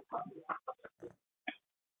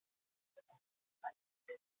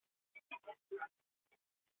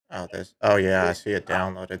 Oh, this. Oh yeah, I see it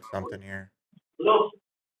downloaded something here.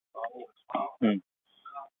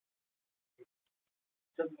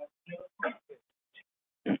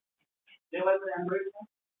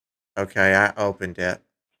 Okay, I opened it.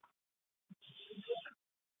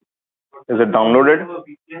 Is it downloaded?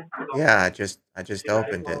 Yeah, I just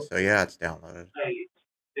opened it. So yeah, it's downloaded.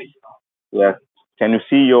 Yeah. Can you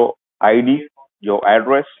see your ID, your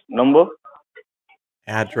address number?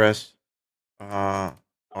 Address. Are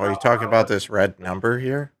you talking about this red number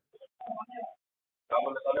here?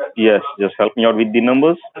 Yes. Just help me out with the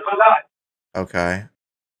numbers. Okay.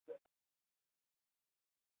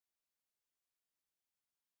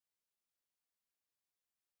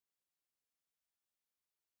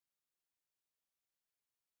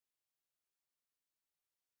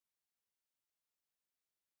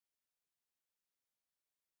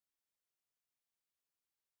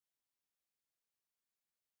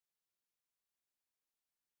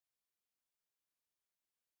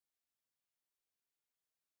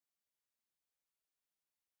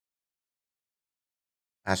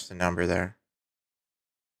 That's the number there.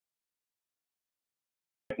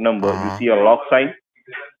 Number. You see a lock sign?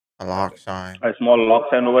 A lock sign. A small lock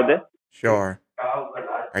sign over there? Sure.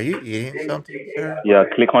 Are you eating something, sir? Yeah,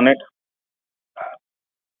 click on it.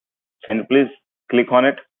 Can you please click on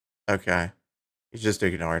it? Okay. You just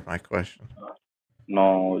ignored my question.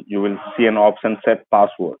 No, you will see an option set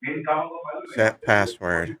password. Set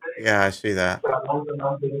password. Yeah, I see that.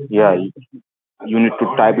 Yeah, you need to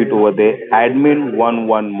type it over there. Admin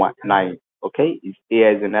 119. Okay, it's A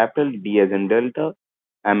as in Apple, D as in Delta,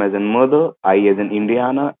 M as in Mother, I as in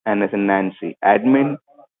Indiana, N as in Nancy. Admin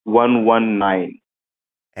 119.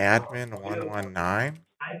 Admin 119?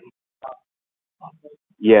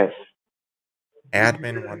 Yes.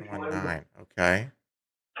 Admin 119. Okay.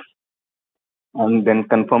 And then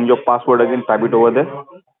confirm your password again. Type it over there.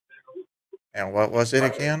 And what was it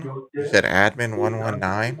again? You said admin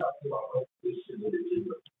 119?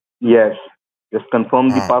 Yes. Just confirm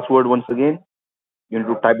the Oh, password once again. You need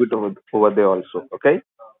to type it over there also. Okay.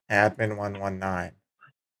 admin 119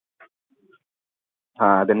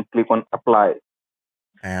 Then click on apply.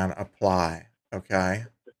 and apply. Okay.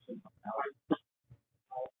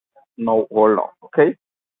 Now hold on. Okay.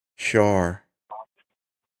 Sure.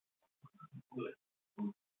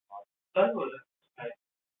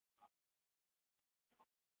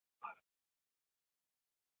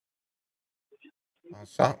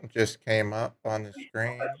 Something just came up on the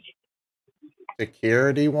screen.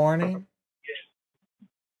 Security warning.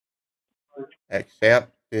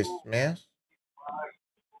 Accept, dismiss.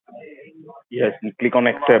 Yes. You click on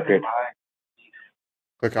accept it.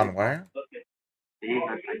 Click on where?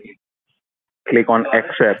 Click on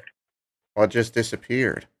accept. Well, it just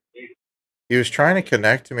disappeared. He was trying to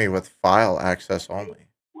connect to me with file access only.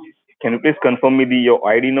 Can you please confirm me your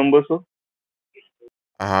ID number, sir?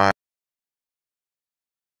 Uh,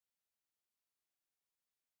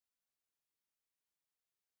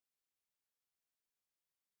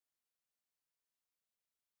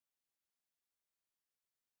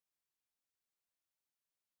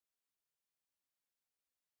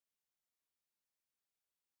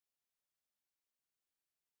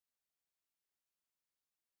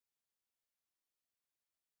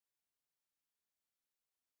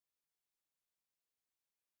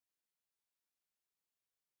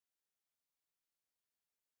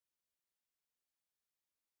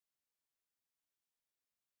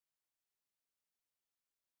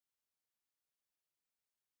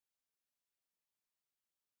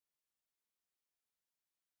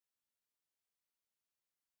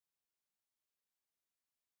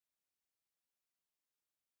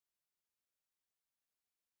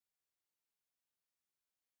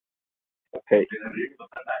 Okay.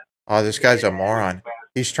 oh, this guy's a moron.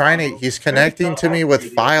 He's connecting to me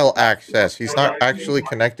with file access. He's not actually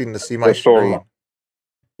connecting to see my Just hold on. screen.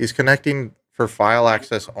 He's connecting for file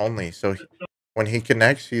access only. So when he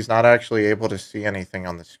connects, he's not actually able to see anything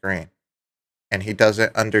on the screen. And he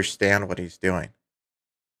doesn't understand what he's doing.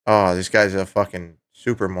 Oh, this guy's a fucking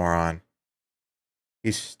super moron.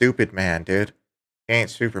 He's stupid, man, dude. He ain't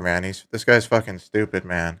Superman. This guy's fucking stupid,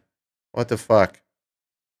 man. What the fuck?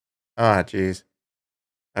 Ah, jeez.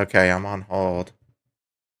 Okay, I'm on hold.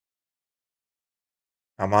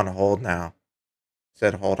 I'm on hold now.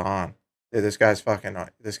 Said hold on. Dude, this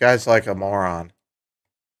guy's like a moron.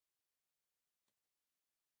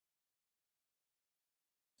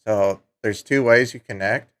 So there's two ways you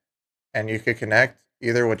connect, and you could connect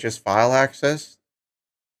either with just file access,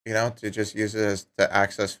 to just use it as to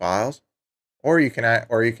access files, or you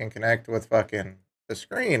can connect with fucking the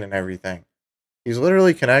screen and everything. He's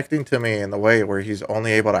literally connecting to me in the way where he's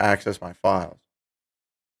only able to access my files.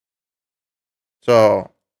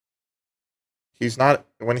 So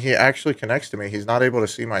when he actually connects to me, he's not able to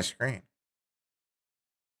see my screen.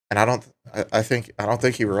 And I don't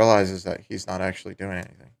think he realizes that he's not actually doing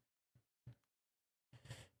anything.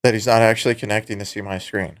 That he's not actually connecting to see my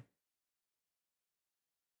screen.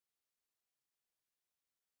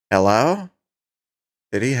 Hello?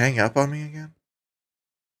 Did he hang up on me again?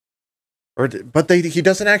 He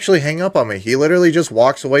doesn't actually hang up on me. He literally just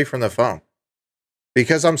walks away from the phone.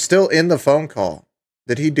 Because I'm still in the phone call.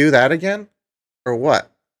 Did he do that again? Or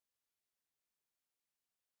what?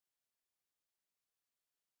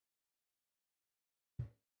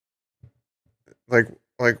 Like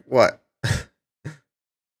like what?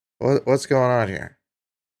 What's going on here?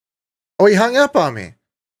 Oh, he hung up on me.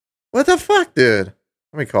 What the fuck, dude?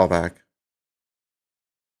 Let me call back.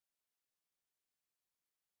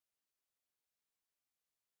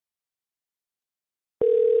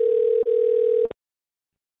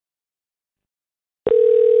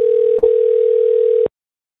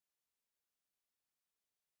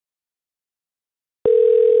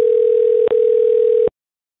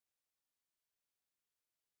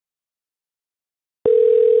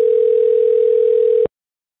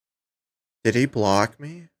 Did he block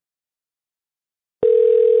me?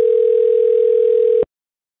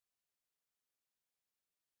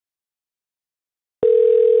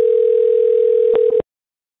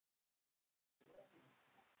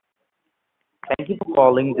 Thank you for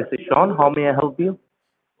calling. This is Sean. How may I help you?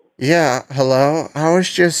 Yeah, hello. I was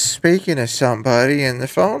just speaking to somebody and the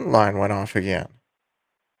phone line went off again.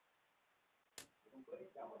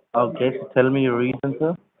 Okay, so tell me your reason,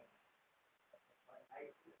 sir.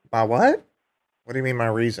 My what? What do you mean my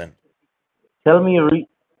reason? Tell me your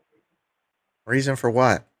Reason for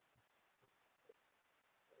what?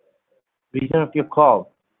 reason of your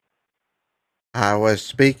call. I was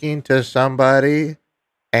speaking to somebody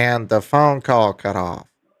and the phone call cut off.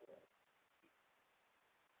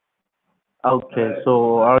 Okay,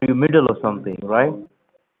 so are you middle or something, right?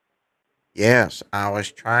 Yes, I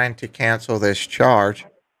was trying to cancel this charge.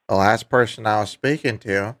 The last person I was speaking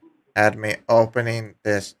to had me opening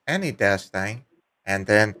this AnyDesk thing, and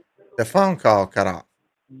then the phone call cut off.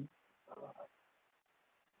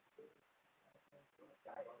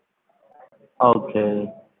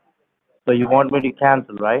 Okay, so you want me to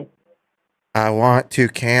cancel, right? I want to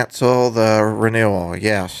cancel the renewal,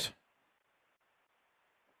 yes.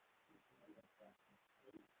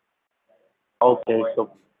 Okay,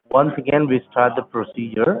 so once again we start the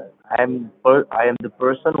procedure. I am the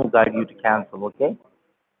person who guide you to cancel, okay?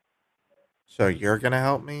 So you're going to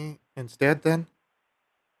help me instead then?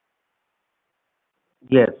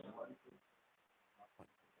 Yes.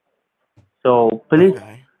 So please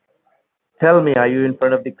Okay. tell me, are you in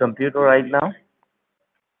front of the computer right now?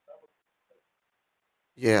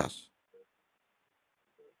 Yes.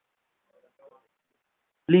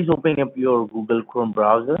 Please open up your Google Chrome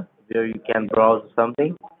browser where you can browse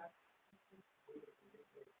something.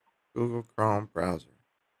 Google Chrome browser.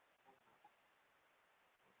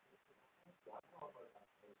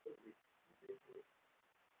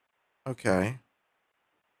 Okay.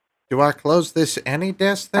 Do I close this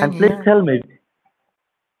AnyDesk thing And please here? tell me,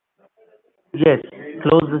 yes,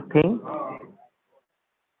 close this thing.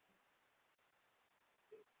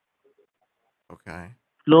 Okay.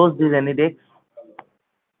 Close this AnyDesk.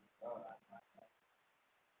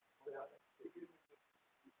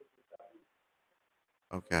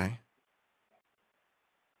 Okay.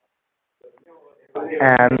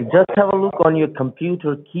 And just have a look on your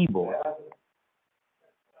computer keyboard. How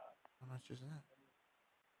much is that?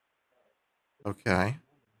 Okay.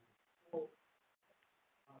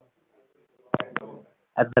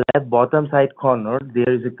 At the left bottom side corner,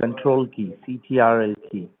 there is a control key, CTRL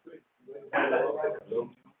key.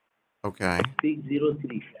 Okay.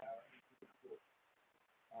 603.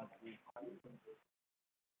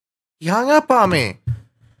 He hung up on me.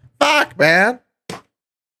 Fuck, man.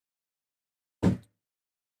 You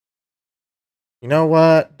know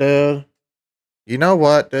what, dude? You know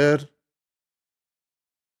what, dude?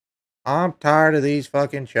 I'm tired of these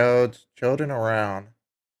fucking chodes choding around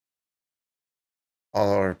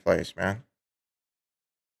all over the place, man.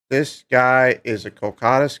 This guy is a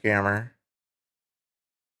Kolkata scammer.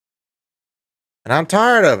 And I'm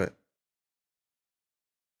tired of it.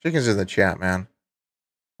 Chicken's in the chat, man.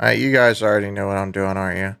 Alright, you guys already know what I'm doing,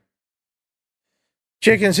 aren't you?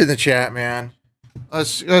 Chicken's in the chat, man.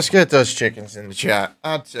 Let's get those chickens in the chat.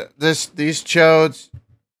 These chodes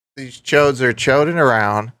are choding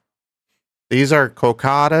around. These are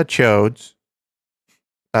Kolkata chodes.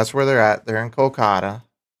 That's where they're at. They're in Kolkata.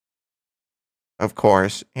 Of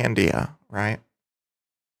course, India, right?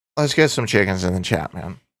 Let's get some chickens in the chat,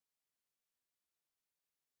 man.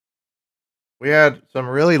 We had some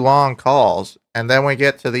really long calls, and then we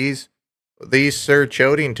get to these Sir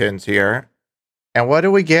Chodingtons here. And what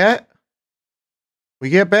do we get? We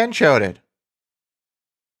get Ben Choded.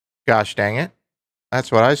 Gosh dang it.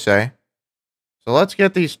 That's what I say. So let's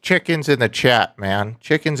get these chickens in the chat, man.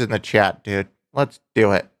 Chickens in the chat, dude. Let's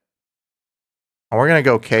do it. And we're going to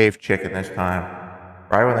go cave chicken this time.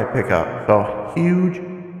 Right when they pick up. So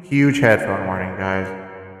huge headphone warning, guys.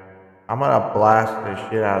 I'm going to blast the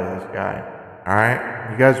shit out of this guy. All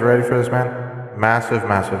right? You guys ready for this, man? Massive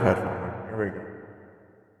headphone warning. Here we go.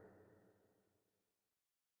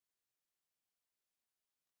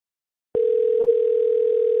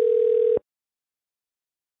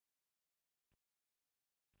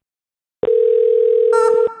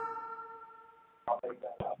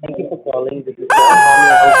 Thank you for calling. This is John. How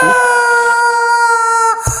may I help you?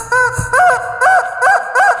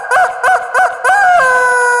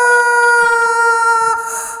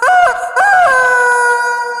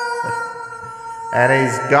 And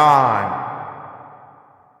he's gone.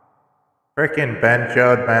 Freaking Ben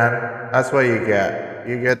Chode, man. That's what you get.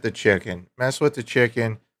 You get the chicken. Mess with the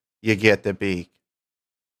chicken, you get the beak.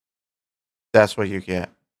 That's what you get.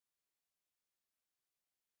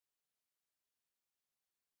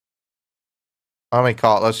 Let me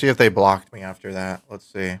call. Let's see if they blocked me after that.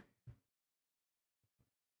 Let's see.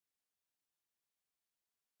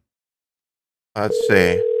 Let's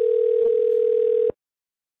see.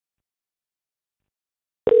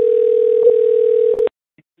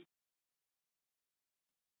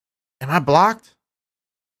 Am I blocked?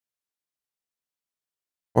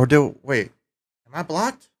 Or wait, am I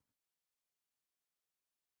blocked?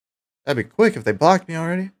 That'd be quick if they blocked me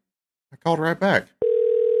already. I called right back.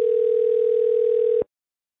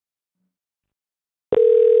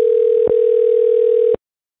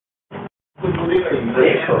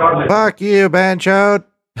 Fuck you, Ben Chode.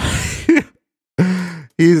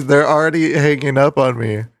 They're already hanging up on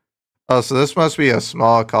me. Oh, so this must be a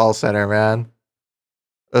small call center, man.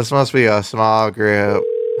 This must be a small group.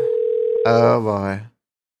 Oh boy.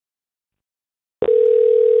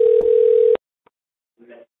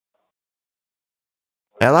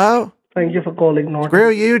 Hello? Thank you for calling Norton. Screw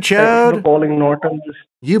you, Thank you for Chode. calling Norton.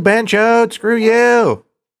 You Ben Chode. Screw you.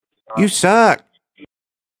 You suck.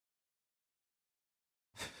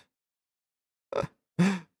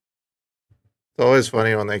 It's always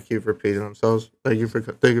funny when they keep repeating themselves. Thank you for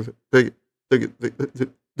calling.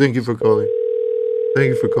 Thank you for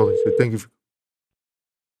calling, sir. Thank you for.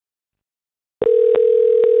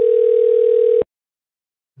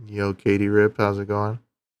 Yo, Katie Rip, how's it going?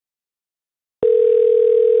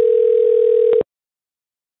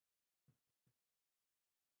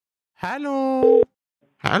 Hello.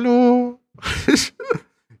 Hello.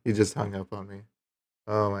 He just hung up on me.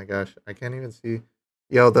 Oh my gosh, I can't even see.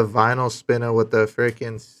 Yo, the vinyl spinner with the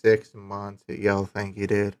freaking 6 months. Yo, thank you,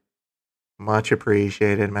 dude. Much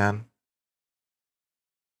appreciated, man.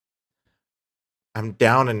 I'm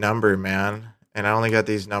down a number, man. And I only got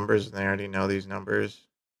these numbers, and they already know these numbers.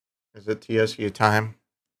 Is it TSU time?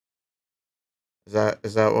 Is that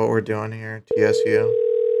what we're doing here? TSU?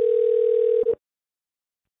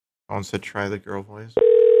 I want to try the girl voice.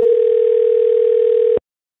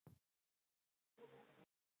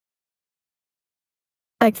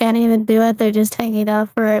 I can't even do it. They're just hanging up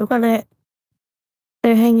for it when they're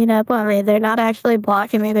hanging up on me. They're not actually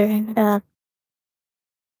blocking me. They're hanging up.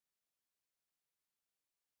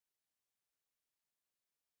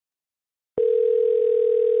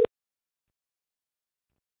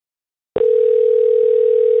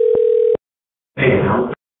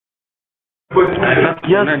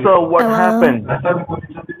 Yes, sir. What Hello? happened?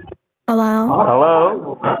 Hello?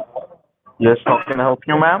 Hello? Yes, how can I help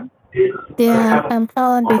you, ma'am? Yeah, I'm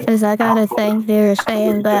calling because I got a thing here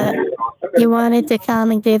saying that you wanted to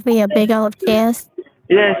come and give me a big old kiss.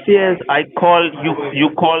 Yes, yes. I called you.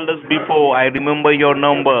 You called us before. I remember your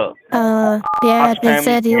number. Yeah, Last they time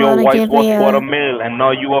said you your want to voice give was me for a a... male, and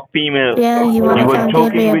now you are female. Yeah, you want You to were come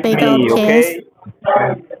give me joking a with big old me, kiss?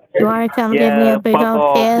 okay? You want to come give me a Yeah, big fuck old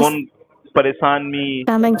off. kiss? Don't paresan me,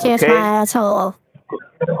 Come and kiss my okay? asshole.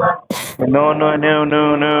 No, no, no,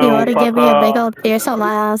 no, You no. want to give Fuck me a big off. old kiss on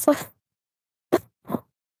my ass?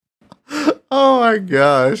 Oh my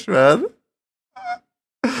gosh, man.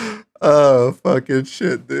 Oh, fucking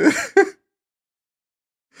shit, dude.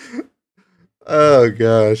 Oh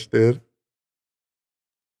gosh, dude.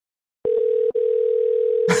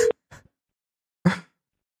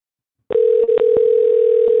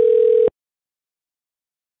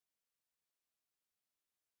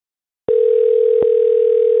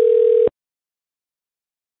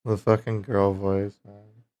 The fucking girl voice, man.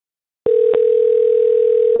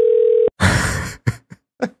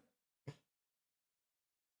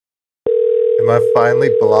 Am I finally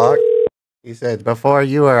blocked? He said, before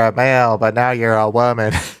you were a male, but now you're a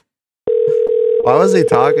woman. Why was he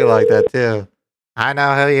talking like that, too? I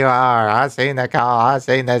know who you are. I've seen the call. I've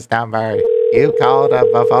seen this number. You called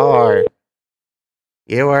up before.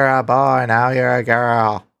 You were a boy, now you're a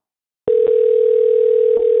girl.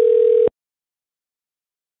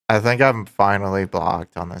 I think I'm finally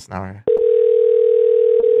blocked on this number.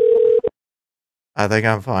 I think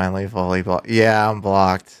I'm finally fully blocked. Yeah, I'm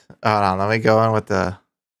blocked. Hold on, let me go in with the...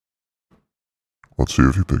 Let's see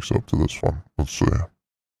if he picks up to this one. Let's see.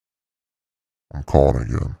 I'm calling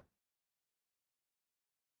again.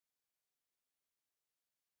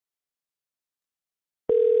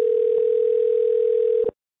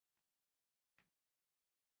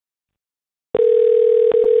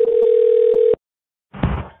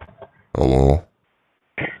 Hello?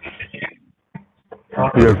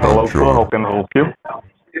 Yes, hello, sir. How can I help you?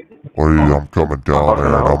 Buddy, I'm coming down there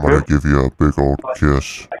and I'm gonna give you a big old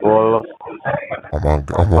kiss. Well, I'm gonna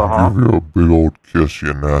give you a big old kiss,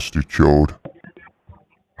 you nasty chode.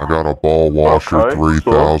 I got a ball washer Okay,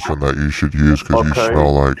 3000 that you should use because you Okay.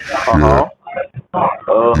 smell like shit.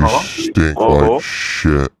 You stink like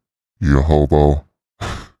shit, you hobo.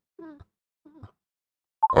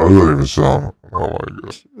 I don't even sound. Oh my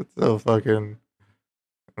gosh. It's so fucking...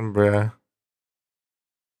 Bruh.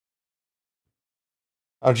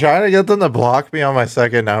 I'm trying to get them to block me on my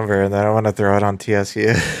second number, and then I want to throw it on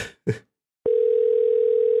TSU.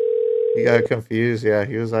 He got confused. Yeah,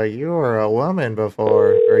 he was like, you were a woman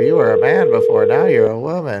before, or you were a man before, now you're a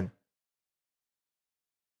woman.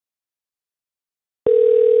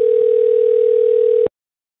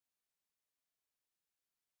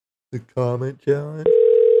 The comment challenge?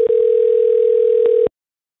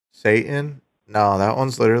 Satan? No, that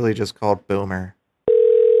one's literally just called Boomer.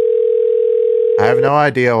 I have no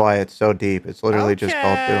idea why it's so deep. It's literally just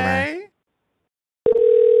called Boomer.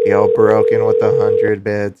 Yo, broken with 100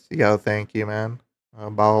 bits. Yo, thank you, man.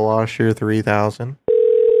 Ball washer 3000.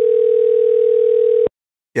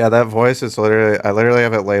 Yeah, that voice is literally, I literally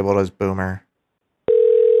have it labeled as Boomer.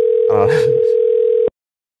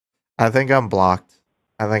 I think I'm blocked.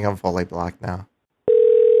 I think I'm fully blocked now.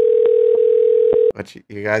 But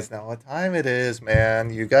you guys know what time it is,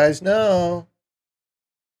 man. You guys know.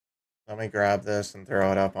 Let me grab this and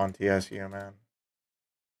throw it up on TSU, man.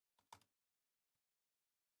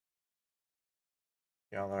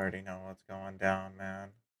 Y'all already know what's going down, man.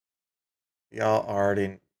 Y'all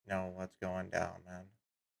already know what's going down, man.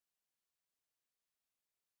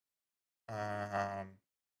 Yeah,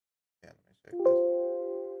 let me save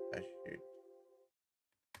this. Shoot.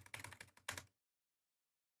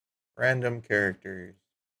 Random characters.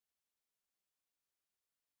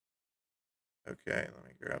 Okay, let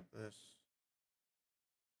me grab this.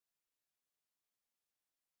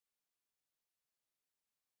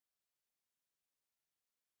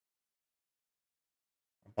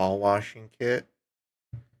 Ball washing kit.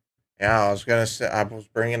 Yeah, I was gonna say, I was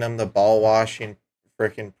bringing him the ball washing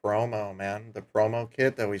freaking promo, man. The promo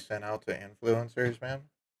kit that we sent out to influencers, man.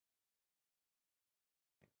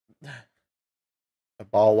 The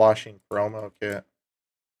ball washing promo kit.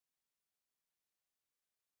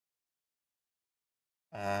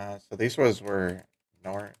 So these were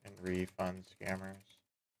Norton refund scammers.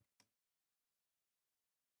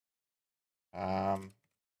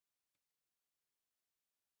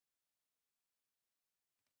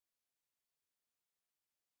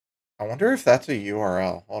 I wonder if that's a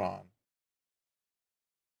URL. Hold on.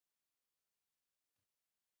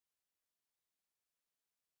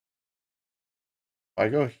 If I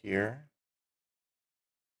go here.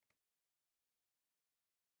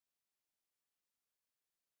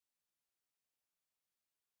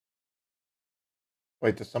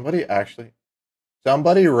 Wait, does somebody actually?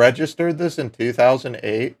 Somebody registered this in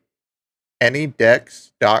 2008.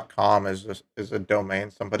 Anydex.com is a domain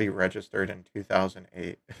somebody registered in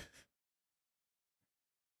 2008.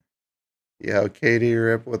 Yo, Katie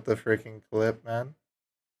Rip with the freaking clip, man.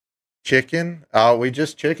 Chicken? Oh, we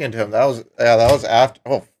just chickened him. That was after.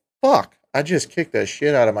 Oh, fuck. I just kicked the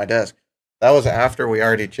shit out of my desk. That was after we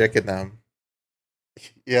already chickened them.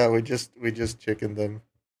 Yeah, we just chickened them.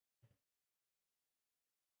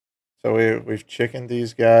 So we've chickened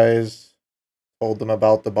these guys, told them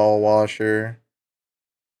about the ball washer.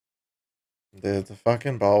 The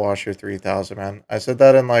fucking ball washer 3000, man. I said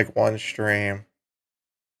that in like one stream.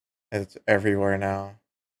 It's everywhere now.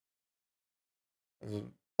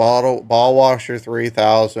 Ball washer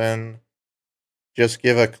 3000. Just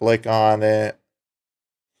give a click on it.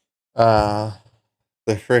 The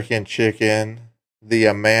freaking chicken. The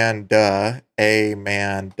Amanda.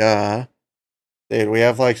 Dude, we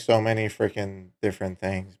have like so many freaking different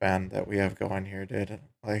things, man, that we have going here, dude.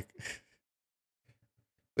 Like,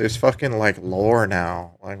 there's fucking like lore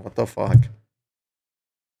now. Like, what the fuck?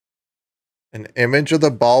 An image of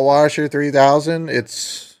the ball washer 3000.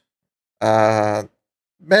 It's, man,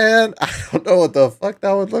 I don't know what the fuck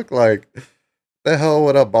that would look like. The hell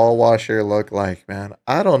would a ball washer look like, man?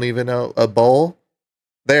 I don't even know. A bowl?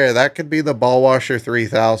 There, that could be the ball washer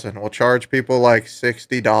 3000. We'll charge people like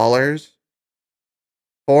 $60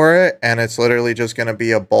 for it, and it's literally just going to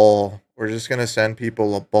be a bowl. We're just going to send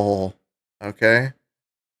people a bowl, okay?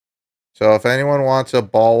 So if anyone wants a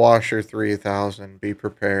ball washer 3000, be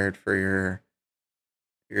prepared for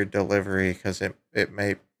your delivery, because it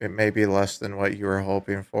may be less than what you were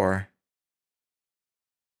hoping for.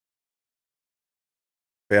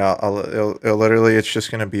 Yeah, it'll literally, it's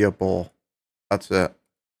just gonna be a bowl. That's it.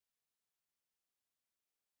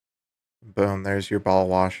 Boom, there's your ball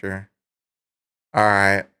washer. All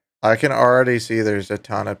right, I can already see there's a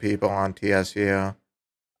ton of people on TSU.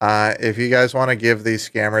 If you guys want to give these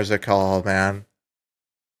scammers a call, man,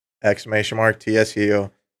 exclamation mark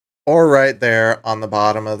TSU, or right there on the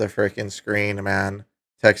bottom of the freaking screen, man,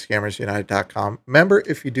 textscammersunited.com. Remember,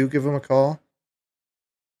 if you do give them a call,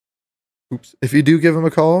 if you do give them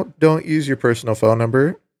a call, don't use your personal phone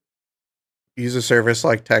number. Use a service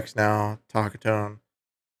like Text Now, Talkatone.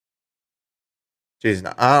 Jeez,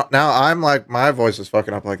 now I'm like, my voice is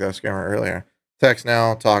fucking up like that scammer earlier. Text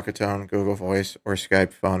Now, Talkatone, Google Voice, or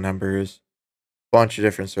Skype phone numbers. Bunch of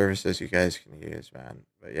different services you guys can use, man.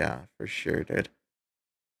 But yeah, for sure, dude.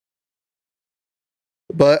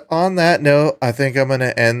 But on that note, I think I'm going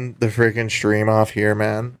to end the freaking stream off here,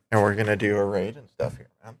 man. And we're going to do a raid and stuff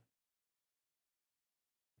here, man.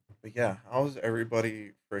 But yeah, how's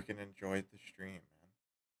everybody freaking enjoyed the stream,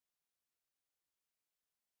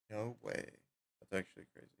 man? No way. That's actually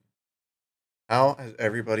crazy. How has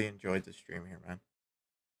everybody enjoyed the stream here, man?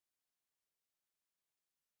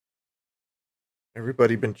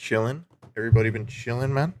 Everybody been chilling? Everybody been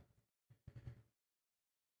chilling, man?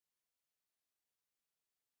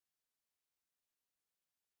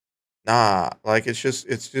 Nah, like it's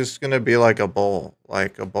just gonna be like a bowl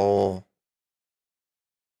that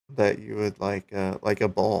you would like a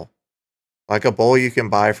bowl. Like a bowl you can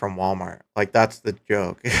buy from Walmart. Like that's the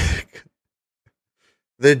joke.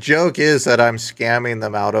 The joke is that I'm scamming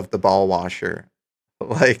them out of the ball washer.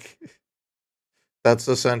 Like that's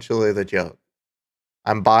essentially the joke.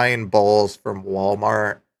 I'm buying bowls from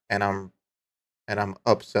Walmart and I'm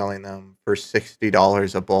upselling them for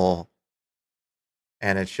 $60 a bowl.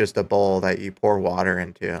 And it's just a bowl that you pour water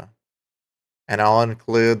into. And I'll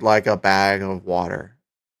include like a bag of water.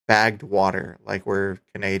 Bagged water, like we're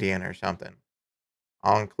Canadian or something.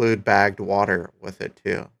 I'll include bagged water with it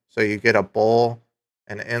too. So you get a bowl,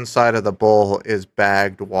 and inside of the bowl is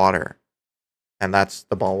bagged water. And that's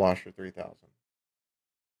the Ball Washer 3000.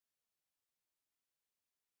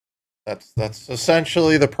 That's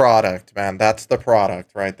essentially the product, man. That's the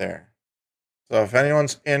product right there. So if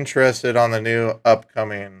anyone's interested on the new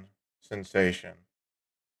upcoming sensation,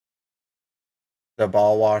 the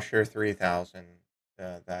Ball Washer 3000,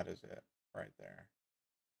 that is it right there.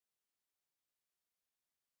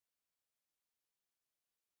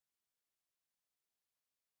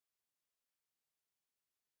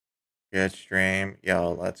 Good stream.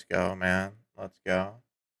 Yo, let's go, man. Let's go.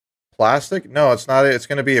 Plastic? No, it's not. It's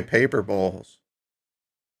going to be a paper bowls.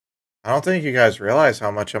 I don't think you guys realize how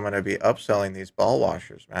much I'm going to be upselling these ball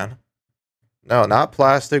washers, man. No, not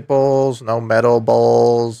plastic bowls, no metal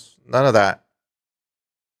bowls, none of that.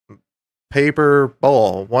 Paper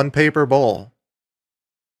bowl, one paper bowl.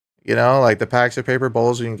 You know, like the packs of paper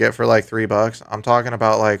bowls you can get for like $3. I'm talking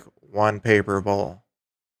about like one paper bowl.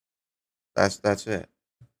 That's it.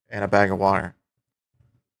 And a bag of water.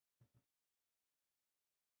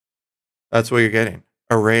 That's what you're getting.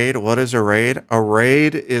 A raid? What is a raid? A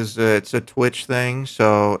raid is it's a Twitch thing.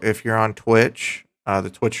 So if you're on Twitch, the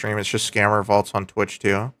Twitch stream, it's just Scammer Revolts on Twitch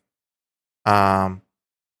too.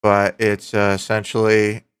 But it's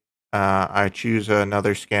essentially I choose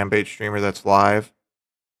another scam bait streamer that's live.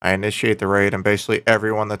 I initiate the raid, and basically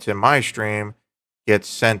everyone that's in my stream gets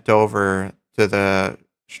sent over to the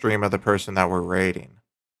stream of the person that we're raiding.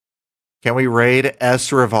 Can we raid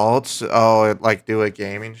S Revolts? Oh, like do a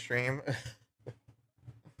gaming stream?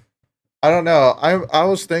 I don't know. I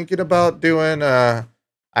was thinking about doing I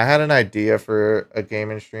had an idea for a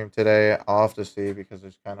gaming stream today. I'll have to see because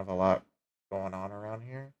there's kind of a lot going on around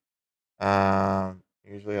here.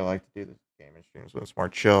 Usually I like to do the gaming streams when it's more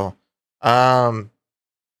chill. Let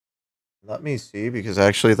me see because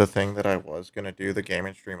actually the thing that I was gonna do the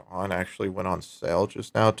gaming stream on actually went on sale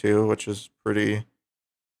just now too, which is pretty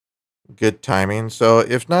good timing. So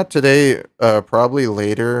if not today, probably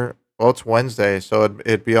later. Well, it's Wednesday, so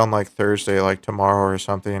it'd be on like Thursday, like tomorrow or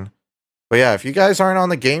something. But yeah, if you guys aren't on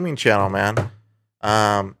the gaming channel, man,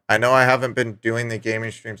 I know I haven't been doing the gaming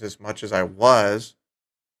streams as much as I was,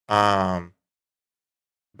 but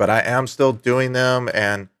I am still doing them,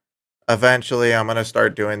 and eventually I'm gonna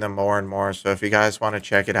start doing them more and more. So if you guys want to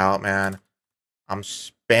check it out, man, I'm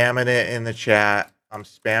spamming it in the chat.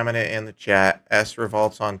 S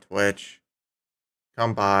Revolts on Twitch.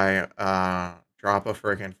 Come by, drop a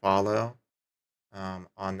freaking follow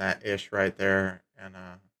on that ish right there, and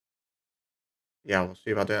yeah, we'll see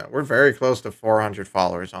about that. We're very close to 400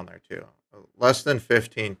 followers on there too. Less than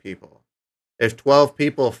 15 people. If 12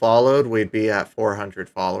 people followed, we'd be at 400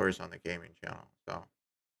 followers on the gaming channel. So,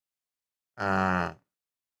 yeah,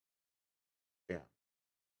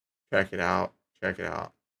 check it out. Check it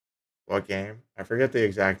out. What game? I forget the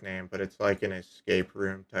exact name, but it's like an escape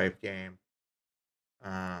room type game.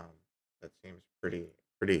 That seems pretty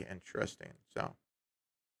interesting. So,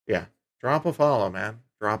 yeah, drop a follow, man.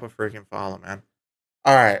 Drop a freaking follow, man.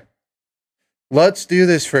 All right, let's do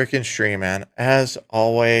this freaking stream, man. As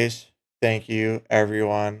always, thank you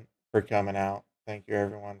everyone for coming out. Thank you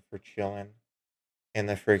everyone for chilling in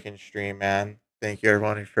the freaking stream, man. Thank you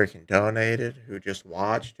everyone who freaking donated, who just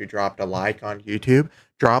watched, who dropped a like on YouTube.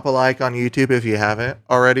 Drop a like on YouTube if you haven't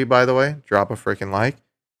already, by the way. Drop a freaking like.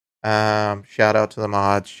 Shout out to the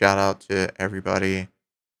mods. Shout out to everybody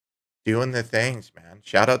doing the things, man.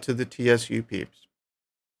 Shout out to the TSU peeps.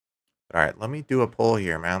 All right, let me do a poll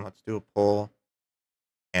here, man. Let's do a poll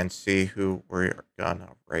and see who we're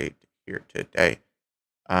gonna rate here today.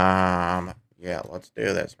 Yeah, let's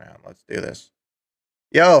do this, man. Let's do this.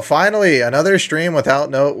 Yo, finally, another stream with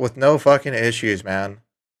no fucking issues, man.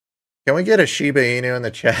 Can we get a Shiba Inu in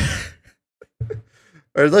the chat?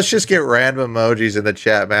 Or let's just get random emojis in the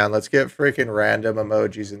chat, man. Let's get freaking random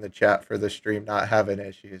emojis in the chat for the stream not having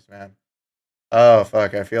issues, man. Oh,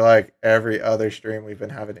 fuck. I feel like every other stream we've been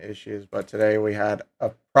having issues, but today we had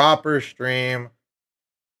a proper stream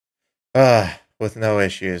with no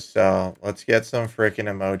issues. So let's get some freaking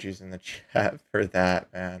emojis in the chat for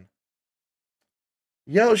that, man.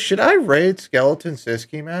 Yo, should I raid Skeleton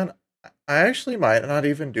Siski, man? I actually might not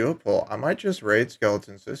even do a poll. I might just raid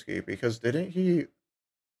Skeleton Siski because didn't he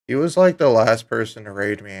was like the last person to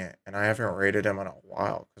raid me, and I haven't raided him in a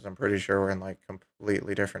while because I'm pretty sure we're in like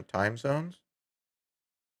completely different time zones.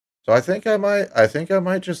 So I think I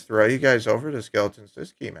might just throw you guys over to Skeleton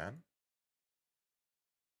Siski, man.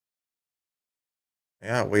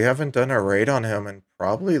 Yeah, we haven't done a raid on him in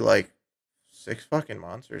probably like 6 fucking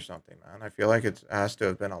months or something, man. I feel like it has to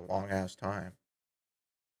have been a long ass time.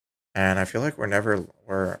 And I feel like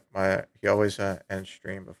he always ends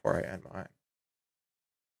stream before I end mine.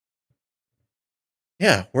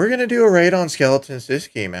 Yeah, we're gonna do a raid on Skeleton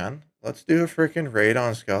Siski, man. Let's do a freaking raid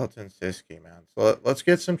on Skeleton Siski, man. So let's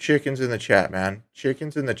get some chickens in the chat, man.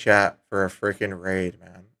 Chickens in the chat for a freaking raid,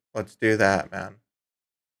 man. Let's do that, man.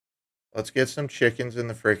 Let's get some chickens in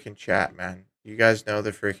the freaking chat, man. You guys know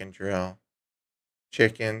the freaking drill.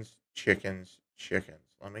 Chickens, chickens, chickens.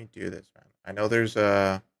 Let me do this, man. I know there's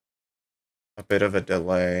a bit of a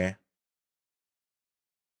delay.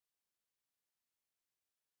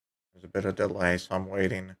 There's a bit of delay, so I'm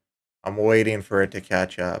waiting. I'm waiting for it to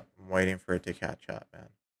catch up. I'm waiting for it to catch up, man.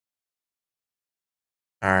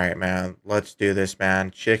 All right, man. Let's do this,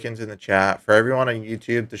 man. Chickens in the chat. For everyone on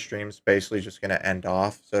YouTube, the stream's basically just going to end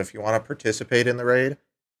off. So if you want to participate in the raid,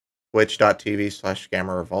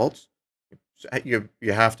 twitch.tv/scammerrevolts. You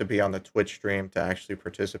have to be on the Twitch stream to actually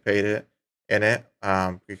participate in it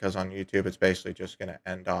because on YouTube, it's basically just going to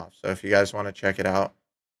end off. So if you guys want to check it out,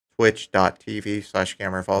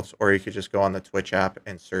 twitch.tv/scammerrevolts, or you could just go on the Twitch app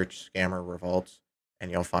and search Scammer Revolts,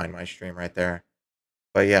 and you'll find my stream right there.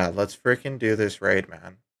 But yeah, let's freaking do this raid,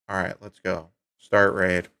 man. All right, let's go. Start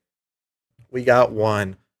raid. We got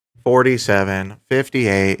 1, 47,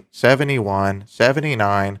 58, 71,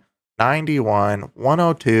 79, 91,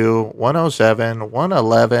 102, 107,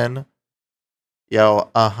 111. Yo,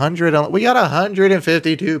 100. We got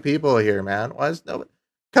 152 people here, man. Why is nobody?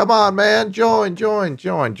 Come on, man. Join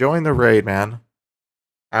the raid, man.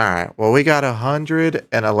 All right. Well, we got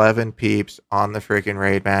 111 peeps on the freaking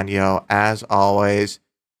raid, man. Yo, as always,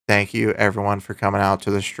 thank you everyone for coming out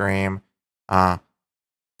to the stream.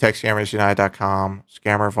 TechScammersUnited.com,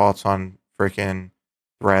 Scammer Vaults on freaking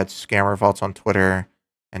Threads, Scammer Vaults on Twitter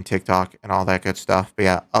and TikTok and all that good stuff. But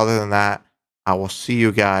yeah, other than that, I will see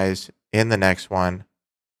you guys in the next one.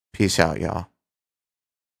 Peace out, y'all.